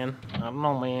know, man. I don't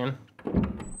know, man.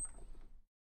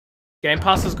 Game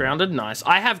Pass is grounded? Nice.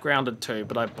 I have grounded too,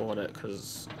 but I bought it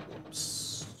because...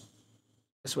 Whoops.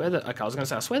 I swear that... Okay, I was going to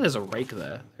say, I swear there's a rake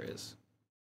there. There is.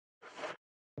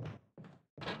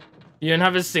 You don't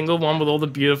have a single one with all the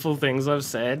beautiful things I've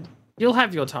said? You'll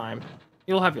have your time.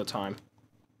 You'll have your time.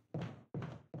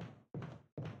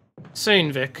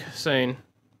 Soon, Vic. Soon.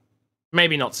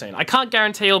 Maybe not soon. I can't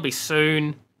guarantee it'll be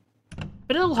soon.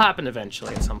 But it'll happen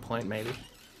eventually at some point, maybe.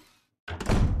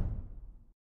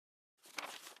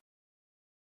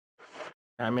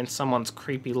 I'm in someone's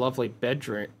creepy, lovely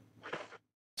bedroom.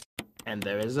 And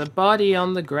there is a body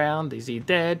on the ground. Is he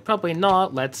dead? Probably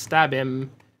not. Let's stab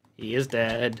him. He is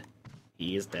dead.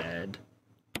 He is dead.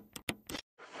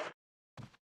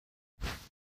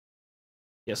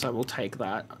 Yes, I will take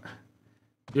that.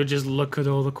 You'll just look at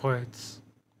all the quotes.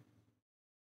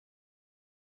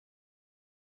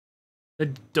 The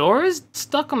door is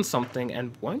stuck on something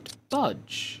and won't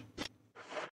budge.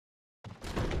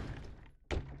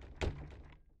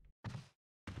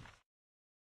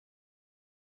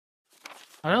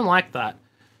 I don't like that.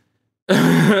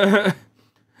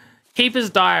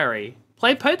 Keeper's diary.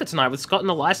 Played poker tonight with Scott in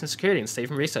the license security and Steve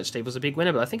from research. Steve was a big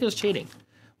winner, but I think it was cheating.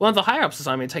 One of the higher-ups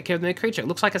assigned me to take care of the new creature. It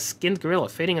looks like a skinned gorilla.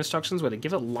 Feeding instructions were to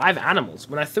give it live animals.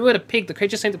 When I threw it a pig, the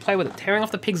creature seemed to play with it, tearing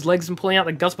off the pig's legs and pulling out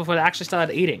the guts before it actually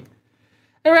started eating.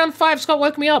 At around 5, Scott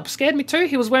woke me up. Scared me too.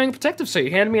 He was wearing a protective suit. He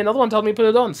handed me another one, told me to put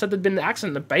it on. Said there'd been an accident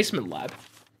in the basement lab.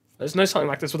 There's no something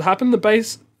like this would happen.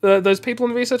 Those people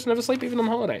in research never sleep even on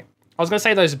holiday. I was going to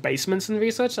say those basements in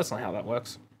research. That's not how that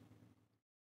works.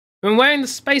 When wearing the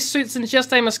space suit since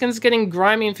yesterday, my skin's getting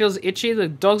grimy and feels itchy. The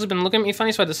dogs have been looking at me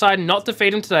funny, so I decided not to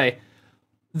feed them today.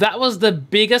 That was the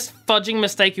biggest fudging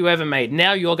mistake you ever made.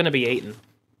 Now you're going to be eaten.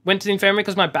 Went to the infirmary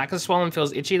because my back is swollen and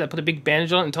feels itchy. They put a big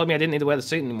bandage on it and told me I didn't need to wear the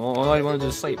suit anymore. All I wanted to do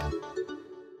was sleep.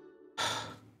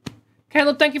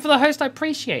 Caleb, thank you for the host. I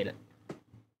appreciate it.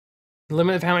 The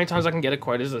limit of how many times I can get a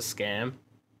quote is a scam.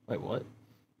 Wait, what?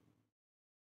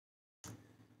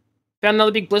 Found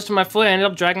another big blister on my foot. I ended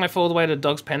up dragging my foot all the way to the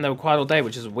dog's pen. They were quiet all day,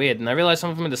 which is weird. And I realized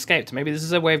some of them had escaped. Maybe this is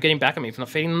their way of getting back at me for not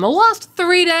feeding them the last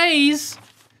 3 days.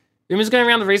 Rumors going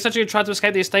around the researcher who tried to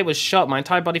escape the estate was shot. My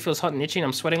entire body feels hot and itchy and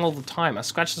I'm sweating all the time. I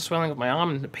scratched the swelling of my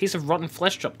arm and a piece of rotten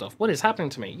flesh dropped off. What is happening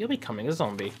to me? You're becoming a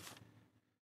zombie.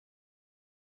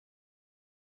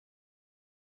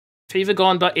 Fever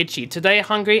gone but itchy. Today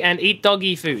hungry and eat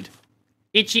doggy food.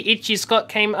 Itchy, itchy. Scott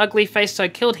came ugly face, so I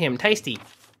killed him. Tasty.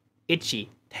 Itchy.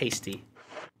 Tasty.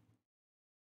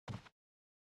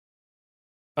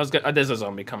 There's a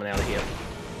zombie coming out of here.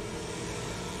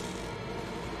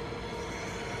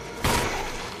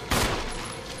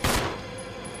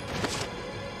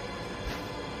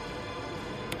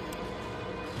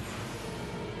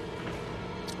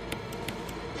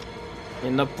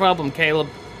 No problem, Caleb.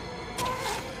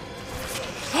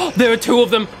 There are 2 of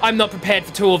them. I'm not prepared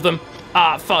for 2 of them.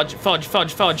 Ah, fudge, fudge,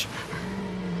 fudge, fudge.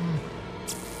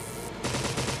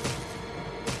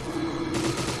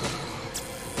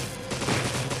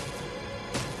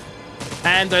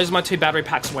 And those are my 2 battery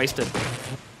packs wasted.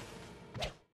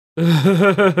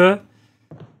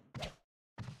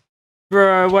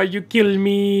 Bro, why you kill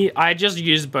me? I just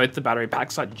used both the battery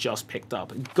packs I just picked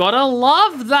up. Gotta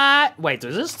love that! Wait,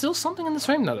 is there still something in this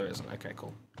room? No, there isn't. Okay,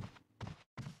 cool.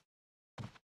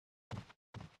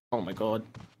 Oh my god.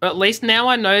 At least now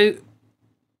I know...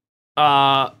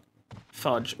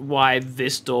 fudge, why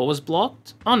this door was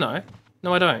blocked? Oh no.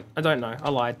 No, I don't. I don't know. I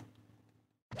lied.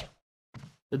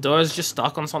 The door is just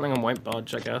stuck on something and won't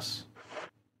budge, I guess.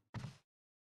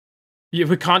 Yeah,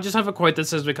 we can't just have a quote that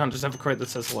says we can't just have a quote that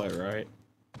says hello, right?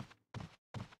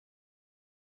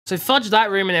 So fudge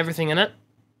that room and everything in it.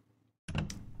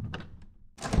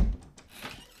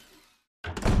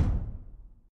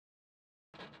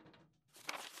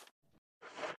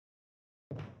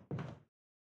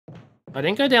 I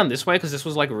didn't go down this way because this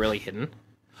was like really hidden.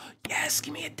 Yes,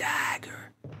 give me a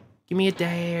dagger. Give me a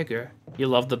dagger. You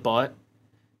love the bot.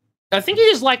 I think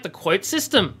you just like the quote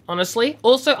system, honestly.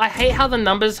 Also, I hate how the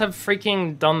numbers have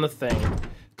freaking done the thing.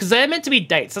 Because they're meant to be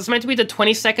dates. That's meant to be the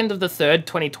 22nd of the 3rd,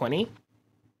 2020.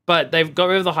 But they've got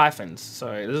rid of the hyphens. So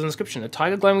there's an inscription. A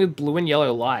tiger glowing with blue and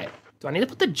yellow light. Do I need to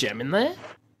put the gem in there?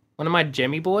 One of my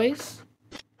gemmy boys?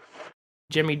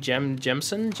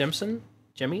 Jemson?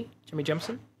 Jemmy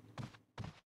Jemson?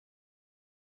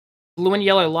 Blue and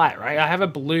yellow light, right? I have a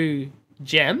blue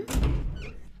gem.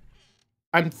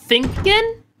 I'm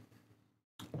thinking...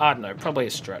 I don't know, probably a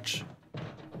stretch.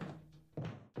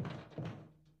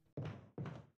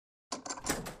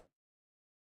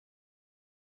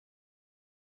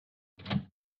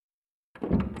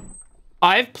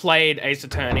 I've played Ace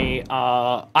Attorney.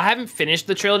 I haven't finished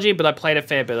the trilogy, but I played a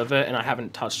fair bit of it, and I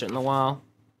haven't touched it in a while.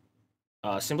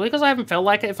 Simply because I haven't felt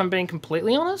like it, if I'm being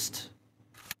completely honest.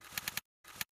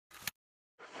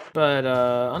 But,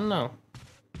 I don't know.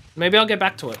 Maybe I'll get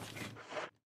back to it.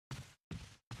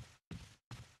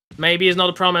 Maybe is not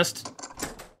a promised.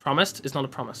 Promised is not a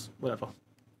promise. Whatever.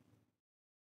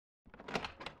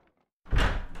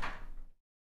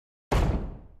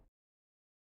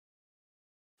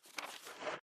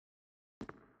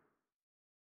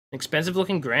 Expensive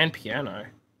looking grand piano.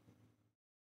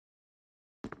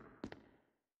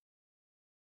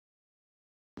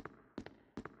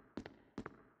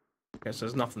 Okay, so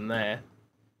there's nothing there.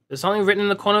 There's something written in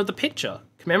the corner of the picture.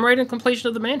 Commemorating completion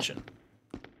of the mansion.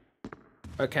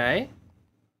 Okay.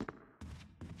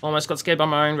 Almost got scared by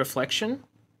my own reflection.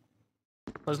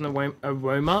 There's an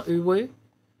aroma, uwu.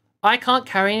 I can't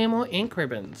carry any more ink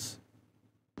ribbons.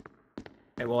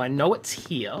 Okay, well I know it's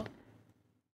here.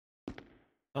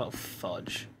 Oh,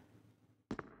 fudge.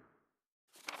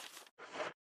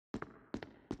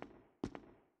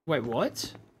 Wait,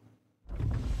 what?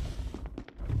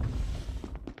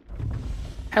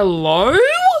 Hello?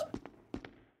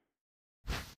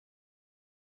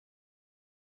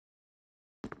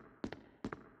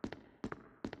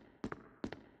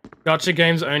 Gotcha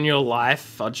games own your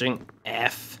life. Fudging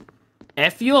F.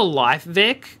 F your life,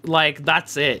 Vic. Like,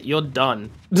 that's it. You're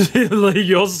done. Like,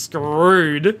 you're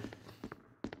screwed.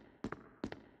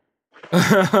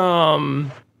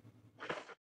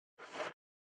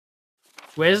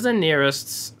 Where's the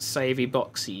nearest savey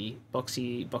boxy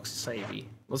savey?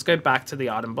 Let's go back to the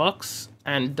item box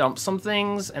and dump some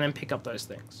things and then pick up those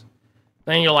things.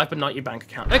 Then your life, but not your bank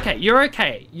account. Okay, you're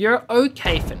okay. You're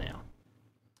okay for now.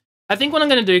 I think what I'm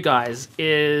going to do, guys,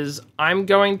 is I'm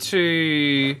going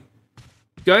to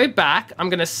go back. I'm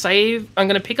going to save. I'm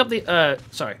going to pick up the... I'm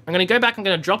going to go back. I'm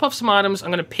going to drop off some items.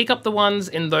 I'm going to pick up the ones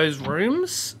in those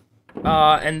rooms.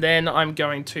 And then I'm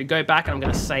going to go back and I'm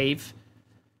going to save.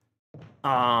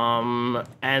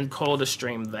 And call the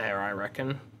stream there, I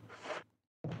reckon.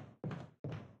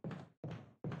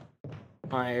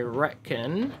 All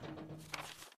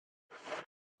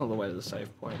the way to the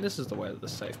save point. This is the way to the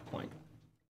save point.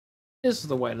 This is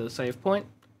the way to the save point.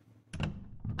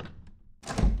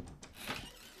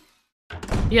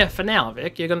 Yeah, for now,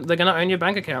 Vic. They're gonna own your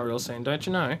bank account real soon, don't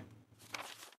you know?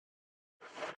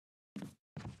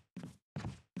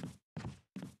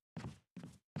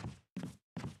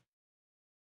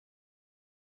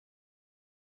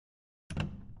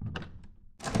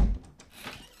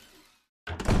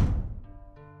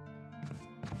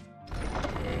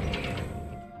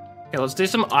 Okay, let's do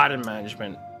some item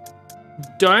management.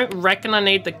 Don't reckon I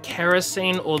need the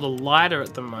kerosene or the lighter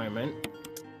at the moment.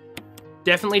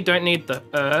 Definitely don't need the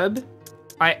herb.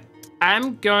 I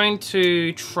am going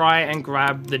to try and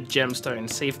grab the gemstone,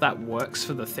 see if that works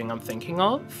for the thing I'm thinking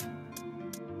of.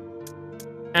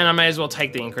 And I may as well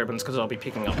take the ink ribbons because I'll be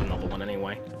picking up another one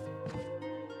anyway.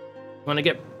 I want to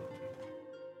get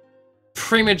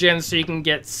Primogen so you can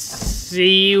get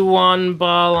C1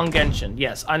 Bal on Genshin.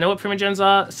 Yes, I know what Primogens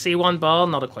are. C1 Bal,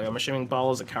 not a clue. I'm assuming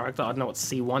Bal is a character. I don't know what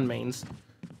C1 means.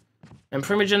 And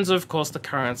Primogens are, of course, the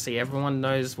currency. Everyone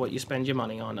knows what you spend your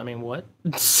money on. I mean, what?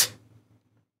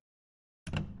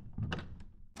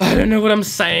 I don't know what I'm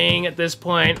saying at this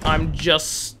point. I'm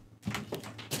just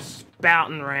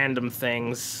spouting random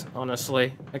things,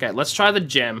 honestly. Okay, let's try the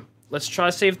gem. Let's try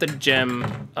to see if the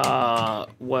gem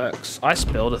works. I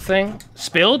spilled a thing.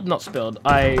 Spilled? Not spilled.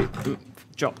 I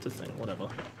dropped a thing. Whatever.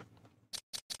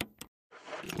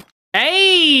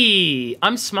 Hey!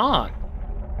 I'm smart.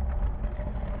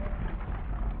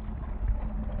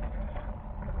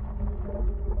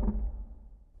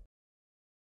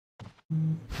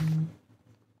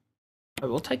 I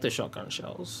will take the shotgun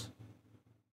shells.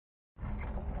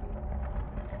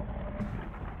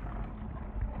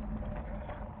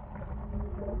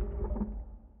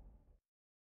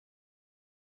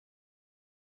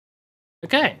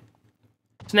 Okay.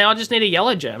 So now I just need a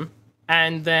yellow gem,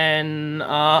 and then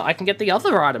I can get the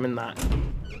other item in that.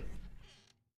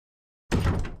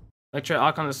 Electro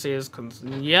Archon to see is...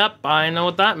 Yep, I know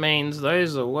what that means.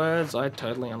 Those are words I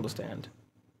totally understand.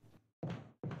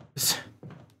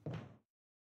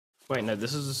 Wait, no,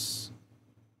 this is...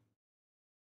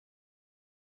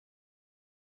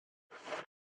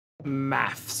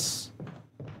 Maths.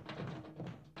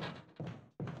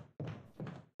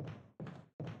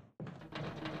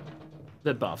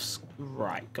 The buffs.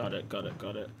 Right, got it.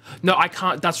 No, I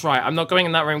can't, that's right. I'm not going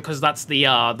in that room because that's the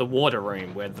water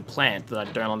room with the plant that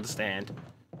I don't understand.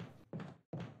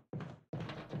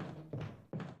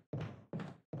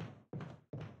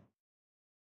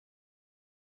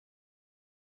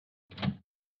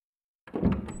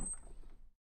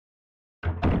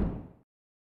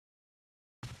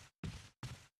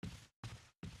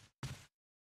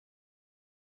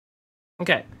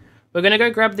 Okay. We're gonna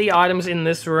go grab the items in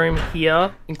this room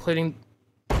here, including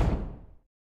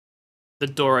the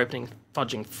door opening.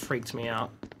 Fudging freaked me out.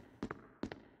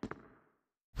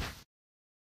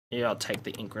 Yeah, I'll take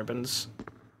the ink ribbons.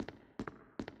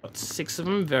 Got 6 of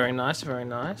them. Very nice, very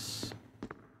nice.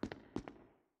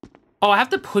 Oh, I have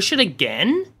to push it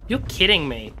again? You're kidding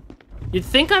me. You'd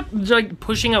think like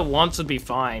pushing it once would be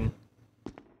fine.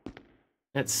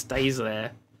 It stays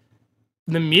there.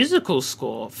 The musical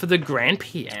score for the grand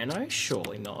piano?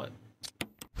 Surely not.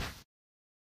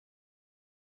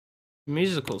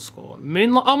 Musical score.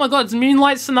 Moonlight. Oh my god, it's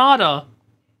Moonlight Sonata.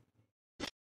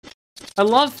 I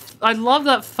love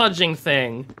that fudging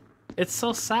thing. It's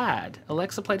so sad.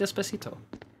 Alexa, play Despacito.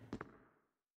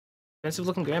 Expensive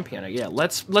looking grand piano. Yeah,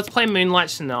 let's play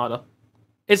Moonlight Sonata.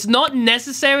 It's not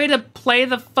necessary to play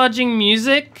the fudging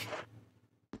music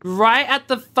right at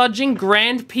the fudging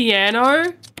grand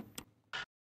piano?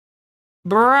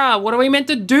 Bruh, what are we meant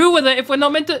to do with it if we're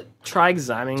not meant to... Try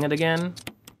examining it again.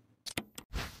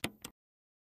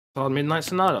 Tired Midnight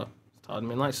Sonata. Tired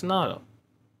Midnight Sonata.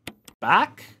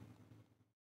 Back?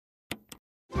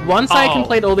 Once I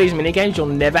complete all these minigames, you'll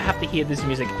never have to hear this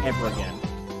music ever again.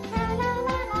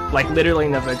 Like, literally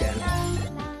never again.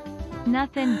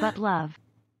 Nothing but love.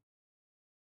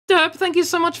 Derp, thank you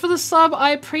so much for the sub.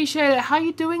 I appreciate it. How are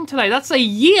you doing today? That's a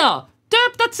year!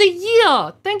 Derp, that's a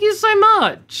year! Thank you so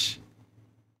much!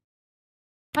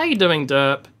 How you doing,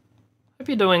 Derp? Hope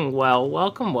you're doing well.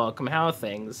 Welcome, welcome. How are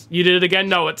things? You did it again?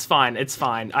 No, it's fine. It's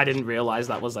fine. I didn't realize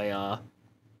that was a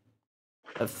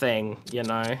thing, you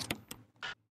know?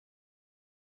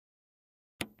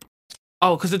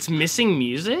 Oh, because it's missing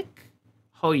music?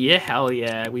 Oh yeah, hell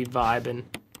yeah, we vibing.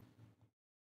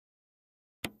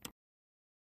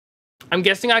 I'm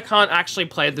guessing I can't actually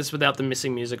play this without the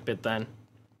missing music bit then.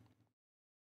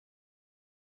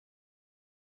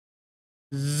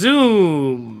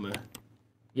 Zoom!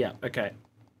 Yeah, okay.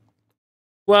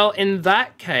 Well, in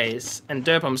that case, and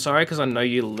Derp, I'm sorry because I know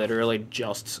you literally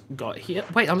just got here.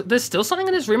 Wait, there's still something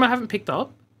in this room I haven't picked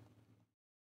up?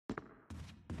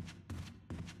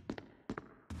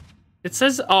 It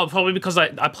says, oh, probably because I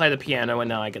play the piano and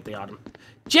now I get the item.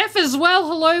 Jeff as well,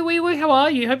 hello, wee wee, how are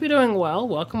you? Hope you're doing well.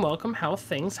 Welcome, welcome. How are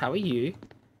things? How are you?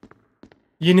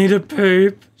 You need a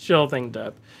poop? Sure thing,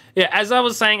 Derp. Yeah, as I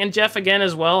was saying, and Jeff again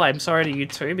as well, I'm sorry to you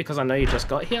too, because I know you just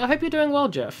got here. I hope you're doing well,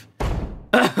 Jeff.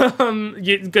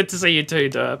 Good to see you too,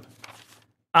 Derp.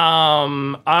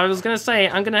 I was gonna say,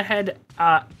 I'm gonna head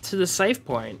to the save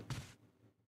point.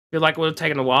 Feel like it would have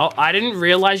taken a while. I didn't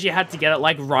realize you had to get it,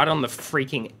 like, right on the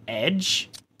freaking edge.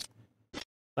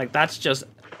 Like, that's just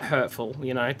hurtful,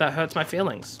 you know? That hurts my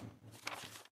feelings.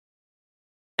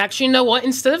 Actually, you know what?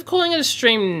 Instead of calling it a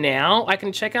stream now, I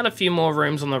can check out a few more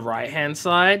rooms on the right-hand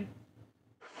side.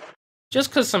 Just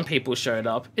because some people showed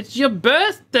up. It's your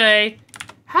birthday!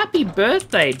 Happy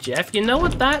birthday, Jeff. You know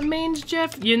what that means,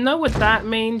 Jeff? You know what that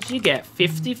means? You get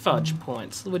 50 fudge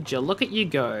points. Would you look at you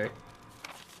go?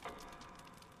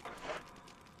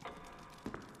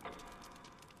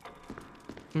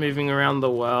 Moving around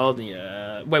the world,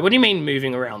 yeah. Wait, what do you mean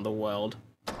moving around the world?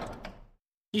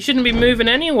 You shouldn't be moving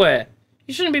anywhere.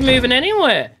 You shouldn't be moving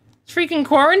anywhere. It's freaking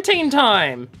quarantine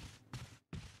time.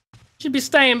 You should be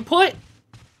staying put.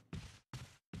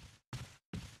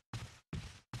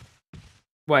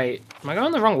 Wait, am I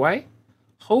going the wrong way?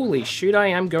 Holy shoot, I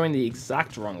am going the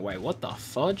exact wrong way. What the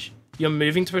fudge? You're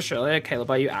moving to Australia, Caleb,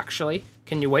 are you actually?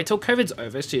 Can you wait till COVID's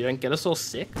over so you don't get us all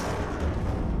sick?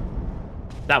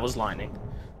 That was lightning.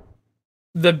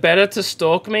 The better to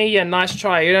stalk me? Yeah, nice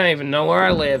try. You don't even know where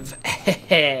I live.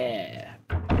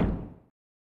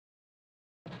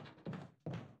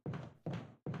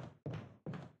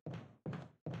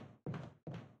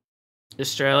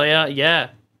 Australia? Yeah.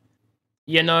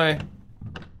 You know,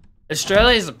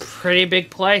 Australia is a pretty big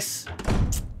place.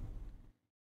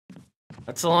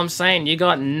 That's all I'm saying. You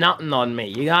got nothing on me.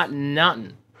 You got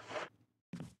nothing.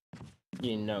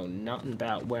 You know nothing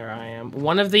about where I am.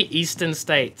 One of the eastern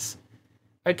states.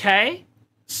 Okay,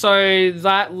 so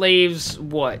that leaves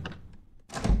what?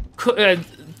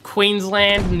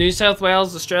 Queensland, New South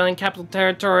Wales, Australian Capital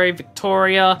Territory,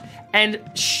 Victoria, and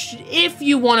if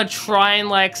you want to try and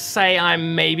like say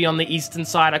I'm maybe on the eastern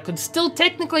side, I could still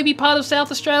technically be part of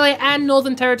South Australia and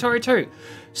Northern Territory too.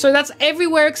 So that's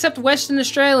everywhere except Western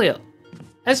Australia.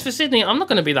 As for Sydney, I'm not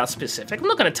going to be that specific. I'm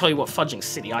not going to tell you what fudging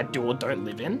city I do or don't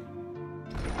live in.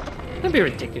 Don't be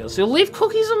ridiculous. You'll leave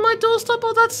cookies on my doorstep?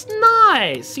 Oh, that's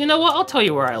nice. You know what? I'll tell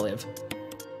you where I live.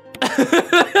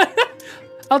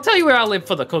 I'll tell you where I live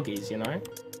for the cookies, you know?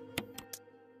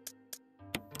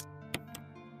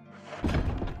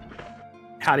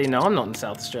 How do you know I'm not in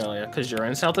South Australia? Because you're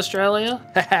in South Australia?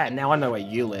 Haha, now I know where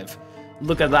you live.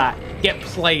 Look at that. Get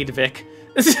played, Vic.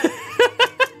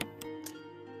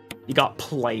 You got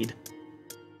played.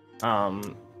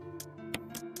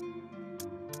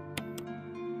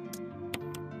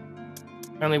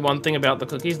 Only one thing about the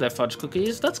cookies, they're fudge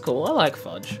cookies. That's cool, I like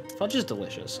fudge. Fudge is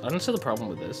delicious. I don't see the problem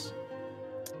with this.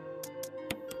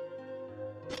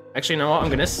 Actually, you know what? I'm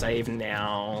gonna save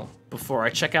now before I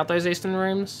check out those eastern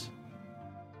rooms.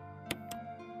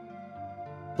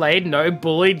 Played? No.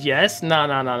 Bullied? Yes. No.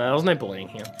 There was no bullying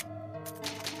here.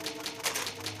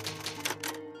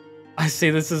 I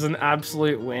see this as an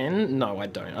absolute win. No, I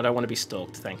don't. I don't want to be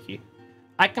stalked, thank you.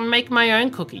 I can make my own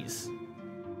cookies.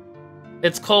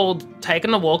 It's called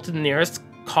taking a walk to the nearest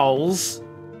Coles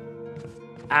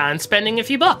and spending a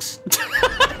few bucks.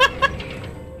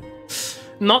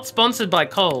 Not sponsored by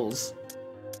Coles.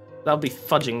 That would be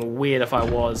fudging weird if I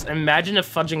was. Imagine a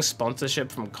fudging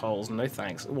sponsorship from Coles. No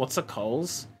thanks. What's a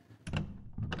Coles?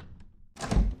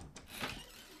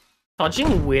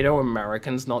 Fudging weirdo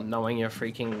Americans not knowing your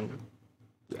freaking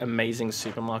amazing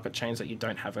supermarket chains that you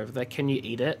don't have over there. Can you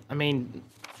eat it? I mean...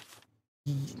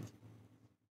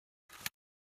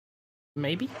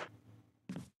 Maybe?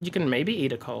 You can maybe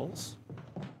eat a Coles.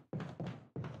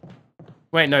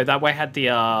 Wait, no, that way had the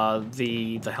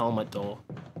helmet door.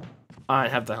 I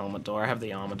don't have the helmet door, I have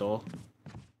the armor door.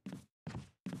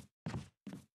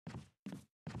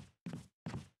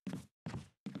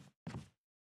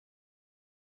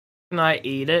 Can I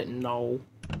eat it? No.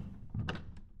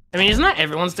 I mean, isn't that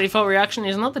everyone's default reaction?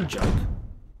 Isn't that the joke?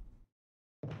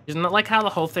 Isn't that like how the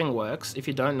whole thing works? If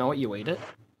you don't know it, you eat it?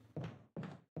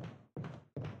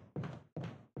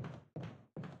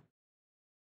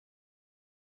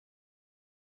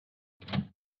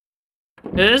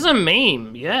 It is a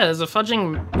meme. Yeah, there's a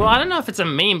fudging... Well, I don't know if it's a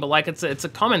meme, but like it's a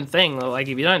common thing. Like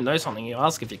if you don't know something, you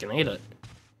ask if you can eat it.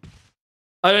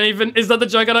 I don't even... Is that the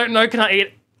joke? I don't know. Can I eat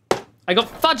it? I got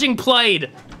fudging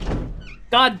played.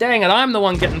 God dang it, I'm the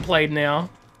one getting played now.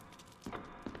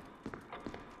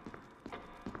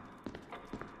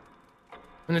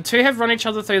 When the two have run each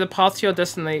other through, the path to your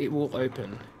destiny will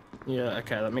open. Yeah,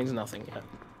 okay, that means nothing yet.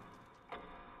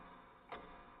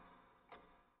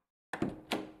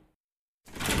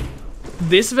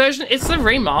 This version? It's the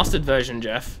remastered version,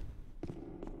 Jeff.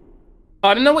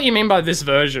 I don't know what you mean by this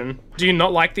version. Do you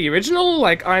not like the original?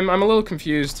 Like, I'm a little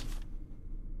confused.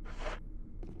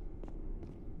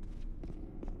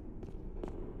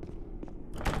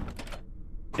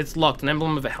 It's locked. An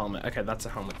emblem of a helmet. Okay, that's a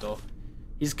helmet door.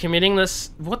 He's committing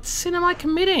this... What sin am I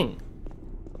committing?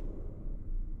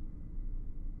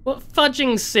 What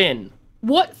fudging sin?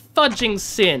 What fudging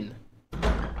sin?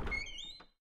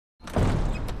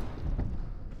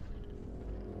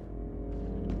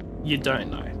 You don't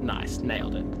know. Nice.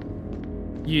 Nailed it.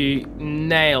 You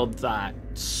nailed that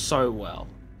so well.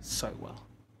 So well.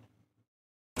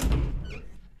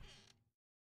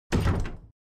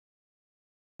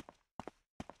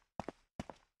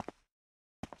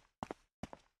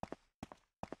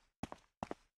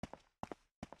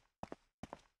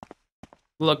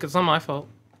 Look, it's not my fault.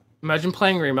 Imagine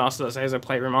playing Remastered as I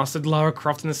play Remastered Lara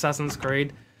Croft in Assassin's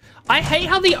Creed. I hate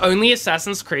how the only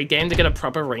Assassin's Creed game to get a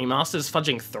proper remaster is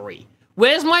fudging 3.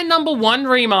 Where's my #1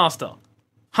 remaster?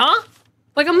 Huh?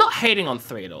 Like, I'm not hating on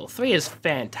 3 at all. 3 is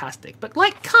fantastic, but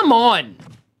like, come on.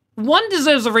 1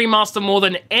 deserves a remaster more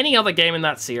than any other game in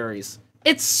that series.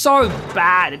 It's so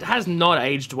bad. It has not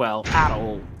aged well at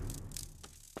all.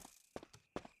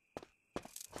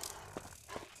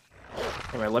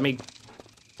 Anyway, let me...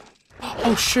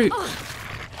 Oh, shoot.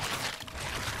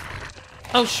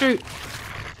 Oh, shoot.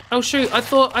 Oh, shoot. I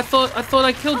thought I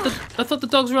killed the... I thought the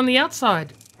dogs were on the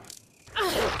outside.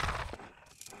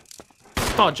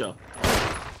 Dodger.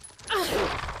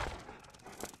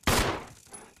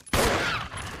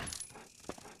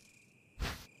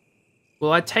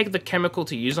 Will I take the chemical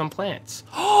to use on plants?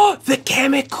 Oh, the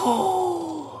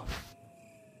chemical!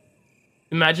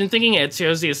 Imagine thinking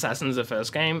Ezio's the assassin's the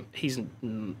first game. He's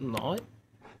not.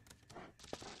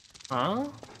 Huh?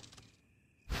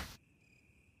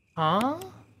 Huh?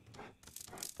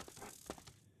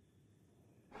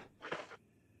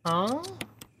 Huh?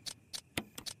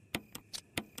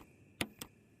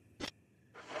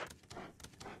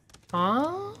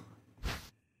 Huh?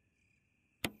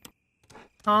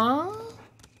 Huh?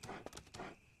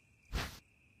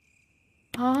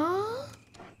 Huh?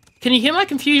 Can you hear my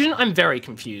confusion? I'm very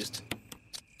confused.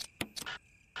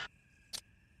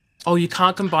 Oh, you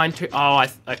can't combine two. Oh,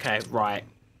 okay, right.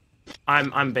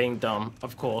 I'm being dumb,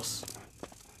 of course.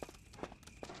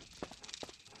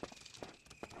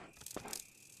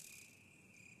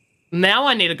 Now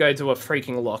I need to go to a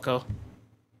freaking locker.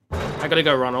 I gotta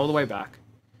go run all the way back.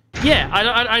 Yeah,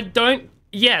 I don't...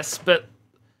 Yes, but...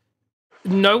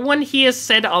 No one here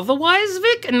said otherwise,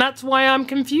 Vic, and that's why I'm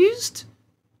confused?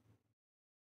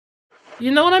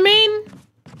 You know what I mean?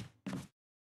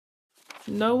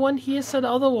 No one here said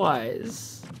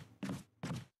otherwise.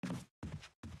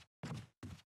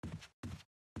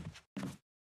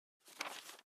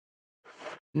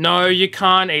 No, you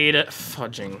can't eat it.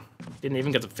 Fudging. Didn't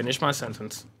even get to finish my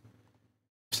sentence.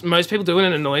 Most people do it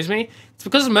and it annoys me. It's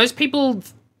because most people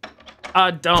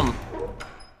are dumb.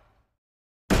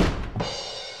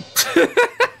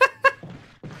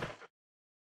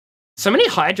 So many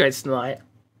hydrates tonight.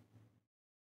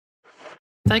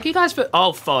 Thank you guys for...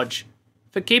 Oh, fudge.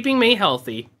 For keeping me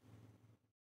healthy.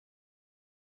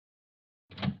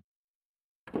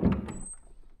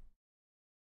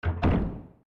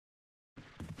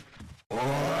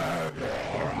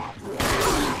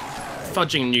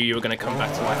 fudging knew you were going to come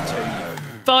back to life too.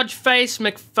 You fudge face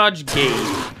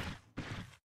McFudge-gee.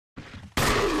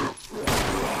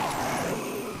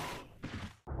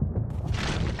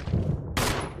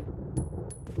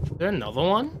 Is there another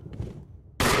one?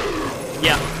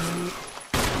 Yeah.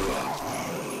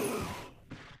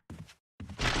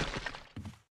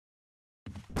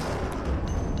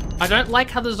 I don't like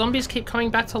how the zombies keep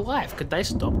coming back to life. Could they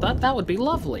stop that? That would be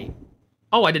lovely.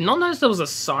 Oh, I did not notice there was a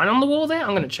sign on the wall there. I'm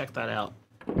going to check that out.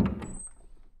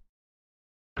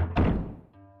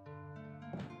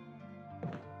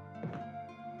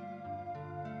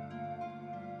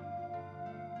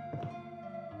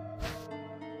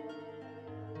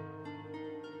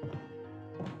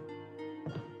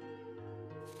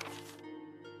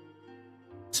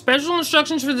 Special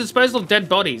instructions for the disposal of dead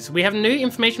bodies. We have new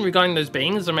information regarding those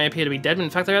beings that may appear to be dead, but in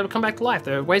fact they're able to come back to life.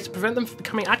 There are ways to prevent them from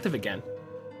becoming active again.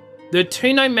 There are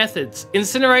two known methods.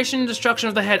 Incineration and destruction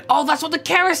of the head. Oh, that's what the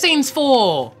kerosene's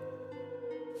for!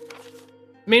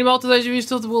 Meanwhile, to those of you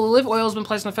still will live, oil has been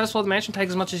placed on the first floor of the mansion. Take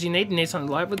as much as you need. You need something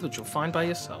to light with, which you'll find by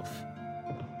yourself.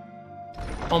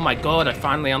 Oh my god, I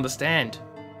finally understand.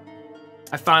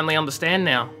 I finally understand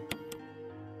now.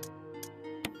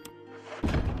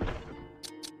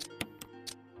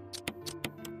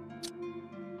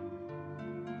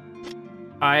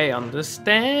 I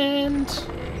understand.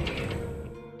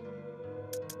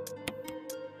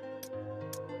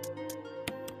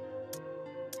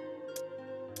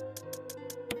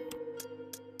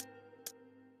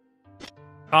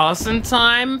 Arson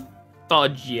time?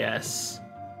 Fudge, yes.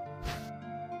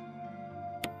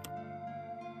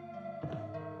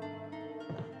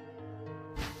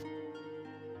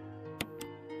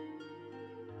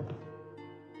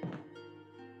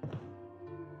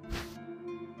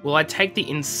 Will I take the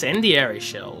incendiary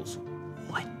shells?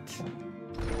 What?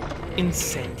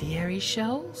 Incendiary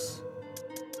shells?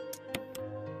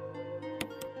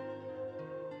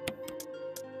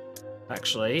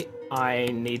 Actually, I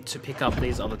need to pick up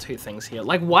these other two things here.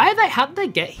 Like, why are they, how did they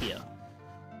get here?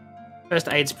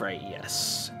 First aid spray,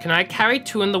 yes. Can I carry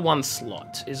two in the one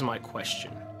slot, is my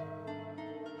question.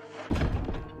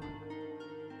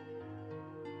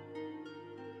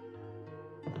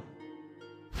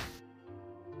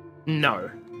 No,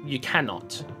 you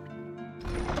cannot.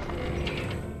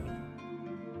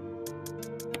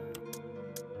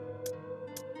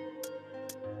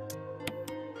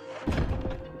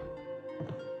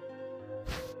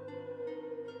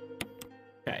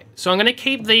 Okay, so I'm gonna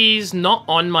keep these not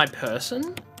on my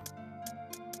person,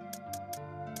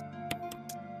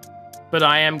 but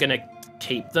I am gonna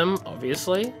keep them,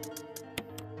 obviously.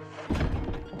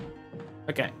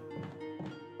 Okay.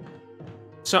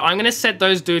 So I'm gonna set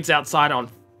those dudes outside on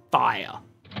fire.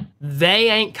 They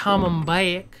ain't coming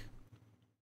back.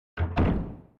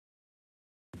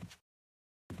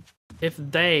 If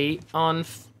they on...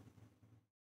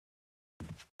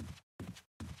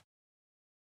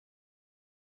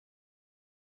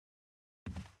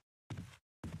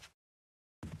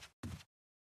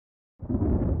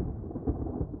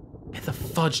 Where the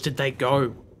fudge did they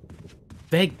go?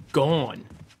 They're gone.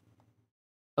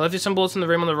 I left you some bullets in the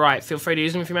room on the right. Feel free to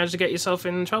use them if you manage to get yourself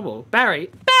in trouble. Barry!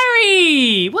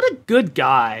 Barry! What a good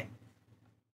guy.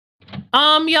 Yeah,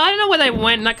 I don't know where they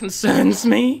went, and that concerns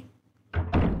me.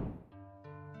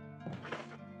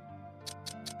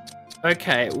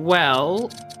 Okay, well...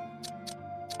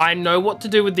 I know what to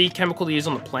do with the chemical to use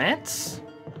on the plants.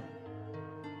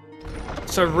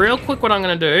 So real quick, what I'm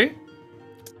gonna do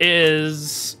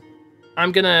is...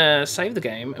 I'm gonna save the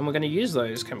game, and we're gonna use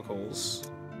those chemicals.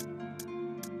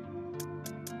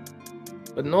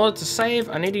 But in order to save,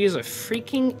 I need to use a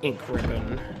freaking ink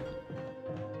ribbon.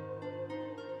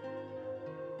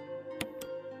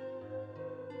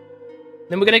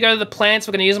 Then we're going to go to the plants.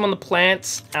 We're going to use them on the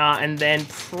plants. And then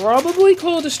probably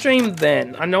call it a stream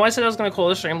then. I know I said I was going to call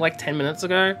it a stream like 10 minutes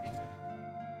ago.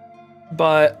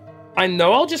 But I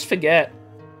know I'll just forget.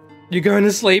 You're going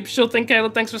to sleep? Sure thing,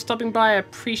 Caleb. Thanks for stopping by. I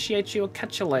appreciate you. I'll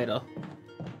catch you later.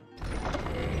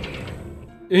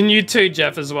 And you too,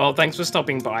 Jeff, as well. Thanks for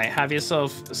stopping by. Have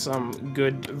yourself some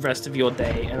good rest of your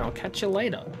day, and I'll catch you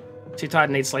later. Too tired,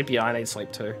 need sleep? Yeah, I need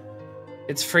sleep too.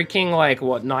 It's freaking like,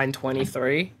 what,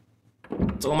 9:23?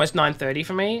 It's almost 9:30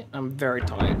 for me. I'm very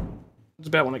tired. It's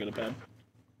about when I go to bed.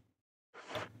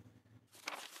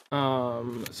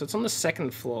 So it's on the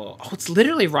second floor. Oh, it's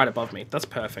literally right above me. That's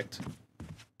perfect.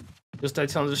 Just don't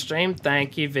tell them to stream.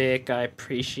 Thank you, Vic. I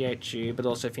appreciate you. But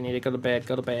also, if you need to go to bed,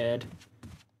 go to bed.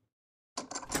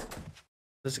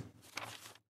 There's a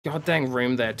goddamn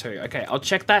room there too. Okay, I'll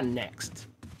check that next.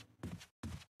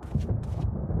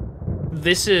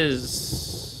 This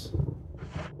is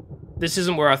This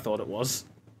isn't where I thought it was.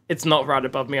 It's not right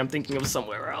above me. I'm thinking of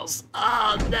somewhere else.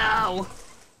 Oh, no.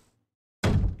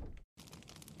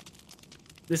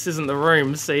 This isn't the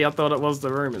room. See, I thought it was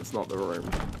the room. It's not the room.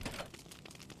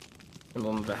 And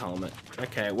on the helmet.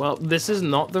 Okay, well, this is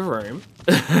not the room.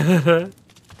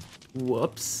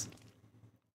 Whoops.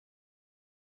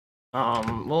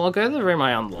 Well, I'll go to the room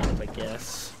I unlocked, I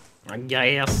guess.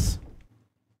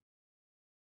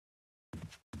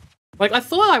 Like, I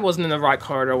thought I wasn't in the right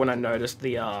corridor when I noticed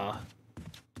there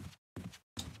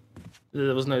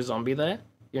was no zombie there.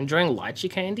 You're enjoying lychee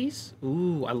candies?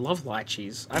 Ooh, I love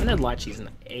lychees. I haven't had lychees in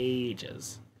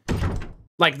ages.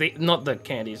 Like, not the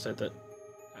candies, but the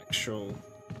actual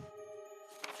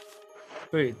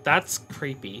food. That's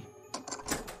creepy.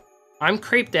 I'm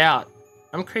creeped out.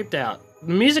 I'm creeped out.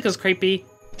 The music is creepy.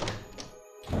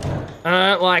 I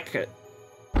don't like it.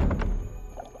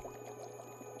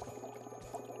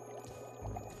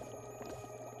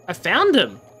 I found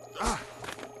him!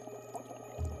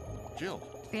 Jill.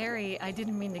 Barry, I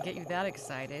didn't mean to get you that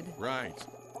excited. Right.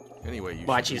 Anyway, you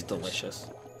Lychee's delicious.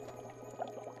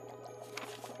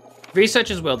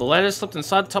 Researchers will. The letter slipped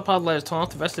inside the top part of the letter is torn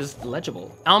off, the rest is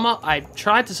legible. Alma, I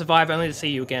tried to survive only to see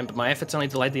you again, but my efforts only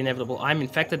delayed the inevitable. I'm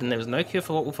infected and there is no cure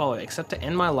for what will follow, except to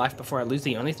end my life before I lose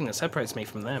the only thing that separates me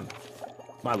from them.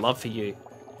 My love for you.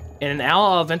 In an hour,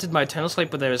 I'll have entered my eternal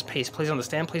sleep where there is peace. Please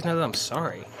understand, please know that I'm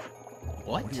sorry.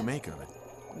 What? What do you make of it?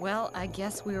 Well, I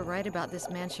guess we were right about this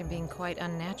mansion being quite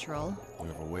unnatural. We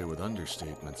have a way with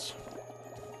understatements.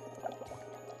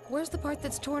 Where's the part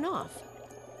that's torn off?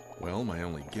 Well, my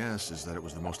only guess is that it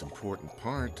was the most important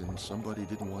part, and somebody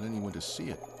didn't want anyone to see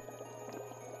it.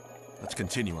 Let's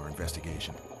continue our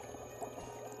investigation.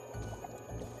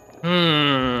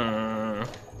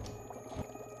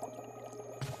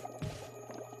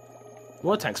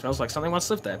 Water tank smells like something once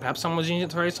lived there. Perhaps someone was using it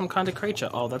to raise some kind of creature.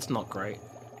 Oh, that's not great.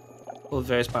 All the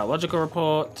various biological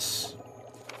reports.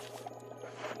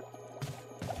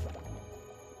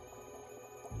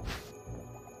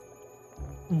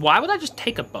 Why would I just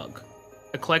take a bug?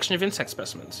 A collection of insect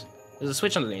specimens. There's a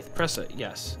switch underneath. Press it.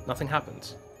 Yes. Nothing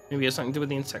happens. Maybe it has something to do with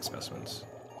the insect specimens.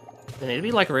 They need to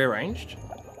be, like, rearranged.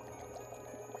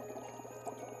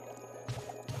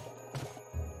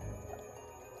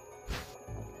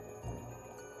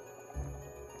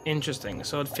 Interesting.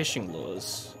 So, fishing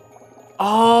lures.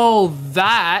 Oh,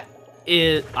 that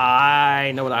is...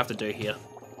 I know what I have to do here.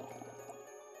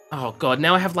 Oh god,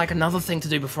 now I have like another thing to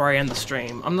do before I end the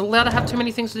stream. I'm not allowed to have too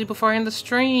many things to do before I end the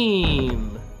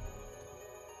stream.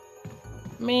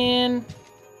 Man.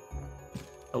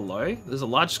 Hello? There's a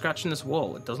large scratch in this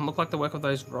wall. It doesn't look like the work of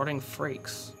those rotting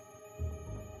freaks.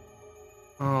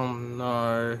 Oh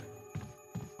no.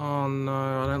 Oh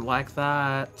no, I don't like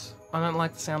that. I don't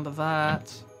like the sound of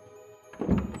that.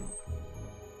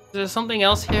 Is there something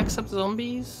else here except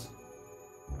zombies?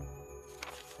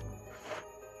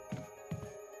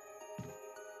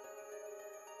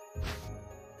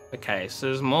 Okay, so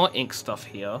there's more ink stuff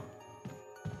here.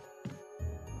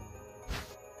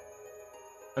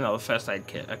 Another first aid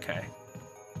kit, okay.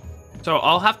 So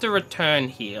I'll have to return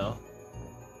here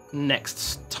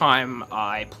next time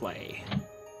I play.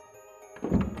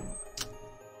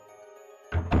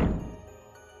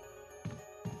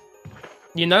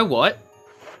 You know what?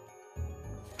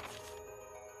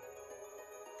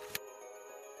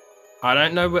 I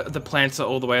don't know where the plants are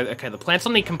all the way... Okay, the plant's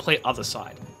on the complete other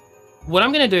side. What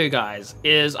I'm going to do, guys,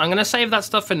 is I'm going to save that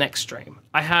stuff for next stream.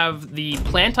 I have the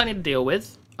plant I need to deal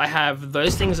with. I have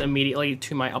those things immediately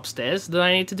to my upstairs that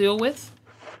I need to deal with.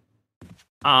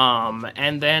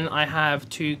 And then I have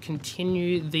to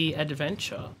continue the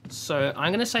adventure. So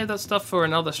I'm going to save that stuff for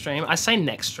another stream. I say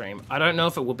next stream. I don't know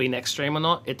if it will be next stream or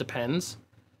not. It depends.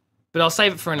 But I'll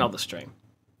save it for another stream.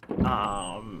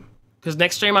 Because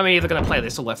next stream I'm either going to play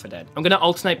this or Left 4 Dead. I'm going to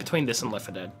alternate between this and Left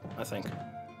 4 Dead, I think.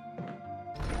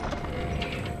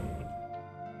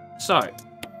 So,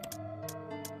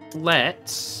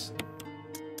 let's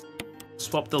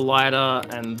swap the lighter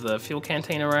and the fuel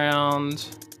canteen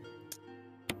around.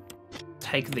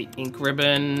 Take the ink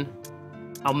ribbon.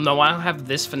 I'll know I'll have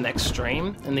this for next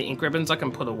stream, and the ink ribbons I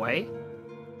can put away.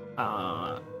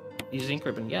 Use ink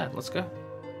ribbon, yeah, let's go.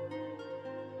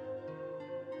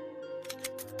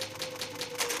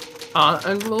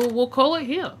 And we'll call it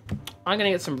here. I'm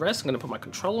gonna get some rest. I'm gonna put my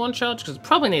controller on charge, because it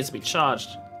probably needs to be charged.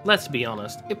 Let's be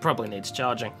honest, it probably needs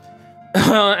charging.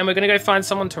 And we're gonna go find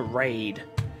someone to raid.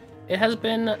 It has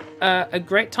been a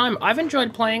great time. I've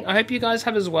enjoyed playing. I hope you guys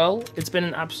have as well. It's been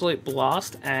an absolute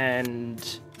blast,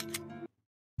 and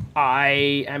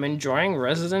I am enjoying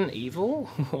Resident Evil.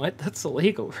 What? That's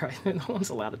illegal, right? No one's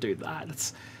allowed to do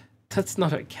that. That's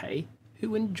not okay.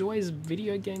 who enjoys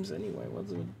video games anyway?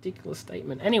 What's a ridiculous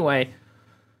statement? Anyway,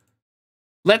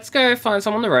 let's go find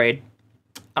someone to raid.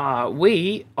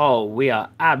 We are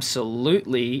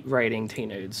absolutely raiding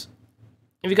T-Nudes.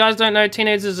 If you guys don't know,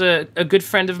 T-Nudes is a good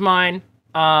friend of mine.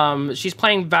 She's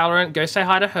playing Valorant. Go say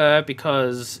hi to her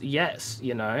because, yes,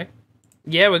 you know.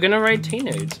 Yeah, we're going to raid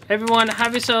T-Nudes. Everyone,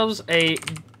 have yourselves a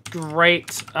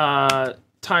great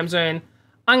time zone.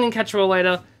 I'm going to catch you all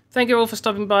later. Thank you all for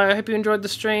stopping by. I hope you enjoyed the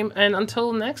stream. And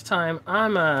until next time,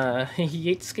 I'm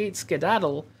Yeet Skeet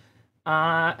Skedaddle.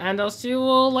 And I'll see you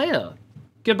all later.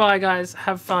 Goodbye, guys.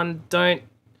 Have fun. Don't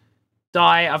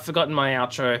die. I've forgotten my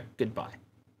outro. Goodbye.